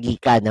 kabahagi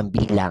ka ng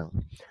bilang.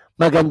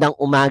 Magandang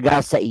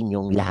umaga sa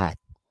inyong lahat.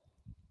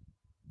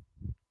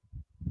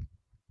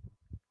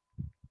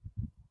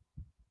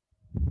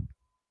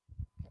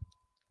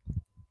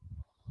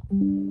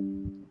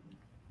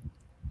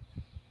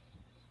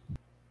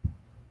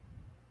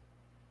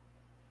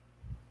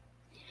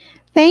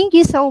 Thank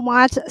you so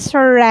much,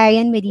 Sir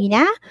Ryan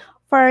Medina,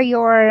 for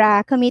your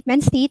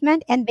commitment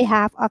statement on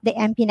behalf of the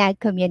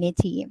Mpnag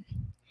community.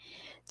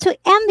 To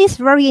end this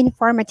very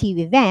informative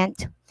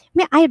event,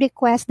 may I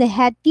request the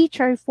head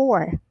teacher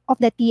 4 of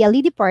the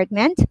TLE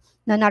department,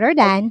 none other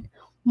than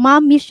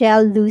Ma'am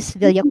Michelle Luz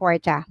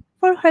Villacorta,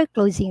 for her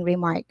closing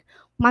remark.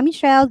 Ma'am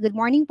Michelle, good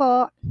morning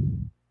po.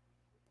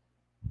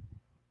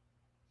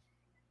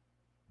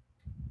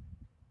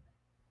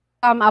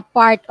 A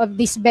part of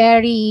this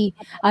very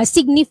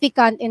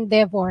significant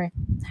endeavor.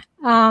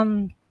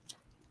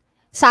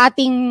 Sa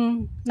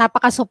ating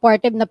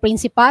napaka-supportive na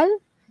principal,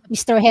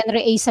 Mr.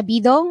 Henry A.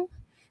 Sabidong,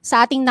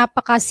 sa ating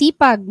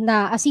napakasipag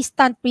na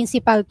Assistant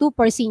Principal 2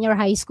 for Senior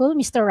High School,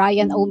 Mr.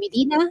 Ryan O.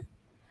 Medina,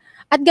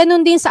 at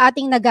ganun din sa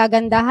ating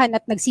nagagandahan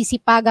at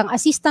nagsisipagang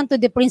Assistant to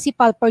the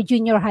Principal for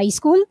Junior High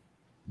School,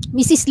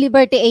 Mrs.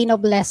 Liberty A.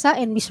 Noblesa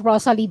and Ms.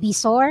 Rosalie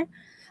Bisor,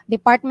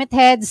 department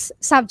heads,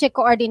 subject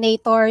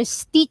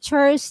coordinators,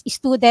 teachers,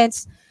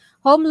 students,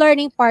 home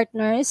learning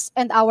partners,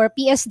 and our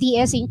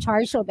PSDS in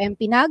charge of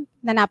Mpnag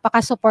na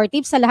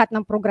napaka-supportive sa lahat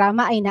ng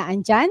programa ay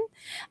naandyan,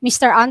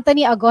 Mr.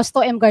 Anthony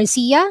Agosto M.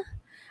 Garcia,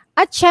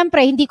 at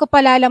syempre hindi ko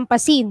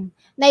palalampasin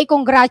na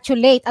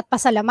i-congratulate at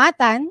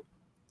pasalamatan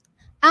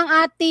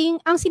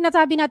ang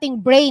sinasabi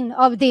nating brain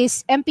of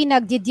this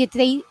Mpnag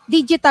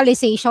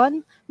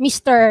digitalization,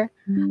 Mr.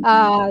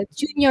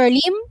 Junior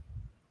Lim.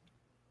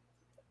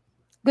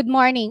 Good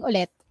morning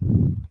ulit.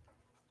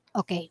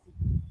 Okay.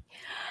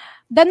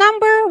 The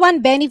number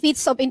one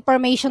benefits of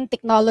information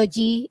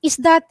technology is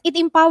that it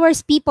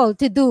empowers people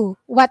to do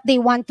what they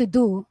want to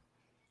do.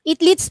 It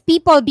lets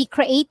people be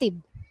creative.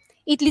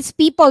 It lets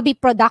people be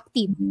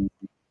productive.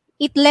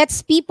 It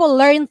lets people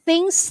learn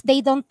things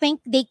they don't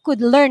think they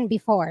could learn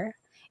before.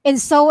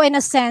 And so in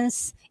a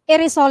sense, it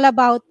is all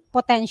about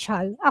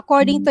potential,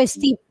 according to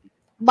Steve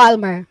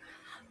Ballmer.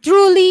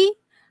 Truly,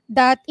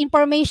 that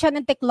information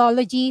and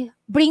technology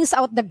brings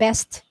out the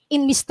best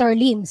in Mr.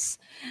 Lims,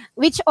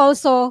 which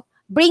also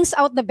brings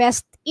out the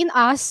best in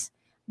us,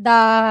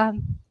 the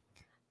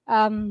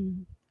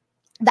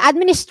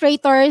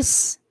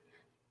administrators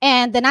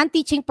and the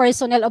non-teaching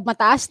personnel of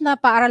mataas na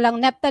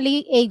Paaralang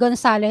Neptali A.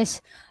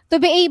 Gonzales to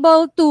be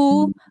able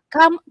to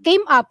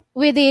came up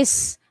with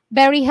these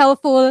very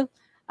helpful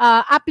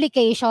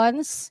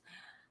applications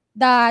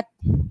that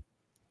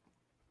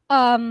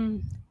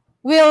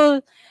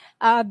will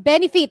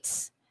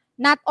benefits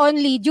not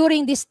only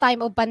during this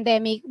time of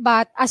pandemic,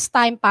 but as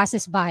time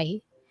passes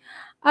by.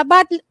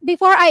 But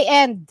before I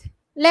end,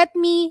 let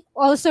me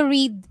also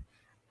read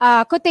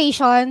a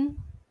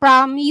quotation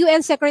from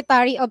UN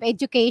Secretary of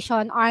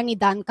Education, Arnie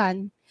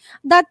Duncan,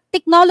 that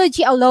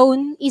technology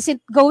alone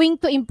isn't going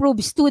to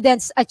improve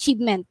students'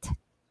 achievement.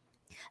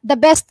 The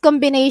best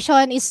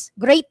combination is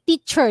great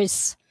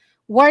teachers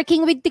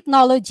working with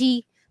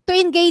technology to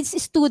engage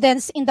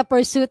students in the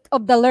pursuit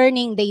of the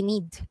learning they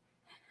need.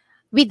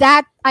 With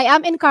that, I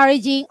am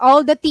encouraging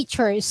all the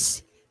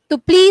teachers to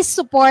please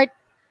support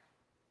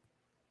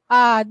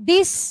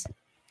these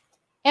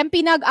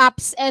Mpnag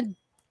apps and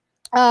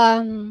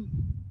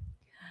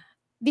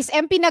these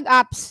Mpnag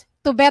apps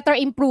to better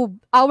improve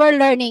our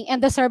learning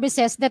and the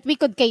services that we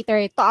could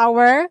cater to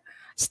our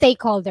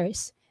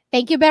stakeholders.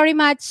 Thank you very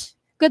much.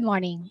 Good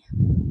morning.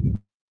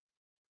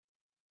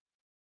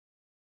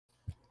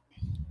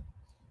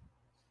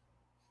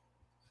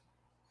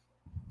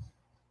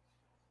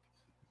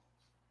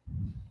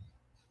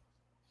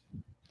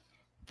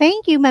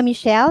 Thank you, Ma'am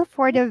Michelle,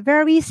 for the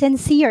very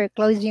sincere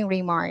closing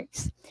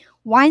remarks.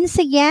 Once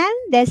again,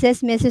 this is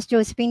Mrs.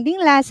 Josephine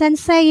Dinglasan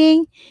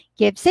saying,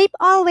 keep safe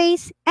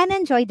always and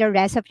enjoy the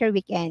rest of your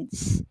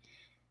weekends.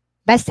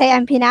 Basta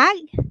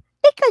Mpnag,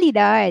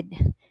 ikalidad.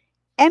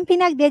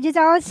 Mpnag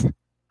Digitals,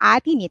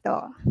 atin ito.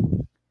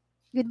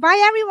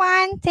 Goodbye,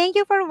 everyone. Thank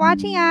you for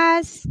watching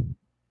us.